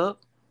fuck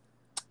up.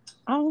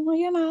 I don't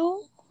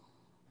know,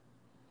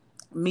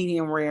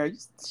 Medium rare. You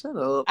shut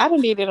up. I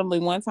done did it only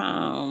one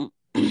time.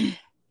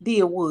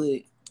 Did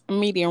what?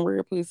 Medium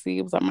rare pussy.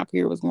 It was like my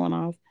period was going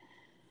off,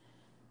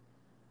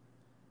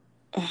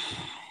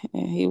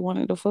 and he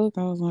wanted to fuck.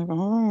 I was like,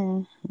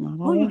 oh,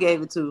 Who you no.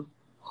 gave it to?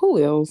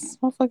 Who else?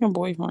 My fucking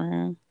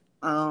boyfriend.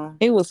 Um,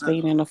 He was uh,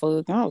 feeding the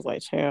fuck. I was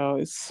like,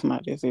 child, it's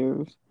not this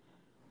serious.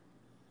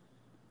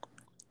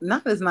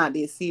 it's not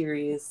this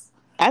serious.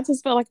 I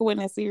just felt like it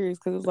wasn't that serious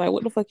because it was like,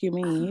 what the fuck you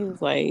mean? He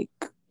was like,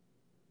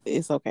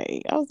 it's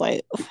okay. I was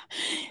like,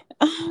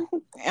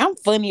 I'm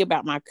funny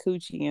about my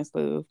coochie and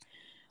stuff.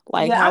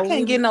 Like Yeah, I how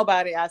can't we, get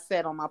nobody I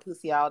sat on my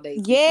pussy all day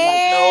kissing.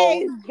 Like, no,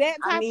 yes, that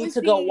I type need of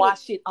to go shit.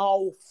 wash it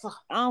off.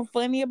 I'm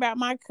funny about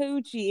my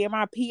coochie and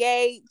my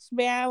pH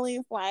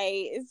balance. Like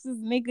it's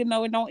just nigga,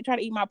 no, don't try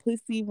to eat my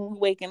pussy when we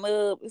waking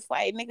up. It's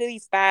like nigga,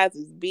 these thighs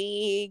is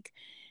big.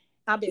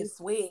 I've been It's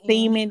sweating.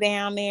 steaming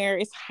down there.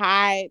 It's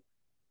hot.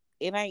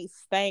 It ain't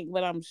stank,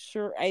 but I'm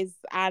sure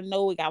I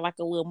know it got like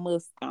a little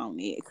musk on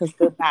it because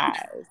the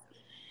thighs.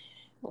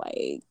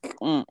 Like,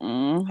 I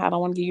don't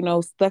want to give you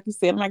no stuck. You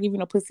said I'm not giving you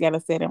no pussy. I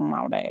done said them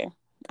all day.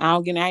 I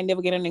ain't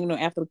never get a nigga no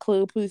after the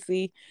club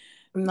pussy.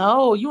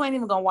 No, you ain't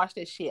even gonna wash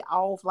that shit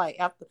off. Like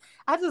after,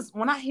 I just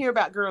when I hear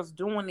about girls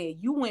doing it,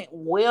 you went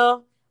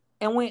well.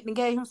 and went and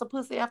gave him some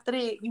pussy after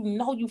that, you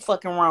know you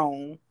fucking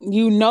wrong.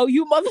 You know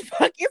you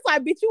motherfucker. It's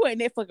like, bitch, you ain't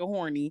that fucking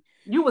horny.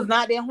 You was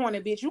not that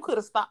horny, bitch. You could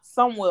have stopped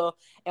somewhere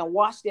and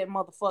washed that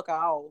motherfucker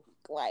off.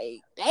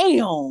 Like,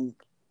 damn.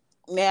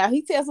 Now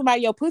he tells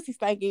somebody your pussy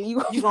stinking,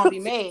 you gonna be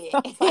mad.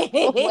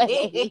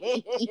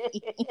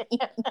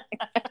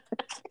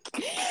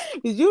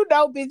 You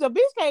know, bitch, a bitch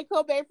can't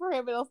come back for him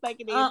and don't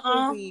stinking his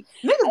pussy.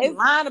 Niggas be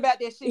lying about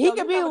that shit. He Though. could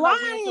You be never know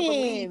when to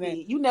believe lying.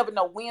 it. You never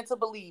know when to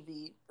believe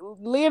it.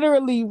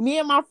 Literally, me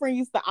and my friend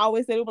used to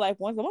always say, they were like,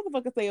 once a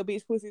motherfucker say a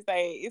bitch pussy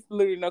stink, it's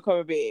literally no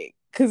coming back.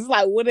 Cause it's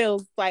like, what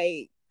else?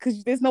 Like,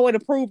 cause there's no way to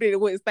prove that it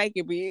wasn't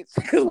stinking, bitch.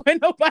 Cause when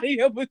nobody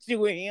else but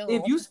you and him.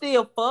 If you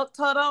still fucked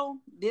her though,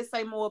 this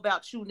say more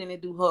about you than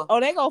it do her. Oh,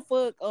 they gonna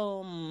fuck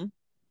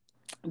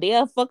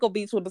they'll fuck a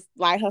bitch with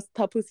like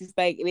her pussy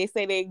steak, and they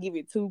say they give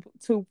it two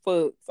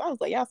fucks. I was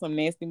like, y'all some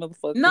nasty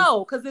motherfuckers.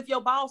 No, because if your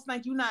boss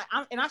think you not,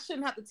 and I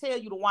shouldn't have to tell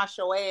you to wash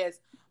your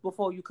ass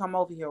before you come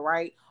over here,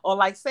 right? Or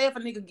like, say if a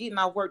nigga getting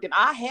out work, then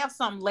I have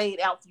something laid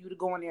out for you to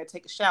go in there and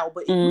take a shower.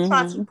 But if you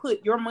try to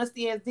put your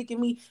musty ass dick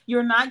in me,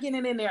 you're not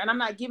getting in there, and I'm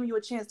not giving you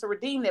a chance to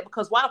redeem that,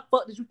 because why the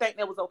fuck did you think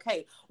that was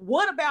okay?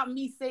 What about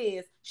me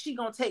says she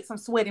gonna take some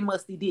sweaty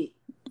musty dick?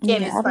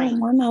 Yeah, I don't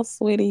want no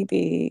sweaty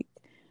dick.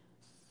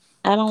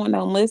 I don't want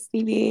no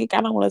musty dick.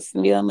 I don't want to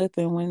smell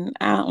nothing when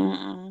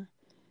I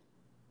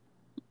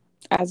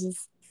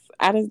just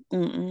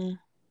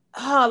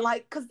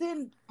like, cause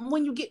then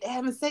when you get to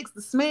having sex,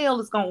 the smell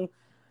is gonna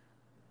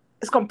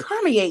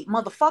permeate,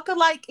 motherfucker.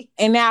 Like,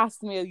 and now I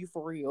smell you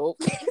for real.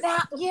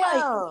 Now, yeah,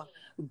 like,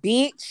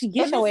 bitch,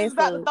 get and your this ass is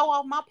about up. to throw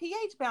off my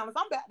pH balance.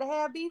 I'm about to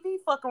have BV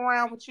fucking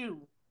around with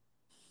you.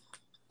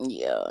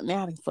 Yeah,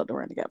 now they fucked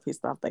around and got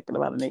pissed off thinking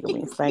about a nigga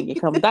being stinky.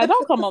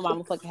 Don't come on my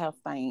motherfucking house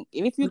stink.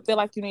 And if you feel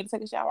like you need to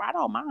take a shower, I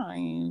don't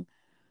mind.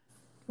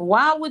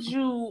 Why would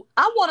you?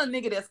 I want a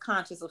nigga that's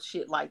conscious of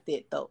shit like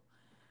that, though.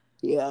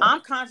 Yeah,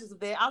 I'm conscious of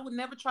that. I would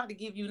never try to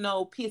give you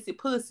no pissy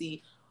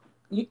pussy.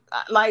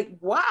 Like,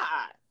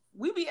 why?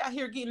 We be out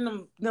here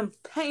getting them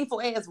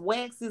painful ass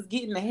waxes,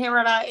 getting the hair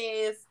out our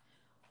ass.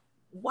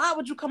 Why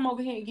would you come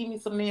over here and give me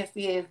some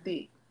nasty ass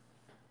dick?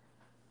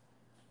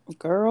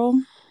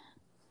 girl.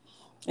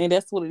 And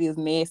that's what it is,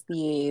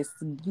 nasty ass.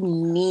 You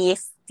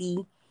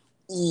nasty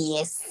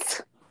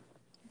ass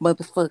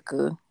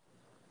motherfucker.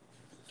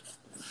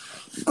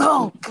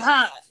 Oh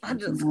God, I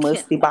just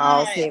Musty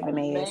balls, can't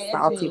having ass,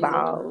 salty imagine.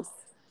 balls.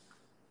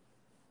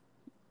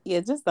 Yeah,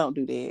 just don't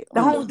do that.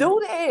 Don't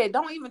do that.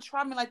 Don't even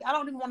try me like that. I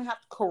don't even want to have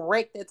to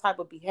correct that type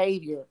of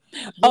behavior.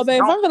 Oh, Just but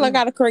if I don't feel like I do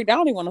gotta correct, I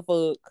don't even want to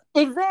fuck.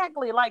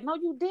 exactly. Like, no,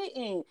 you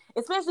didn't.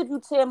 Especially if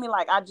you tell me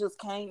like I just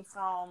came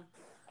from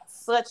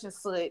such and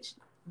such.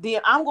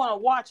 Then I'm gonna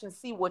watch and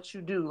see what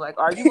you do. Like,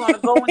 are you gonna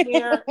go in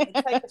there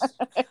and take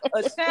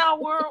a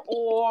shower,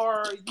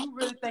 or you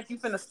really think you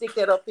finna stick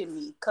that up in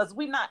me? Cause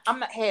I'm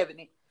not having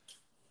it.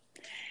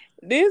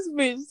 This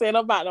bitch said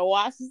I'm about to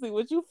watch and see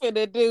what you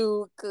finna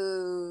do.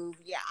 Cause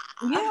Yeah,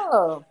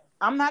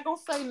 I'm not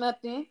gonna say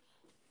nothing.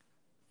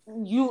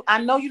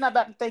 I know you're not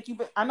about to think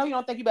I know you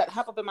don't think you about to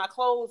hop up in my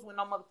clothes with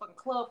no motherfucking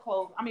club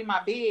clothes. I mean,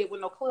 my bed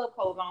with no club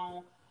clothes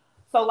on.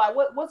 So like,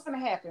 what's gonna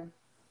happen?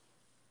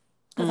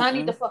 Because I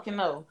need to fucking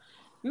know.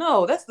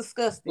 No, that's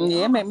disgusting.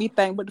 Yeah, it made me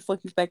think, what the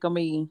fuck you think of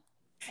me?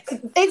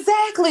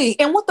 Exactly.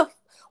 And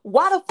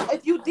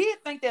if you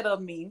did think that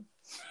of me,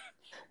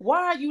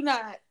 why do you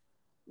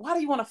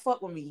want to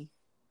fuck with me?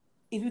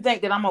 If you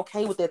think that I'm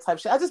okay with that type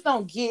of shit, I just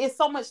don't get. It's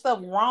so much stuff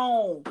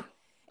wrong.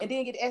 And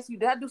then get to ask you,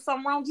 did I do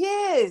something wrong?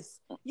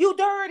 Yes, you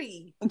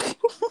dirty.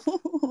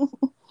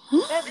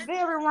 That's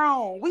very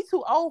wrong. We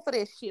too old for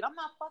that shit. I'm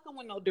not fucking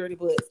with no dirty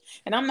butts.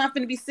 And I'm not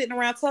gonna be sitting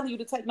around telling you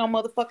to take no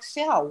motherfucking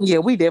shower. Yeah,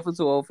 we definitely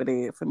too old for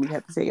that. For me to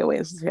have to take your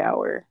ass to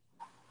shower.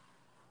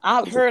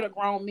 I've heard of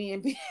grown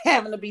men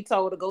having to be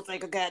told to go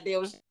take a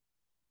goddamn shower.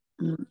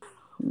 Yeah.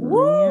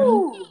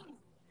 Woo!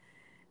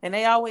 And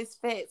they always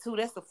fat too.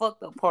 That's the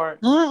fucked up part.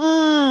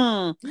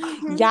 Y'all,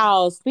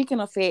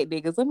 speaking of fat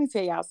niggas, let me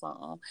tell y'all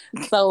something.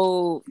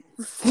 So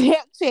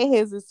Snapchat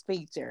has this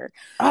feature.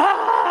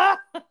 Bitch,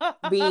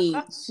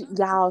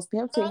 y'all,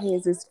 Snapchat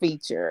has this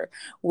feature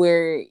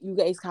where you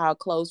guys call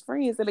close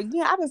friends. And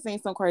again, I just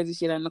seen some crazy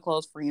shit on the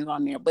close friends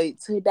on there. But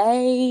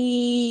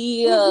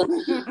today,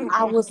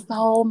 I was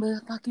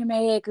so fucking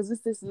mad because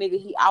it's this nigga.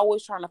 He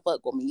always trying to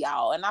fuck with me,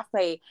 y'all. And I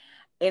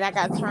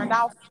got turned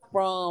off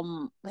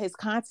from his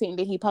content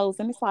that he posts.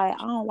 And it's like,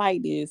 I don't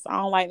like this. I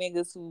don't like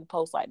niggas who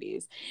post like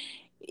this.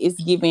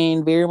 It's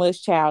giving very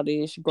much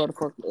childish. Grow the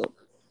fuck up.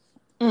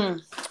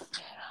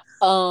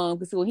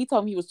 Because when he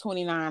told me he was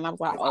 29, I was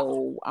like,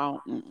 oh, I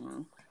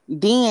don't.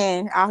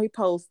 Then all he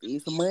posts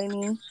is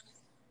money,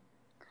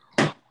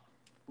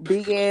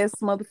 big ass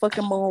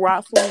motherfucking moon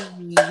rocks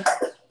weed,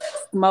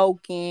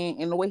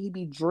 smoking, and the way he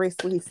be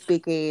dressed with his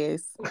thick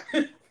ass.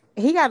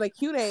 He got a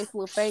cute ass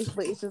little face,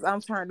 but it's just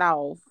I'm turned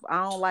off.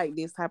 I don't like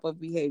this type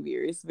of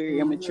behavior. It's very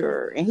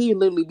immature, and he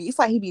literally it's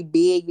like he be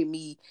begging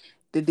me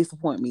to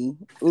disappoint me.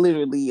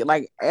 Literally,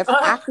 like if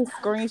I could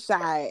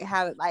screenshot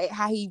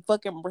how he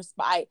fucking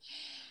respond.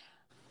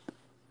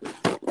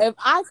 If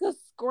I could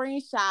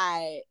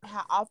screenshot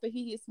how often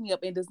he hits me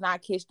up and does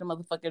not catch the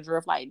motherfucking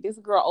drift. Like, this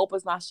girl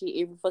opens my shit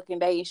every fucking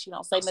day and she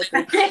don't say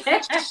nothing.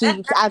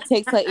 I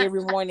text her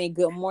every morning,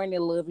 good morning,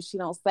 love, and she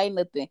don't say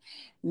nothing.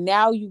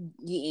 Now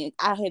I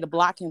had to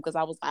block him because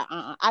I was like,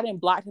 I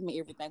didn't block him and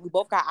everything. We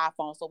both got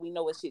iPhones, so we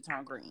know what shit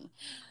turned green.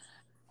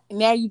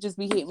 Now you just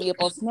be hitting me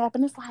up on Snap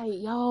and it's like,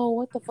 yo,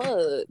 what the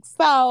fuck?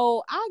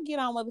 So I get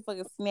on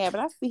motherfucking Snap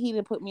and I see he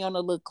didn't put me on a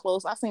little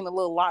close. I seen a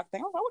little lock thing.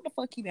 I was like, what the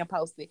fuck he didn't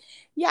post it?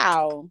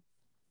 Y'all,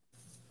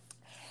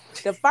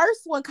 the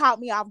first one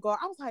caught me off guard.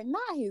 I was like,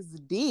 not his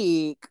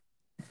dick.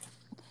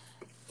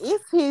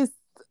 It's his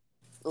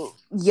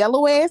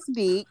yellow ass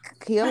dick.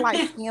 He a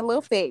light skinned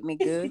little fat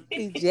nigga.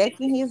 He's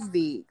jacking his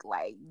dick.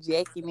 Like,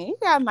 jacking it. He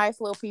got a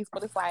nice little piece,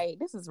 but it's like,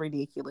 this is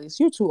ridiculous.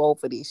 You're too old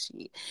for this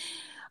shit.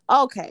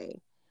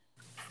 Okay.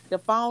 The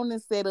phone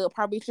is set up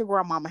probably at your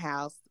grandmama's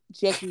house,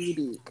 checking your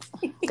dick.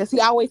 Because he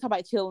always talk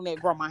about chilling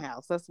at grandma's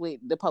house. That's what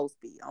the post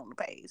be on the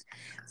page.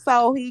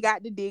 So he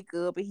got the dick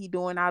up and he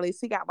doing all this.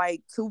 He got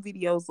like 2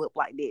 videos up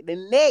like that. The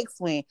next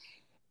one,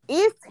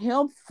 it's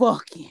him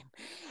fucking.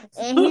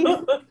 And he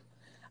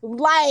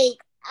like,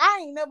 I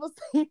ain't never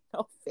seen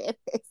no fat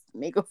ass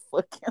nigga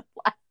fucking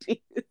like this.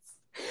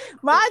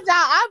 My job,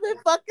 I've been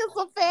fucking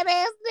some fat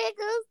ass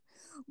niggas.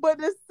 But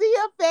to see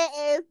a fat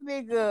ass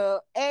nigga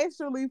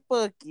actually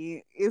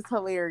fucking is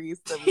hilarious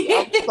to me.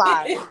 I'm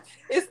sorry.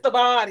 It's the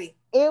body.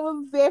 It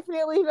was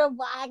definitely the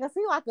body. I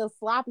see like a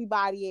sloppy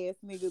body ass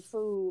nigga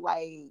too.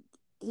 Like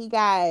he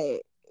got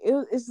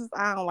it's just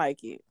I don't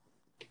like it.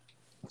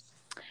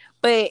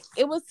 But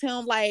it was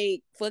him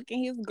like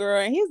fucking his girl.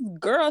 And his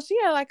girl, she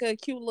had like a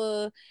cute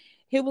little.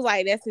 He was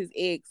like, that's his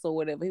ex or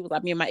whatever. He was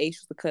like, me and my ex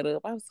used to cut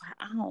up. I was like,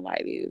 I don't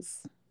like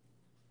this.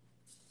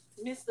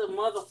 Mr.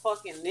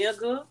 Motherfucking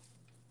nigga.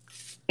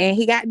 And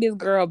he got this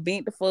girl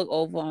bent the fuck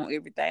over on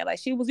everything. Like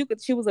she was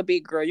a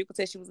big girl. You could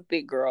tell she was a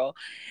thick girl.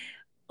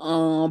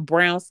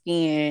 Brown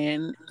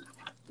skin.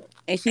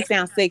 And she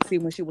sounds sexy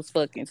when she was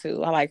fucking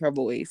too. I like her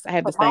voice. I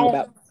have this thing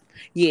about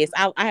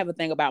I have a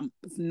thing about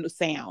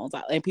sounds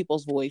and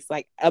people's voice.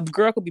 Like a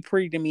girl could be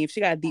pretty to me. If she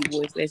got a deep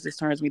voice, that just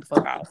turns me the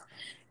fuck off.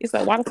 It's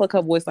like, why the fuck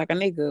her voice like a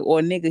nigga? Or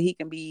a nigga, he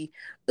can be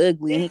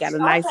ugly and he got a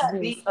nice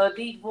voice. A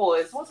deep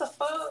voice. What the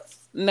fuck?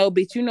 No,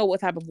 bitch, you know what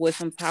type of voice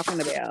I'm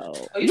talking about.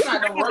 Oh, you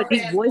got a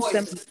deep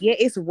voice. Yeah,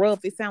 it's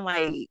rough. It sounds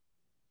like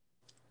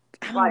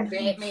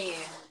Batman.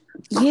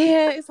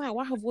 Yeah, it's like,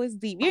 why her voice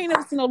deep? You ain't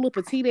never seen no little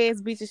petite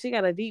ass bitch and she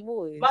got a deep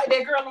voice. Like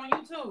that girl on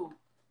YouTube.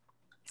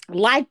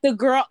 Like the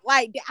girl,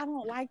 like I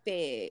don't like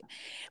that.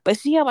 But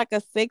she had like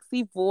a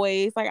sexy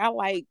voice. Like I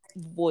like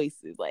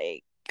voices,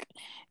 like,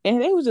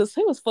 and he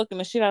was fucking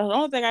the shit out of her. The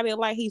only thing I didn't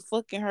like, he's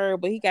fucking her,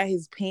 but he got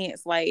his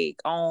pants like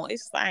on.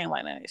 It's just, I ain't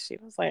like none of that shit.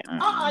 I was like,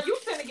 you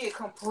finna get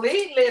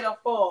completely the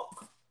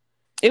fuck.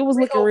 It was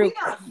looking real.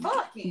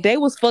 They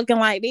was fucking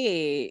like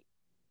that.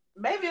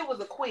 Maybe it was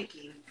a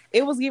quickie.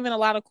 It was giving a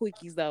lot of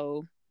quickies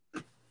though.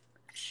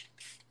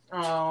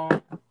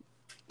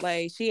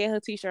 Like she had her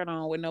t-shirt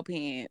on with no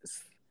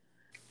pants.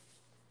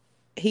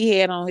 He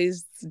had on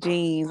his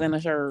jeans and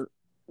a shirt.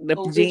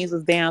 The jeans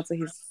was down to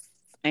his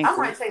ankle. I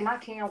might take my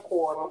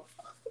camcorder.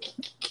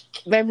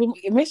 Baby,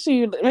 make sure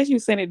you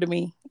send it to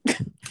me.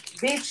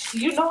 Bitch,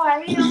 you know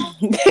I am.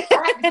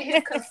 I have to get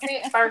his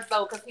consent first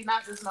though, because he's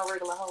not just no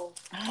regular hoe.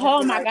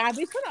 Oh my god,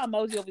 bitch, put an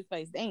emoji of his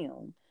face.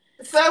 Damn.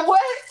 Say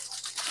what?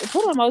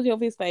 Put an emoji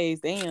of his face.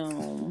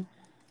 Damn.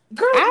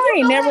 Girl, I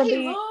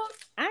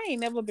ain't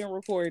never been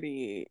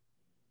recorded.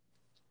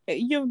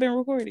 You ever been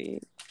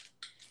recorded?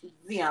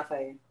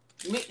 Beyonce.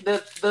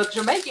 The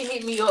Jamaican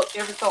hit me up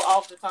every so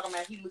often talking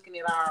about he looking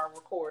at our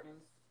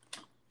recordings.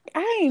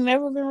 I ain't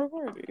never been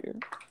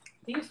recorded.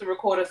 He used to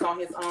record us on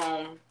his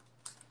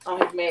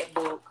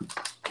MacBook.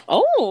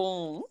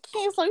 Oh,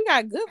 okay, so you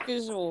got good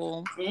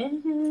visual.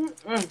 The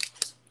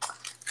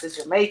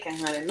Jamaican,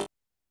 honey.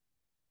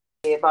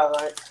 Yeah,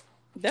 but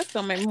that's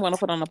gonna make me want to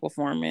put on a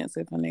performance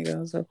if a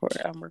nigga's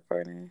I'm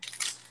recording.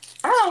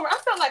 I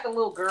felt like a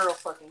little girl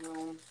fucking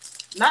him.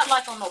 Not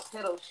like on no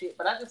pedo shit,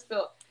 but I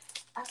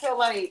felt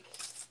like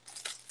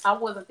I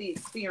wasn't the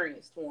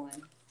experienced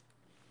one.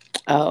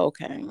 Oh,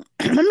 okay.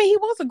 I mean, he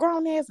was a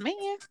grown ass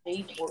man.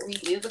 He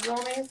is a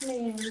grown ass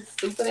man.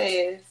 Stupid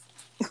ass.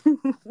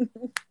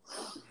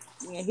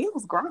 Yeah, he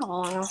was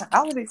grown.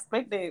 I would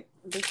expect that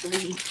to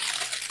be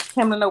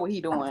him to know what he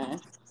doing.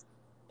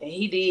 And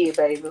he did,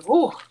 baby.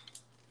 Ooh.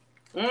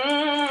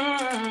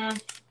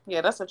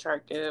 Yeah, that's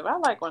attractive. I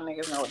like when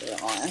niggas know what they're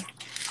doing.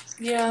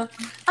 Yeah.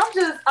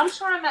 I'm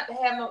trying not to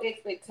have no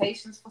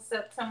expectations for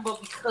September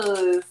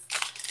because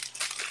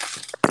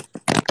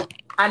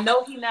I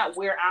know he's not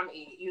where I'm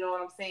at. You know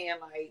what I'm saying?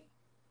 Like,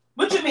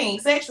 what you mean,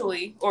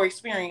 sexually or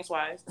experience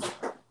wise?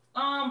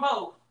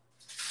 Both.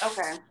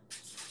 Okay.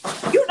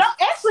 You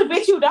don't actually,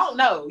 bitch. You don't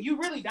know. You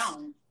really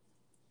don't.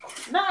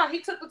 Nah,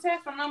 he took the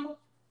test from number.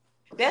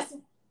 That's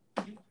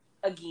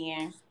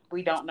again.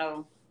 We don't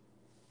know.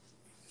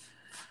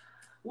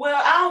 Well,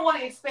 I don't want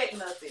to expect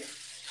nothing.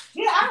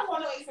 Yeah, I don't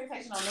want no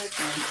expectation on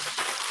nothing.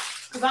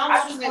 Because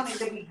I don't want it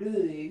to be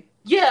good.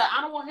 Yeah,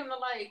 I don't want him to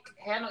like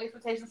have no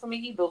expectations for me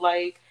either.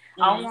 Like,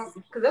 I don't want,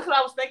 because that's what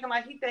I was thinking.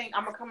 Like, he think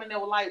I'm gonna come in there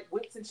with like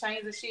whips and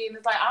chains and shit, and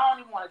it's like I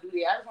don't even want to do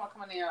that. I just want to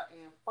come in there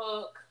and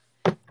fuck.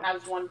 And I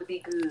just wanted to be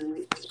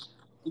good.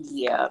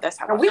 Yeah, that's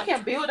how. And we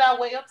can build our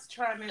way up to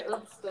trying that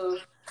other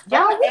stuff.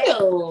 Y'all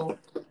will.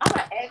 I'm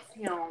gonna ask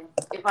him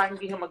if I can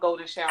get him a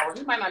golden shower.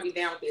 He might not be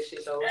down with that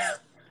shit though.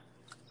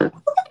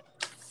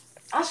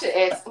 I should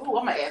ask. Ooh,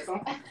 I'm gonna ask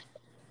him.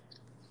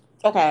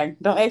 Okay,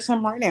 don't ask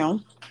him right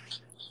now.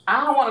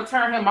 I don't want to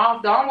turn him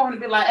off though. I don't want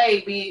him to be like,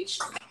 "Hey, bitch,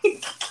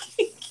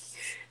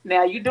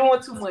 now you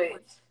doing too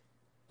much."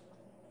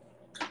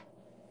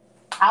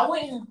 I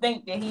wouldn't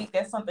think that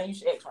that's something you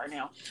should ask right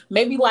now.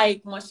 Maybe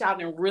like once y'all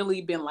done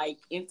really been like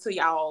into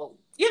y'all,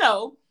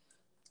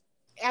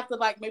 after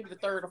like maybe the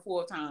third or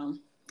fourth time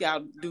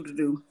y'all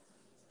do.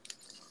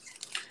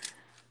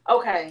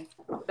 Okay,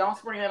 don't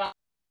spring it on.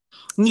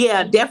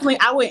 Yeah, definitely.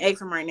 I wouldn't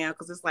ask him right now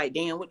because it's like,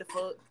 damn, what the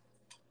fuck?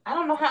 I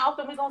don't know how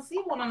often we gonna see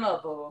one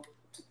another.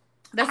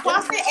 That's why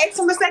I said ask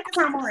him the second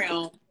time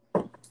around.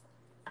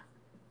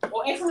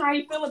 Or ask him how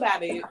you feel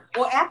about it.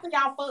 Or after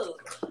y'all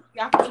fuck.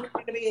 Y'all feel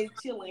like the bed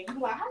chilling. You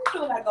like, how you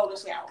feel about golden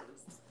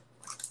showers?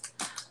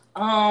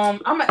 I'm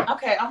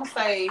gonna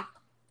say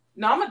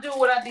no, I'm gonna do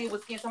what I did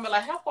with skin. I'm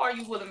like, how far are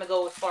you willing to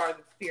go as far as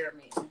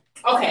experiment?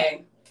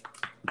 Okay.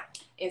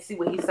 And see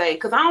what he say.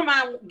 Cause I don't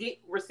mind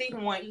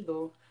receiving one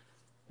either.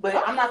 But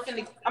I'm not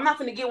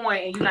finna get one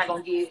and you're not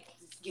gonna get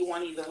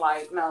one either.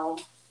 Like, no.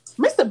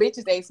 Mr.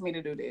 Bitches asked me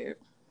to do that.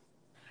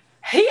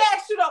 He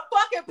asked you to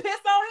fucking piss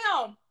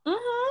on him.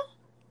 Mm-hmm.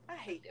 I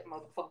hate that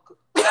motherfucker.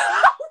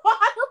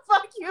 Why the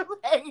fuck you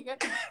hate him?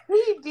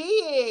 He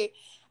did.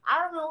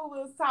 I remember we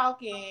was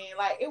talking,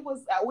 like it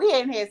was we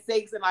hadn't had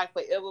sex in like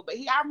forever, but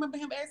I remember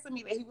him asking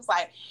me that he was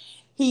like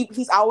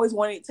he's always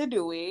wanted to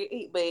do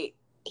it, but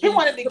he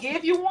wanted to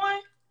give you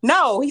one?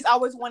 No, he's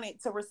always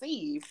wanted to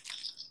receive.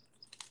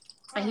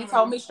 And he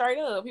told me straight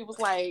up, he was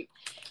like,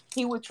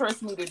 he would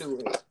trust me to do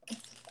it.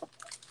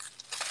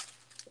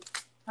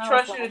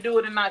 Trust you to do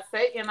it and not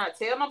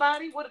tell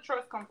nobody? Where the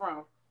trust come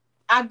from?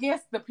 I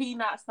guess the pee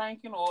not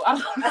stinking, or I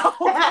don't know.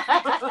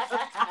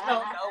 I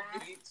don't know,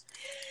 bitch.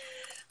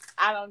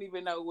 I don't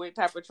even know what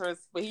type of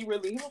trust, but he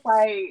was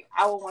like,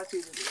 I would want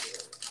you to do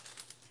it.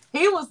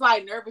 He was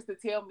like nervous to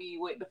tell me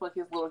what the fuck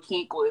his little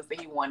kink was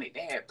that he wanted to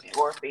happen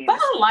or fantasy. But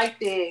I like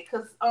that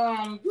because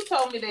you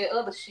told me that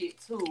other shit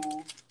too.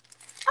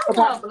 I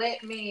want a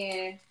black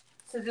man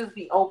to just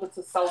be open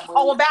to so much.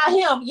 Oh, about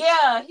him,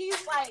 yeah.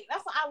 He's like,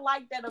 that's what I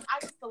like that. I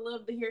used to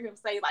love to hear him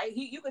say, like,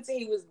 you could tell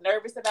he was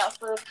nervous about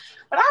stuff,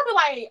 but I'd be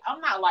like, I'm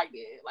not like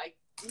that. Like,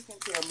 you can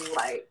tell me,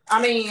 like,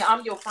 I mean,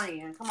 I'm your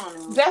friend. Come on,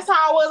 man. That's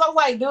how I was. I was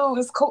like, dude,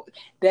 it's cool.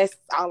 That's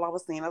all I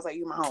was saying. I was like,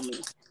 you my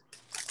homie.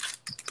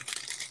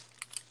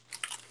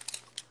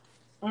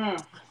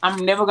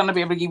 I'm never gonna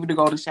be able to give you the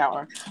golden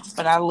shower,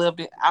 but I loved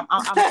it. I'm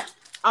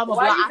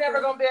Why you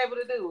never gonna be able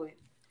to do it?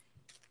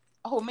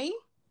 Who, me?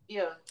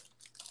 Yeah.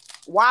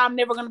 Why I'm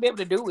never gonna be able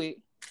to do it?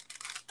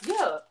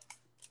 Yeah.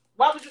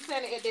 Why was you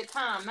saying it at that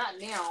time, not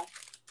now?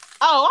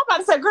 Oh, I'm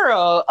about to say,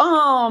 girl.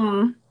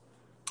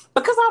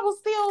 Because I was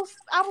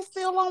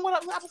still on what I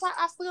was like.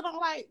 I still don't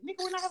like, nigga.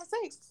 We're not having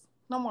sex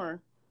no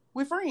more.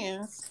 We're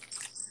friends.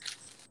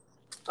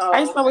 Oh,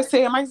 I used to always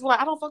say him. I used to be like,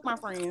 I don't fuck my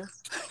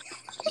friends.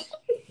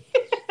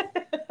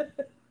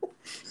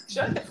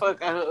 Shut the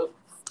fuck up.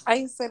 I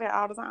used to say that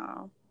all the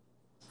time.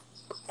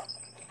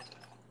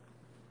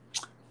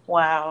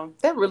 Wow,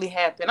 that really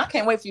happened. I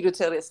can't wait for you to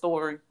tell that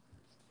story.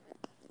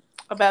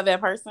 About that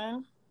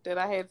person that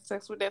I had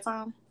sex with that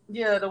time?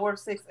 Yeah, the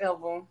worst sex ever.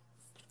 Okay.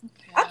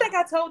 I think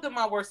I told them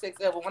my worst sex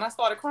ever when I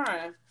started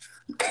crying.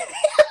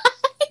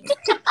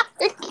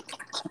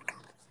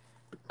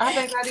 I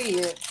think I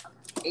did.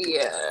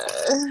 Yeah.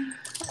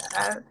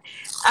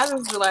 I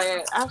just feel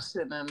like I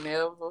should have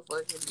never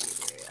fucking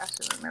did it. I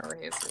should have never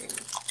had sex.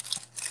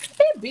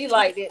 It be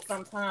like that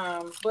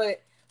sometimes,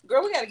 but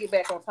girl, we got to get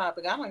back on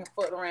topic. I'm gonna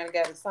fuck around and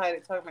got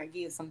excited talking about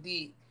getting some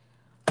dick.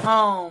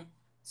 So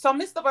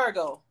Mr.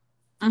 Virgo,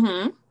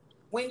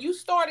 when you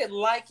started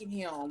liking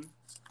him,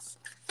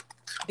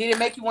 did it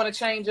make you want to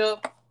change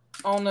up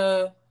on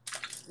the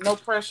no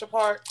pressure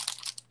part?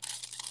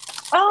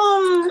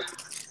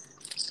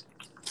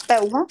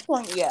 At one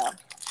point, yeah.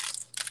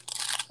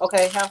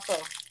 Okay, how so?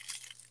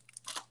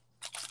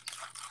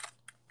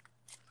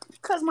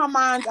 Because my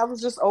mind, I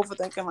was just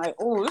overthinking, like,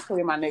 oh, this could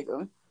be my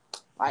nigga.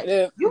 Like,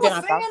 you were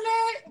saying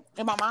that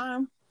in my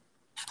mind.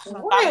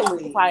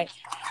 Really? Like,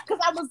 because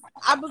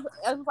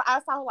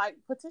I saw like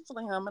potential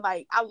in him, and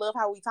like I love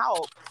how we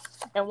talk.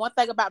 And one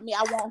thing about me,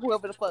 I want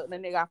whoever the fuck the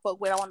nigga I fuck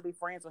with, I want to be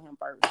friends with him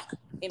first.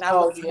 And I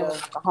want to be a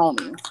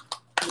homie.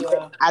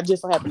 Yeah, I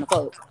just so happen to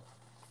fuck.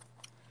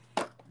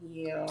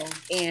 Yeah,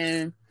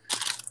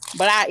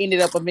 but I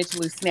ended up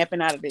eventually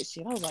snapping out of that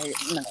shit. I was like,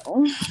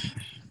 no,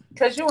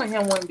 because you and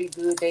him wouldn't be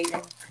good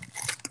dating.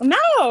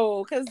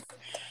 No, because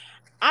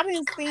I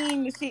didn't see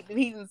the shit that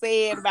he done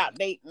said about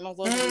dating on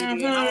social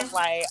media, and I was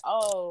like,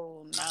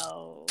 oh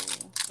no.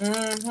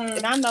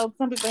 And I know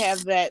some people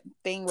have that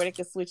thing where they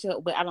can switch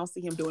up, but I don't see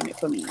him doing it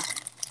for me.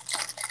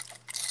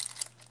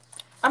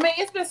 I mean,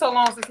 it's been so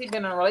long since he's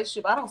been in a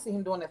relationship. I don't see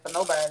him doing that for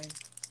nobody.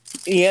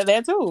 Yeah,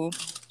 that too.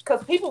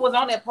 Because people was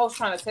on that post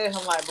trying to tell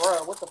him, like,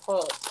 bro, what the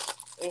fuck?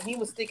 And he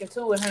was sticking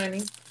to it,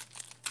 honey.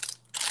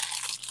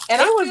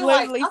 And It was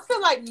literally. I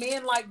feel like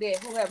men like that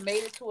who have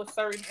made it to a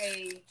certain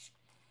age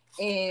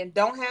and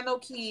don't have no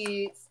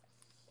kids,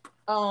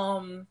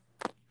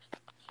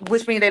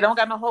 which means they don't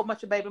got no whole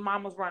bunch of baby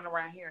mamas running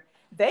around here.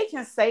 They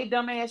can say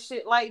dumbass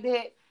shit like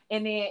that,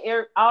 and then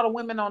all the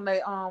women on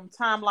the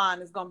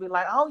timeline is gonna be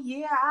like, "Oh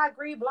yeah, I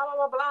agree," blah blah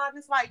blah blah. And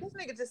it's like this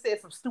nigga just said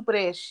some stupid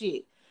ass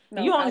shit. And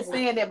No, you I only would.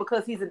 saying that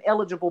because he's an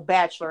eligible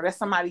bachelor. That's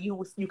somebody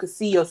you could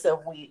see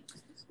yourself with.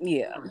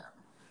 Yeah,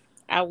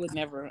 I would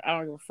never. I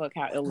don't give a fuck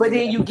how But eligible then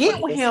that you boy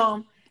get with is.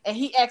 him, and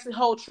he actually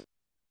holds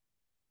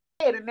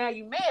head, and now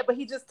you mad. But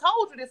he just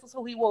told you this was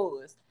who he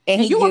was, And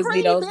and he you gives me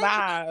agreed, those bitch.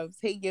 vibes.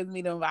 He gives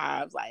me them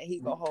vibes. Like he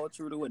gonna hold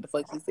true to what the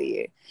fuck he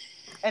said.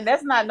 And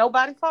that's not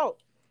nobody's fault.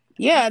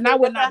 You Yeah, and I said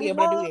would that's not how be he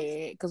able to do was.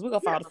 that because we're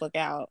gonna fall Yeah. the fuck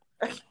out.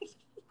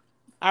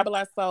 I'd be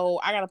like, so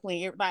I gotta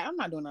plan. Like I'm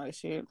not doing all this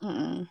shit.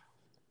 Mm-mm.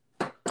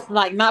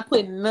 Like not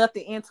putting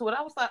nothing into it.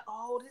 I was like,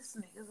 oh, this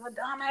nigga's a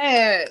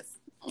dumbass.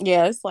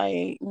 Yeah, it's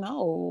like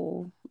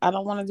no, I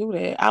don't want to do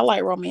that. I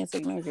like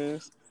romantic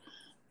niggas,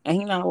 and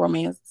he not a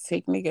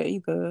romantic nigga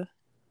either.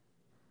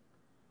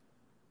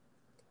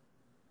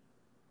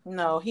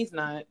 No, he's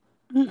not.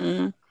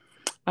 Mm-mm.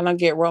 I don't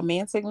get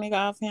romantic nigga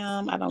off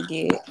him. I don't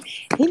get.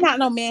 He not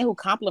no man who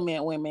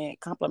compliment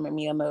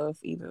me enough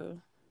either.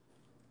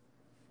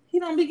 He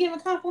don't be giving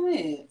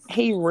compliments.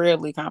 He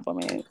rarely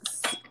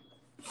compliments.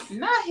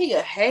 Not he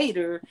a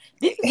hater.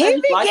 He This is how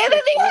be you like giving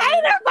your me friends.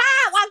 hater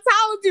vibes. I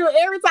told you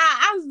every time.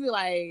 I just be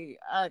like,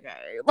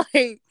 okay,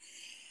 like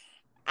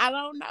I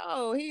don't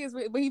know. He is,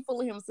 but he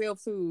full of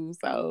himself too.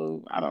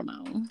 So I don't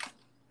know.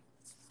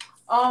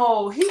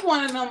 Oh, he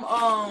one of them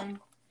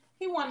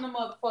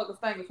motherfuckers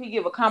think if he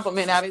give a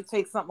compliment out, it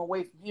takes something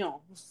away from him.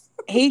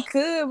 He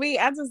could be.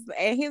 I just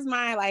in his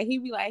mind, like he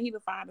be like he the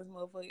finest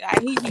motherfucker.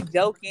 Like, he be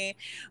joking,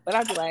 but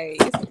I be like,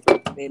 it's some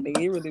truth to that nigga.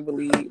 He really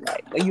believe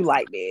like you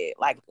like that.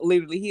 Like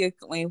literally, he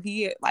when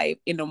he like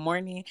in the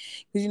morning,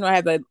 because I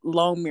have a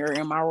long mirror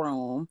in my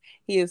room.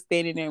 He is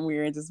standing in the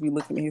mirror and just be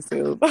looking at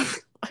himself.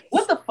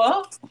 What the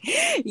fuck?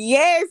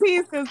 Yes,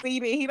 he's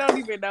conceited. He don't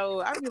even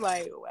know. I be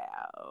like,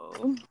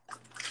 wow.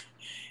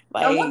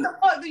 And what Like, the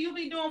fuck do you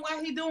be doing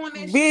while he doing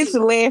that bitch shit?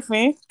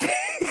 laughing.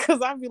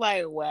 Cause I be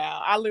like,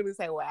 wow. I literally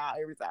say wow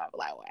every time. I be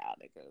like, wow,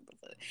 nigga.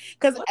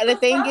 Because What the the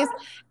thing is,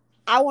 fuck?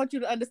 I want you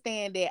to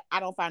understand that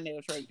I don't find it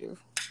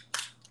attractive.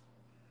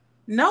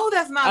 No,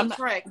 that's not I'm not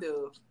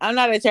attractive. I'm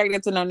not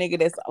attracted to no nigga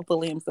that's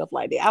full of himself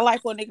like that. I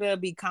like for a nigga to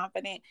be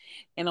confident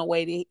in a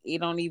way that it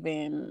don't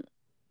even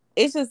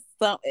it's just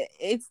some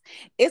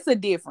it's a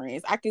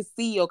difference. I can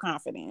see your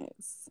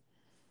confidence.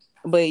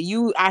 But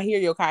I hear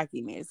your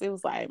cockiness. It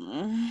was like,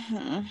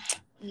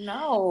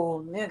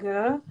 No,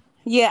 nigga.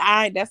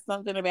 yeah, that's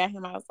something about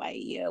him. I was like,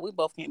 yeah, we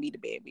both can't be the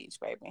bad bitch,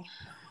 baby.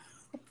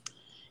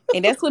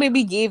 And that's what it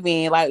be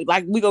giving. Like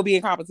we gonna be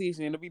in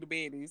competition to be the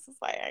baddies.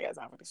 It's like I ain't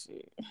got time for this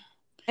shit.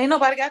 Ain't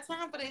nobody got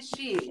time for this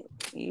shit.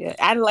 Yeah,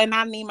 I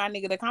need my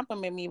nigga to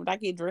compliment me. When I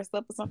get dressed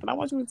up or something, I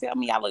want you to tell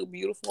me I look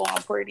beautiful,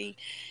 I'm pretty.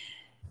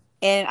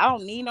 And I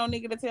don't need no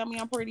nigga to tell me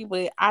I'm pretty,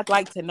 but I'd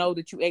like to know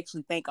that you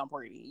actually think I'm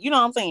pretty. You know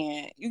what I'm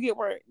saying? You get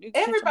where you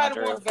catching my Everybody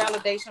drift? wants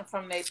validation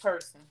from their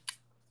person.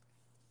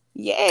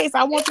 Yes,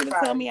 I want you to tell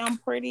Everybody. me I'm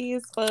pretty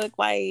as fuck.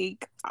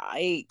 Like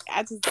I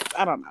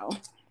don't know.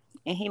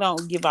 And he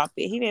don't give off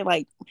that. He didn't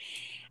like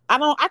I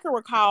can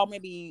recall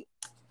maybe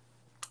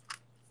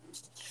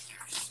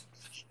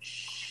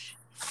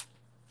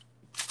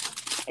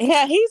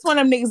yeah, he's one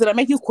of them niggas that'll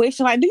make you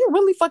question, like, do you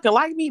really fucking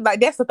like me? Like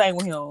that's the thing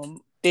with him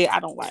that I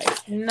don't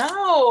like.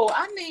 No,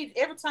 I need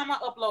every time I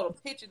upload a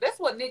picture. That's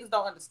what niggas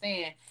don't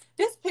understand.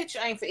 This picture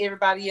ain't for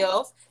everybody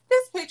else.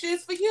 This picture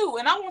is for you.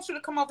 And I want you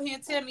to come over here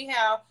and tell me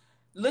how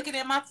looking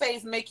at my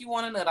face make you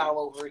want to nut all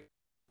over it.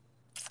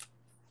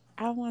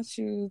 I want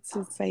you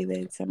to say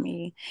that to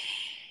me.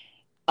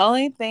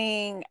 Only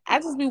thing I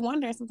just be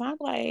wondering sometimes,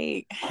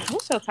 like,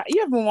 what's your type?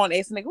 You ever want to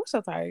ask a nigga, what's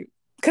your type?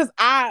 Because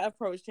I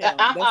approached him. I'm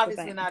That's the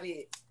obviously thing. not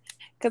it.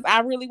 Because I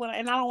really want to,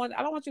 and I don't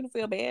want you to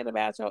feel bad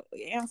about your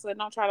answer.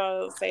 Don't try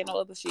to say no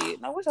other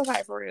shit. No, what's your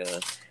type for real?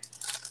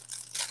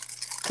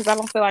 Because I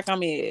don't feel like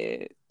I'm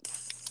it.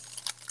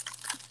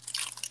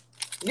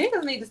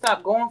 Niggas need to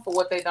stop going for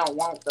what they don't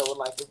want though.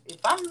 Like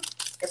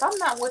if I'm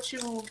not what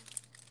you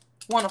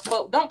want to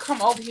fuck, don't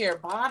come over here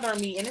bother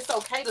me. And it's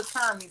okay to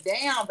turn me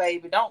down,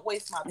 baby. Don't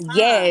waste my time.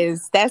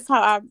 Yes, that's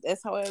how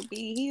it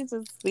be. He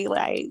just be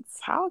like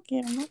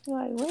talking, and I be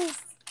like, what?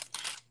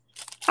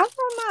 I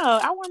don't know.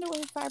 I wonder what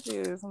his type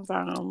is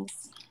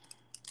sometimes.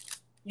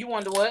 You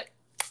wonder what?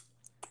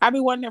 I be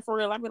wondering for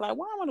real. I be like,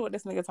 well, I wonder what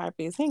this nigga type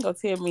is. He ain't gonna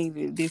tell me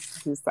that this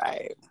is his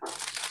type.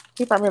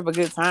 He probably have a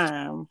good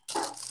time.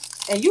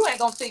 And you ain't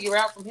gonna figure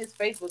out from his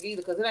Facebook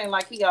either, because it ain't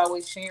like he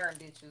always sharing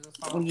bitches or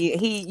something. Yeah,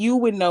 you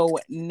would know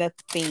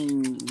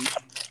nothing.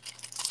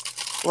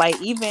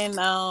 Like even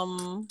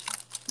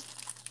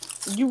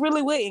you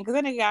really wouldn't, because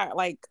then they got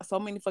like so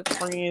many fucking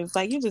friends.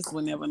 Like you just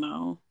would never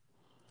know.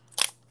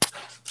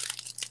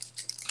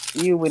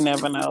 You would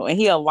never know. And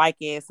he a like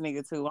ass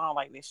nigga too. I don't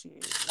like this shit. Why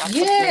the fuck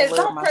you Yes, don't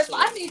love don't my press. shit?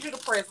 I need you to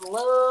press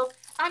love.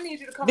 I need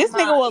you to come to This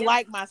nigga my. will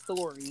like my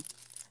story.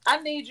 I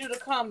need you to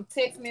come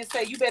text me and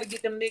say you better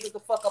get them niggas the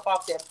fuck up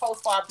off that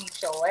post before I beat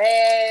your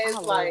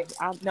ass. Like,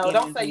 I'm no,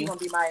 don't say you energy. gonna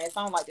beat my ass.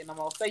 I don't like that no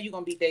more. Say you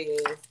gonna beat their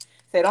ass.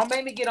 Say don't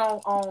make me get on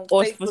Or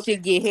for Facebook.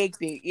 shit get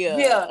hectic. Yeah,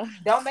 Yeah.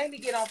 don't make me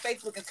get on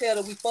Facebook and tell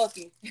that we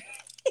fucking.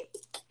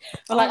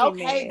 But like,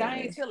 Only okay,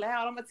 dang, man. chill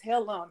out. I'm gonna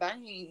tell them,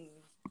 dang.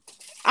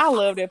 I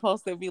love that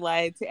post to be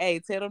like, hey,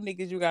 tell them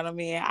niggas you got a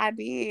man. I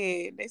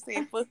did. They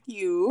said fuck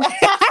you.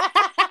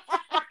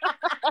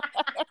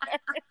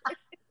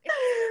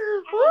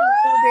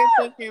 I love that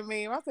fucking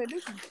meme. I said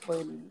this is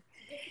funny.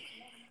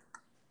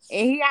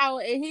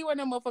 And he one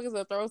of them motherfuckers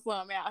that throw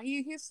something out.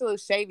 His little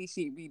shady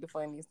shit be the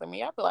funniest to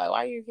me. I feel like,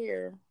 why you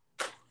here?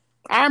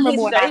 I remember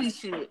His when shady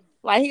shit.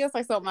 like he was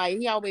like something like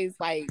he always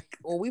like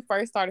when we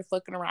first started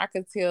fucking around, I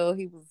could tell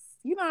he was,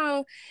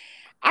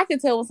 I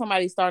could tell when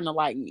somebody's starting to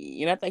like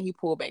me. And I think he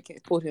pulled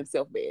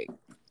himself back.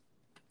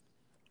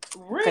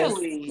 Cause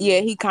Really?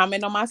 yeah, he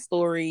comment on my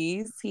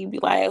stories. He'd be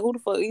like, "Who the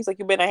fuck?" He's like,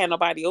 "You better not have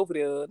nobody over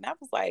there." And I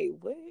was like,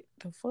 "What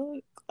the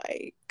fuck?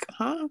 Like,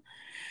 huh?"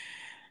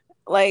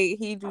 Like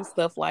he do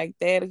stuff like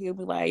that. He'll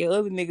be like, "Your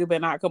other nigga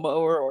better not come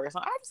over," or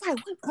something. I was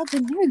like, "What other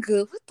nigga?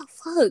 What the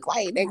fuck?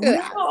 Like,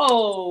 nigga."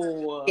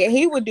 No. Yeah,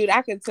 he would do that.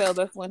 I could tell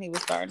that's when he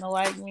was starting to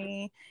like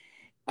me.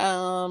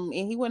 And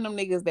he one of them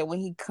niggas that when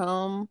he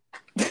come,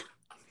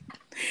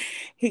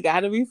 he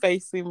gotta be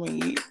facing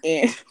me,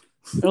 and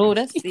Oh,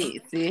 that's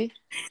it. See.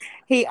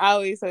 he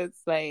always says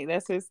say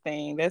that's his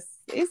thing.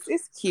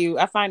 It's cute.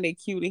 I find it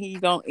cute, and he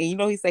don't. And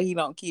he say he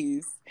don't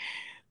kiss,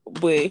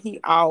 but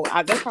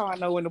that's how I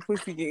know when the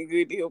pussy get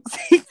good to him.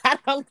 He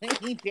gotta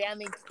lay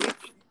down and kiss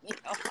me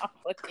on my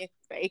fucking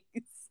face.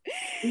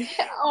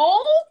 Yeah.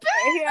 Oh,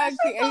 babe, that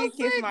He'll shit's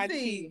kiss so my sexy.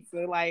 cheeks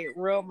and like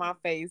rub my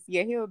face.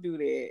 Yeah, he'll do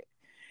that.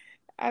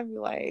 I'd be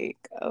like,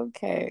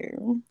 okay,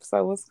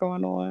 so what's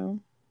going on?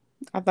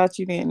 I thought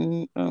you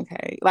didn't.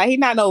 Okay, like he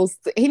not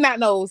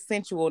no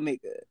sensual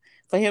nigga.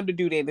 For him to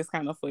do that is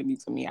kind of funny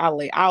to me. I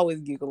always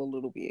giggle a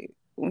little bit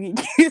when he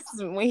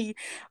when he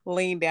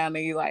leaned down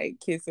and he like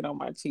kissing on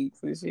my cheeks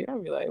and shit.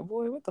 I'd be like,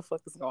 boy, what the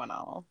fuck is going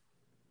on?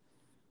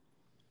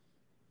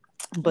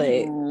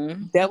 But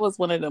that was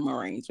one of them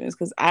arrangements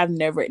because I've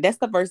never. That's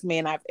the first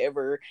man I've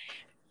ever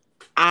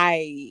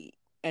I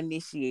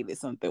initiated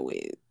something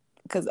with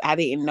because I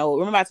didn't know.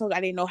 Remember I told you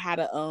I didn't know how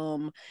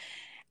to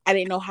I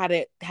didn't know how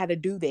to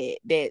do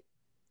that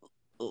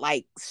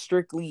like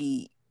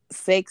strictly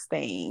sex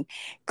thing.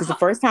 Because the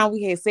first time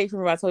we had sex,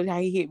 remember I told you how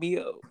he hit me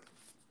up.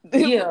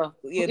 Yeah,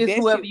 Yeah, it's that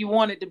whoever shit. you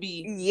want it to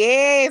be.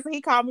 Yes,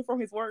 he called me from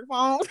his work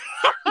phone.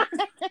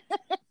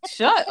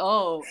 Shut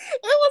up.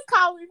 It was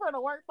calling me from the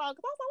work phone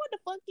because I was like, "What the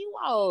fuck you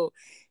want?"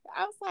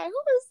 I was like,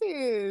 "Who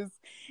is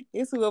this?"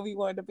 It's whoever you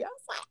wanted to be. I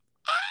was like,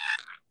 ah.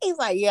 He's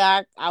like,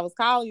 "Yeah, I was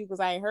calling you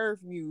because I ain't heard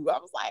from you." I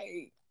was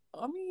like,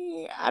 I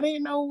mean, I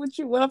didn't know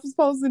what I'm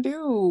supposed to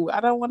do. I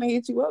don't want to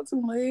hit you up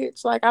too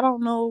much. Like, I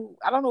don't know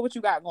what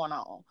you got going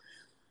on.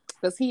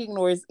 Because he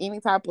ignores any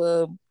type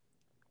of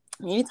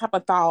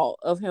thought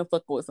of him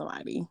fucking with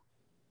somebody.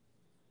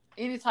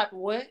 Any type of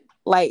what?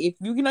 Like if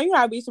you know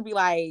how a bitch would be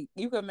like,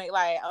 you could make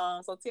like,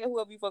 so tell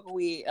whoever you fucking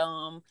with,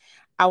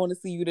 I want to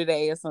see you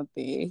today or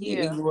something.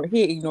 Yeah.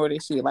 He ignore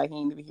that shit like he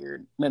ain't even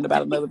hear nothing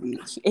about another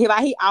bitch.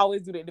 He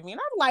always do that to me,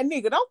 and I'm like,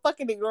 nigga, don't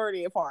fucking ignore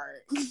that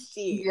part.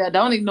 Shit. Yeah,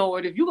 don't ignore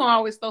it. If you gonna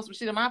always throw some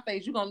shit in my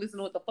face, you gonna listen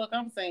to what the fuck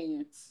I'm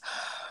saying.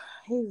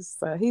 He's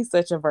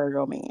such a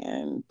Virgo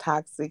man,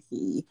 toxic.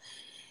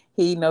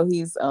 He know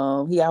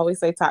he always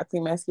say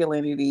toxic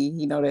masculinity.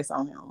 He know that's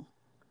on him.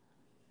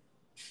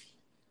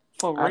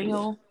 For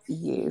real?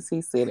 Yes,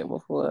 he said it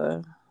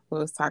before. We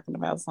was talking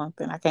about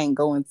something. I can't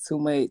go into too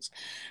much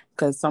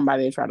because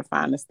somebody will try to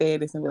find the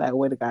status and be like,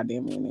 "Wait a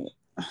goddamn minute."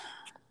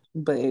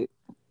 But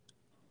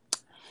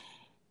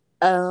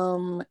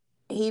um,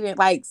 he didn't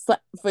like,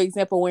 for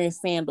example, wearing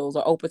sandals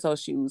or open toe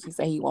shoes. He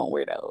said he won't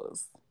wear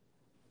those.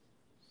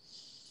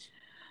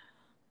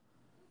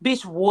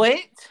 Bitch, what?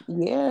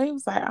 Yeah, he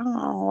was like, I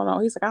don't know.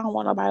 He's like, I don't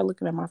want nobody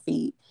looking at my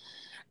feet.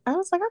 I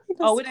was like, I think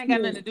Oh, that's it ain't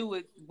got nothing cute. to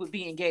do with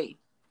being gay.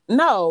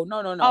 No,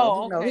 no, no, no.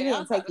 Oh, No, he okay. I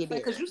was didn't about take to it say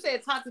because there. you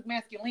said toxic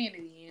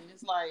masculinity, and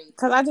it's like,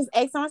 Cause I just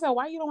asked him, I said,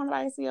 why you don't want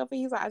nobody to see your feet?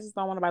 He's like, I just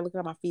don't want nobody looking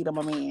at my feet. I'm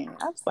a man.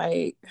 I was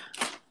like,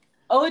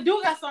 oh, it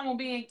do got something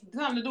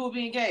to do with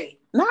being gay.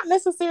 not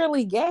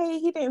necessarily gay.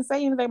 He didn't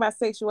say anything about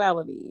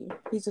sexuality.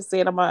 He just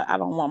said, I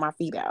don't want my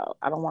feet out.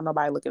 I don't want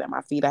nobody looking at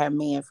my feet. I have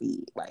man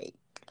feet. Like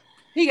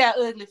He got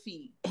ugly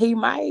feet. he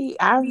might.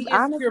 I've He insecure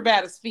honestly,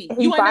 about his feet.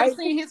 he You ain't never might.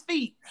 seen his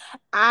feet.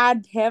 I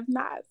have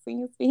not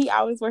seen his feet. He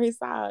always wear his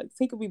socks.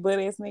 He could be butt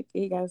ass naked.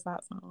 He got his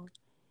socks on.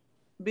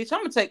 Bitch,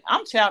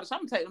 I'm childish. I'm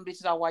gonna take them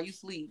bitches out while you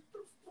sleep.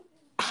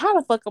 How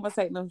the fuck am I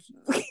take them?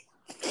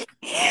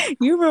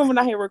 You remember when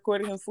I had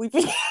recorded him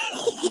sleeping?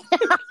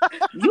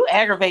 You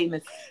aggravating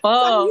as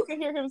So you fuck.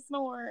 can hear him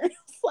snoring.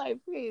 It's like,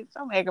 bitch,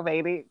 I'm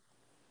aggravated.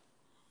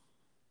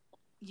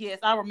 Yes,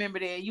 I remember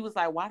that. You was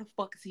like, why the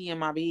fuck is he in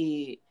my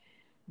bed?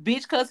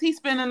 Bitch, cause he's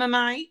spending the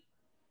night.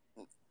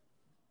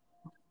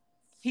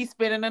 He's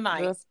spending the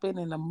night. Girl,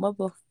 spending the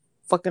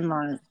motherfucking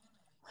night.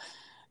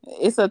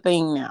 It's a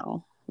thing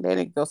now. They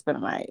didn't go spend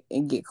the night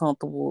and get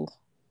comfortable.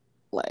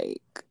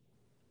 Like,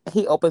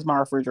 he opens my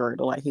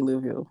refrigerator like he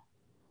live here.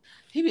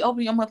 He be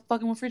opening your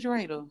motherfucking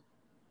refrigerator.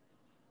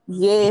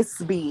 Yes,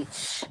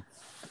 bitch.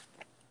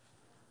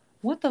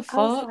 What the I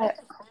was fuck? like,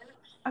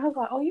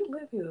 oh, you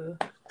live here.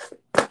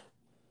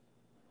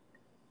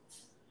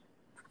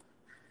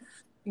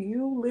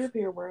 You live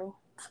here, bro.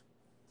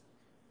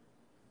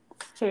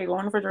 Okay, go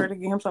in the refrigerator,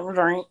 get him something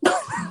to drink.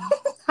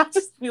 I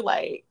just be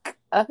like,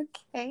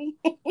 okay.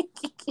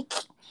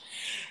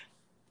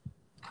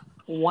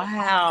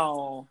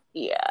 Wow.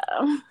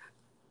 Yeah.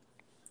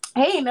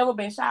 He ain't never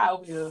been shy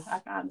over here, I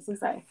can honestly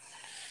say.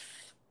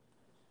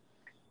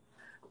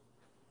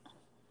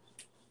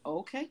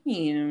 Okay,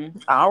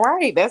 then. All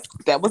right,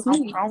 that was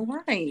me. All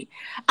right.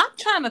 I'm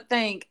trying to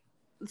think.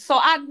 So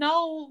I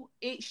know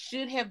it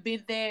should have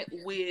been that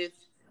with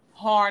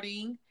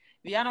Harding.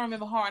 Y'all don't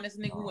remember Harding? This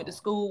nigga we went to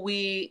school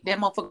with. That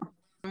motherfucker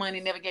money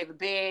never gave it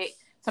back.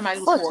 Somebody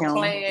was Fuck for a him.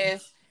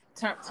 class.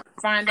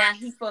 Find out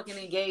he fucking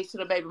engaged to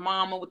the baby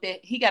mama with that.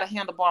 He got a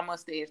handlebar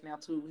mustache now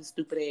too. His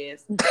stupid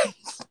ass.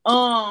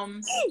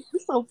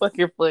 You're so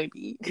fucking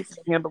funny. It's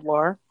a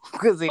handlebar.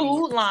 Because it is.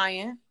 Food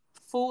Lion.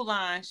 Food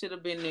Lion should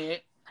have been there.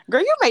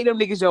 Girl, you made them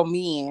niggas your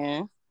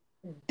men.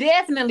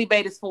 Definitely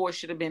Betas 4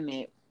 should have been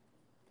there.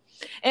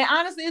 And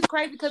honestly, it's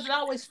crazy because it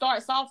always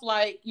starts off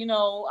like, you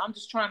know, I'm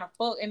just trying to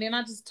fuck, and then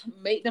I just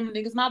make them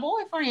niggas my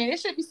boyfriend. It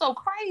should be so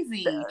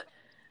crazy.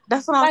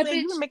 That's what I'm Like, saying.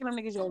 bitch, You been making them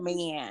niggas your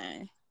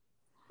man.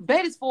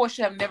 Betas 4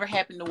 should have never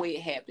happened the way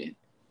it happened.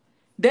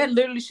 That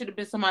literally should have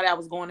been somebody I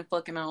was going and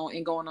fucking on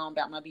and going on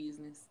about my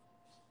business.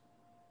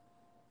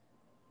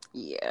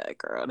 Yeah,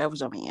 girl, that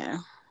was your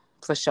man.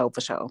 For sure, for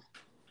sure.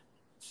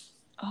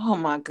 Oh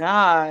my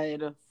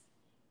God.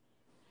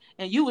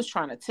 And you was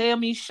trying to tell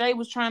me, Shay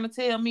was trying to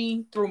tell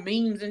me through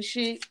memes and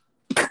shit.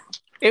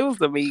 It was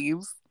the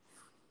memes.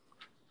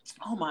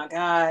 Oh my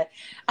God.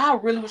 I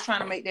really was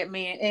trying to make that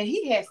man. And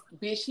he had,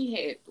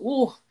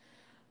 ooh,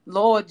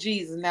 Lord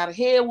Jesus. Now the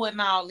head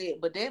wasn't all that,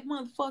 but that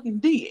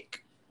motherfucking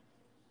dick.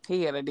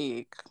 He had a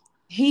dick.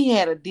 He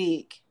had a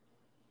dick.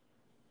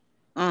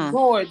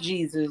 Lord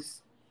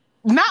Jesus.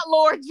 Not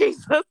Lord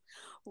Jesus.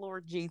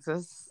 Lord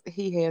Jesus.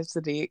 He has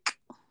a dick.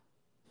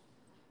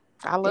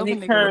 I love a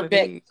and it nigga with a curved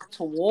back dick.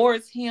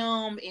 towards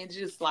him and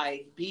just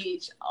like,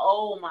 bitch,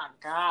 oh my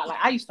God. Like,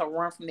 I used to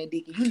run from that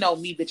dick. You know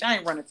me, bitch. I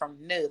ain't running from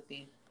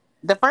nothing.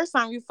 The first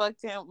time you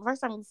fucked him, the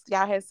first time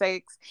y'all had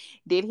sex,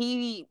 did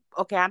he,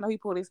 okay, I know he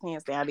pulled his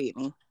pants down,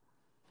 didn't he?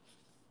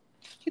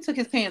 He took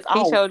his pants He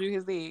off. showed you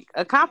his dick.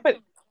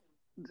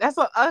 That's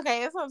what, okay,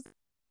 that's what I'm saying.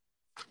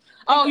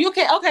 Oh, you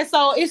can, okay,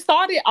 so it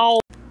started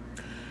off.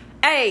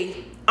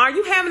 Hey, are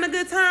you having a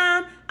good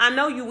time? I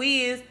know you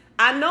is.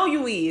 I know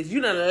you is. You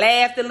done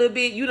laughed a little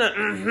bit. You done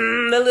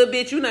a little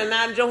bit. You done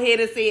nodded your head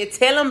and said,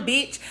 tell them,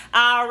 bitch,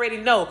 I already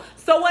know.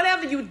 So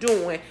whatever you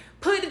doing,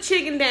 put the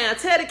chicken down.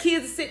 Tell the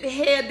kids to sit their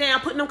head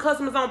down. Put them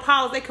customers on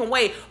pause. They can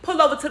wait. Pull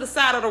over to the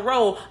side of the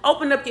road.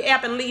 Open up your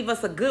app and leave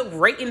us a good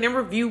rating and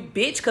review,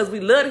 bitch, because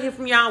we love to hear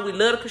from y'all. We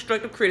love the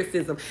constructive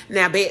criticism.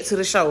 Now back to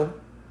the show.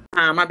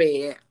 My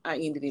bad. I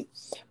ended it.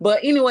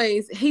 But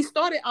anyways, he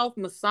started off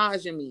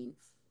massaging me.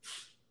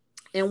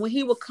 And when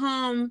he would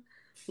come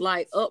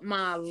like up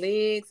my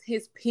legs,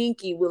 his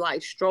pinky would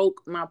like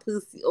stroke my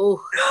pussy.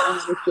 Oh,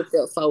 it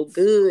felt so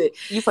good.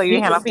 You say you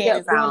He had no just panties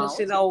kept doing on. this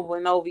shit over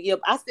and over. Yep,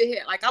 I still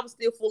had like I was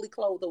still fully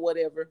clothed or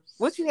whatever.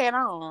 What you had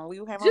on?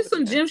 You had Just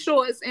some gym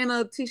shorts and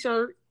a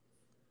t-shirt.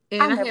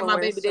 And I had my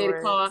baby daddy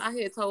car. I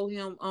had told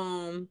him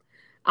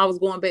I was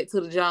going back to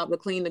the job to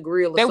clean the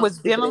grill or They something. was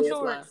denim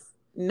shorts?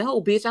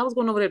 No, bitch, I was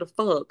going over there to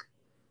fuck.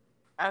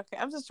 Okay,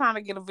 I'm just trying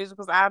to get a visual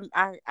because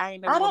I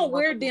ain't never. I don't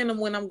wear denim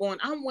when I'm going.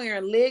 I'm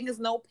wearing leggings,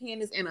 no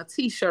panties, and a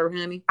t-shirt,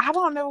 honey. I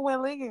don't never wear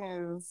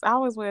leggings. I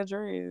always wear a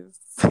dress.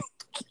 I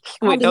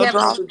With don't no be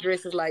having drawers. no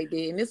dresses like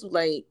that, and this was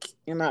like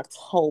in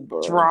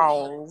October.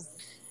 Drawers.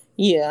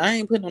 Yeah, I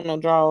ain't putting on no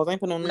drawers. I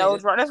ain't putting on no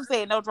drawers. That's what I'm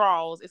saying. No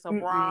drawers. It's a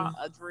bra,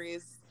 a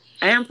dress.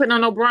 I ain't putting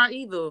on no bra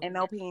either. And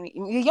no panty.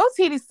 Your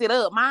titties sit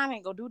up. Mine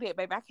ain't gonna do that,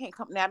 baby. I can't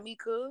come now,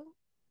 Mika.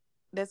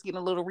 That's getting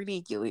a little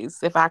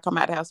ridiculous if I come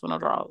out the house with no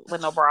drawers,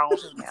 with no bra on.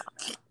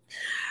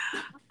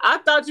 I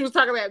thought you was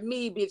talking about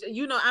me, bitch.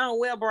 You know I don't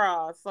wear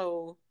bras,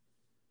 so.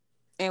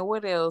 And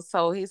what else?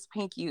 So his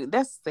pinky,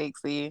 that's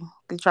sexy.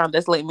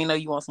 That's letting me know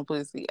you want some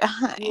pussy.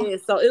 Yeah,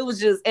 so it was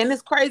just, and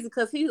it's crazy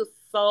because he was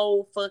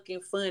so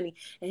fucking funny,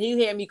 and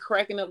he had me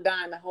cracking up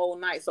dying the whole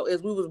night. So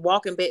as we was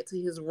walking back to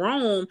his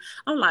room,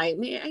 I'm like,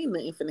 man, ain't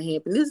nothing finna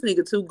happen. This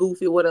nigga too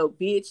goofy. What up,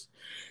 bitch?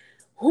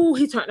 Who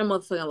he turned the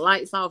motherfucking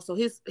lights off. So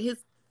his.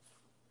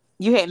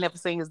 You had never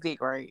seen his dick,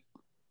 right?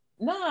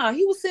 Nah,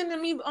 he was sending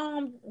me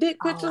dick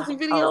pictures and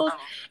videos,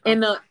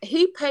 and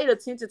he paid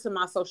attention to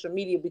my social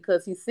media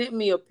because he sent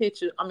me a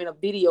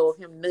video of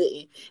him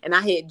nutting, and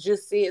I had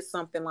just said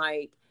something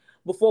like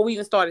before we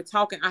even started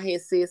talking, I had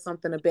said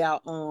something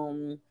about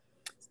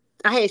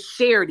I had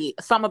shared it,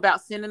 something about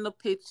sending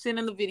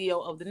the video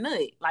of the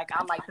nut, like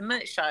I like the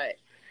nut shot.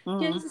 He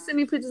Mm. used to send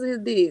me pictures of his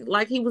dick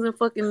like he was in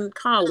fucking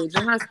college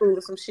or high school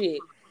or some shit.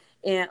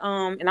 And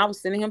I was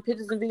sending him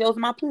pictures and videos of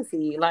my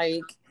pussy.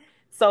 Like,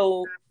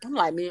 so I'm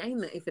like, man, ain't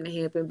nothing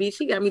finna happen, bitch.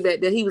 He got me back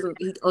there.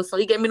 So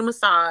he gave me the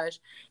massage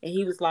and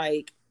he was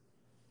like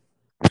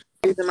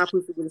raising my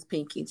pussy with his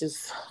pinky.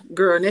 Just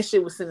girl, and that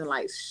shit was sending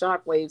like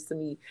shockwaves to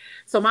me.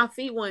 So my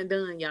feet wasn't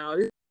done, y'all.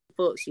 This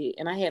fuck shit.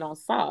 And I had on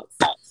socks.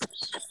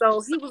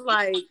 So he was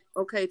like,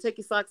 okay, take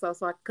your socks off.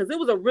 So because it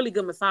was a really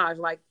good massage.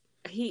 Like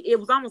it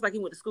was almost like he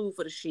went to school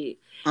for the shit.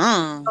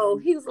 Mm. So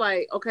he was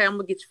like, okay, I'm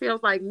gonna get your feet. I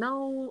was like,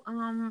 no,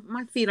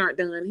 my feet aren't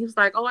done. He was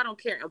like, oh, I don't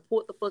care. And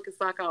pulled the fucking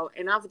sock out.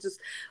 And I was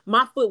just,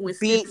 my foot went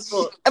stiff as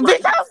fuck. Bitch,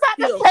 Like, I was about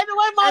to say the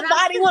way my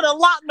body would have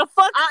locked the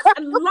fuck up.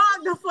 I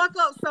locked the fuck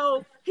up.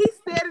 So he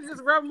started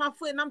just rubbing my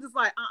foot, and I'm just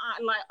like,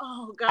 like,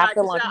 oh god, I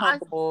feel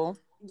uncomfortable.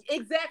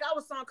 Exactly, I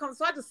was so uncomfortable.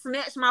 So I just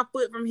snatched my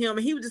foot from him,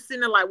 and he was just sitting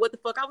there like, what the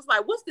fuck? I was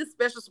like, what's this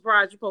special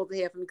surprise you're supposed to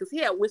have for me? Because he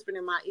had whispered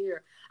in my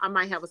ear, I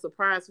might have a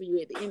surprise for you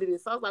at the end of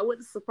this. So I was like,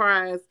 what's the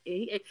surprise?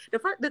 And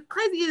the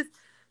crazy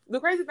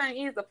thing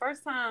is, the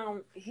first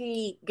time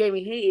he gave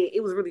me head,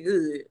 it was really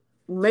good.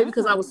 Maybe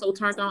because I was so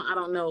turned on, I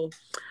don't know,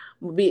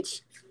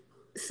 bitch.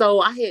 So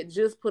I had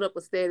just put up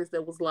a status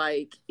that was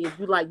like, if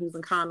you like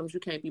using condoms,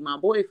 you can't be my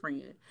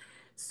boyfriend.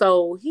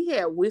 So he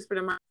had whispered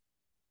in my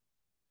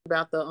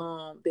about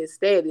the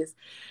status,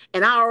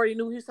 and I already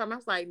knew he was talking. I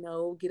was like,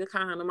 no, get a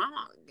condom.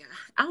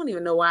 I don't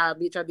even know why,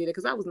 bitch, I did it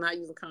because I was not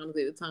using condoms at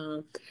the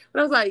time. But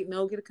I was like,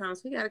 no, get a condom.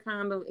 So he got a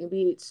condom, and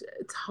bitch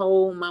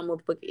told my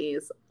motherfucking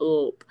ass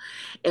up.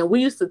 And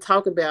we used to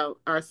talk about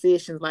our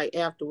sessions like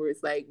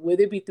afterwards, like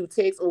whether it be through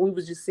text or we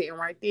was just sitting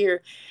right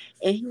there.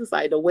 And he was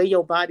like, the way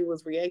your body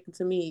was reacting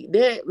to me,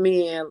 that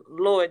man,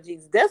 Lord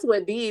Jesus, that's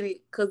what did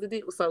it, because the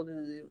dick was so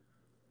good.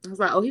 I was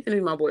like, oh, he finna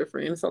be my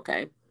boyfriend. It's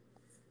okay.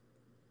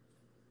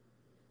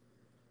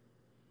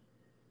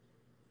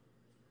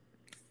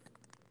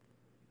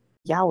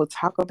 Y'all will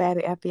talk about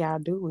it after y'all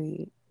do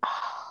it.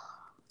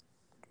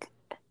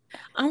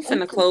 I'm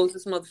finna close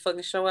this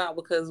motherfucking show out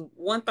because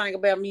one thing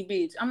about me,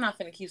 bitch, I'm not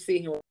finna keep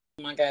sitting here with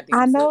my goddamn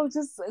I know, foot.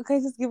 just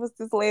give us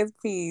this last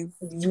piece.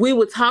 We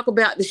would talk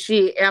about the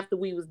shit after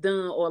we was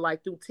done or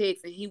like through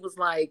text, and he was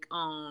like,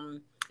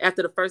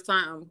 after the first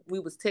time we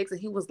was texting,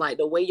 he was like,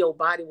 the way your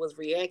body was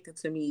reacting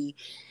to me.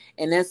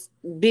 And that's,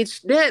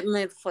 bitch, that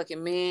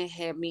motherfucking man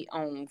had me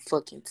on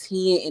fucking 10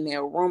 in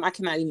that room. I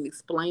cannot even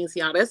explain to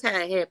y'all. That's how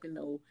it happened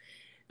though.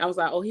 I was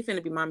like, oh, he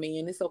finna be my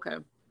man. It's okay.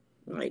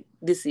 Like,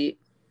 this it.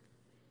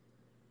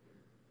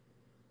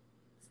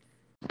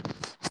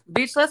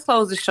 Bitch, let's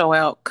close the show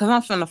out. Cause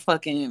I'm finna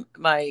fucking,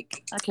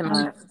 like, I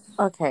cannot.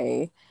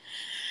 Okay.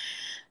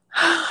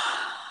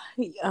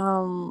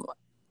 Are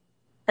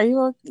you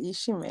okay?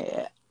 She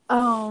mad.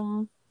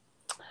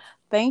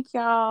 Thank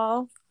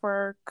y'all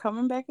for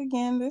coming back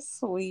again this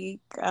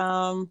week.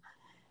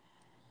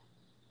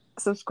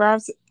 Subscribe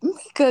to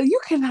Mika,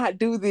 you cannot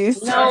do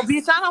this. No,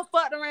 bitch, I don't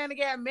fuck around and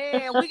get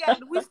mad.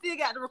 We still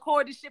got to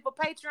record this shit for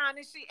Patreon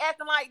and shit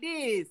acting like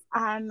this.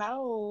 I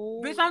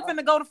know. Bitch, I'm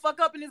finna go the fuck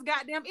up in this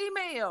goddamn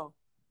email.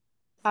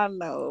 I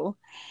know.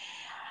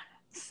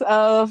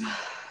 So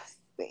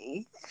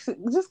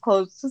just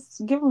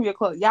give them your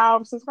close.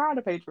 Y'all subscribe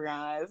to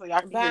Patreon so y'all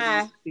can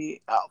Bye. get this.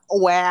 Oh,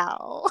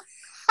 wow.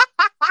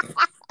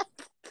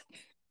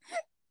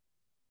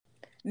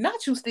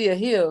 Not you still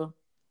here.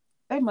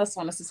 They must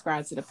want to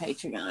subscribe to the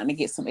Patreon to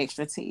get some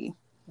extra tea.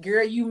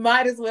 Girl, you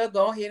might as well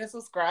go ahead and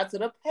subscribe to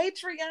the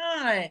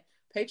Patreon.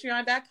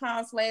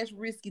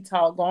 Patreon.com/risky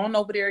talk. Go on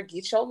over there,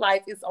 get your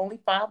life. It's only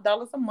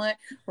 $5 a month.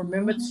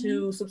 Remember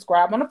to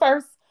subscribe on the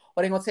first,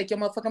 or they're gonna take your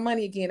motherfucking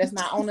money again. That's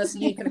not on us.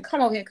 You ain't gonna come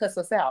over here and cuss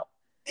us out.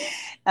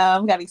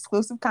 Got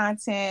exclusive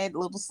content,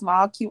 little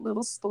small, cute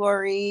little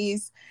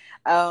stories.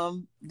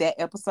 That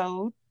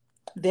episode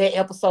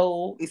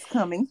is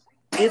coming.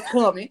 It's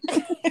coming.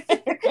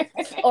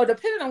 Or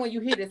depending on when you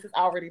hear this, it's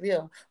already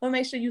there. But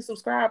make sure you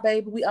subscribe,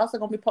 baby. We also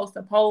gonna be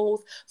posting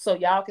polls so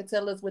y'all can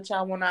tell us what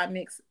y'all want our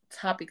next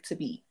topic to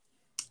be.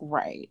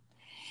 Right.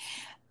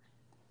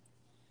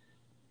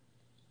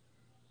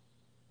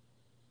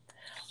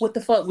 What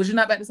the fuck? Was you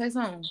not about to say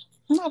something?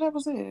 No, that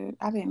was it.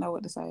 I didn't know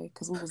what to say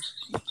because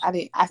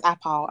I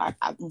paused.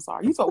 I'm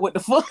sorry. You thought what the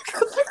fuck?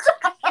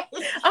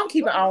 I'm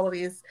keeping all of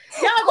this.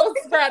 Y'all go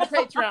subscribe to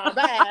Patreon.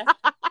 Bye.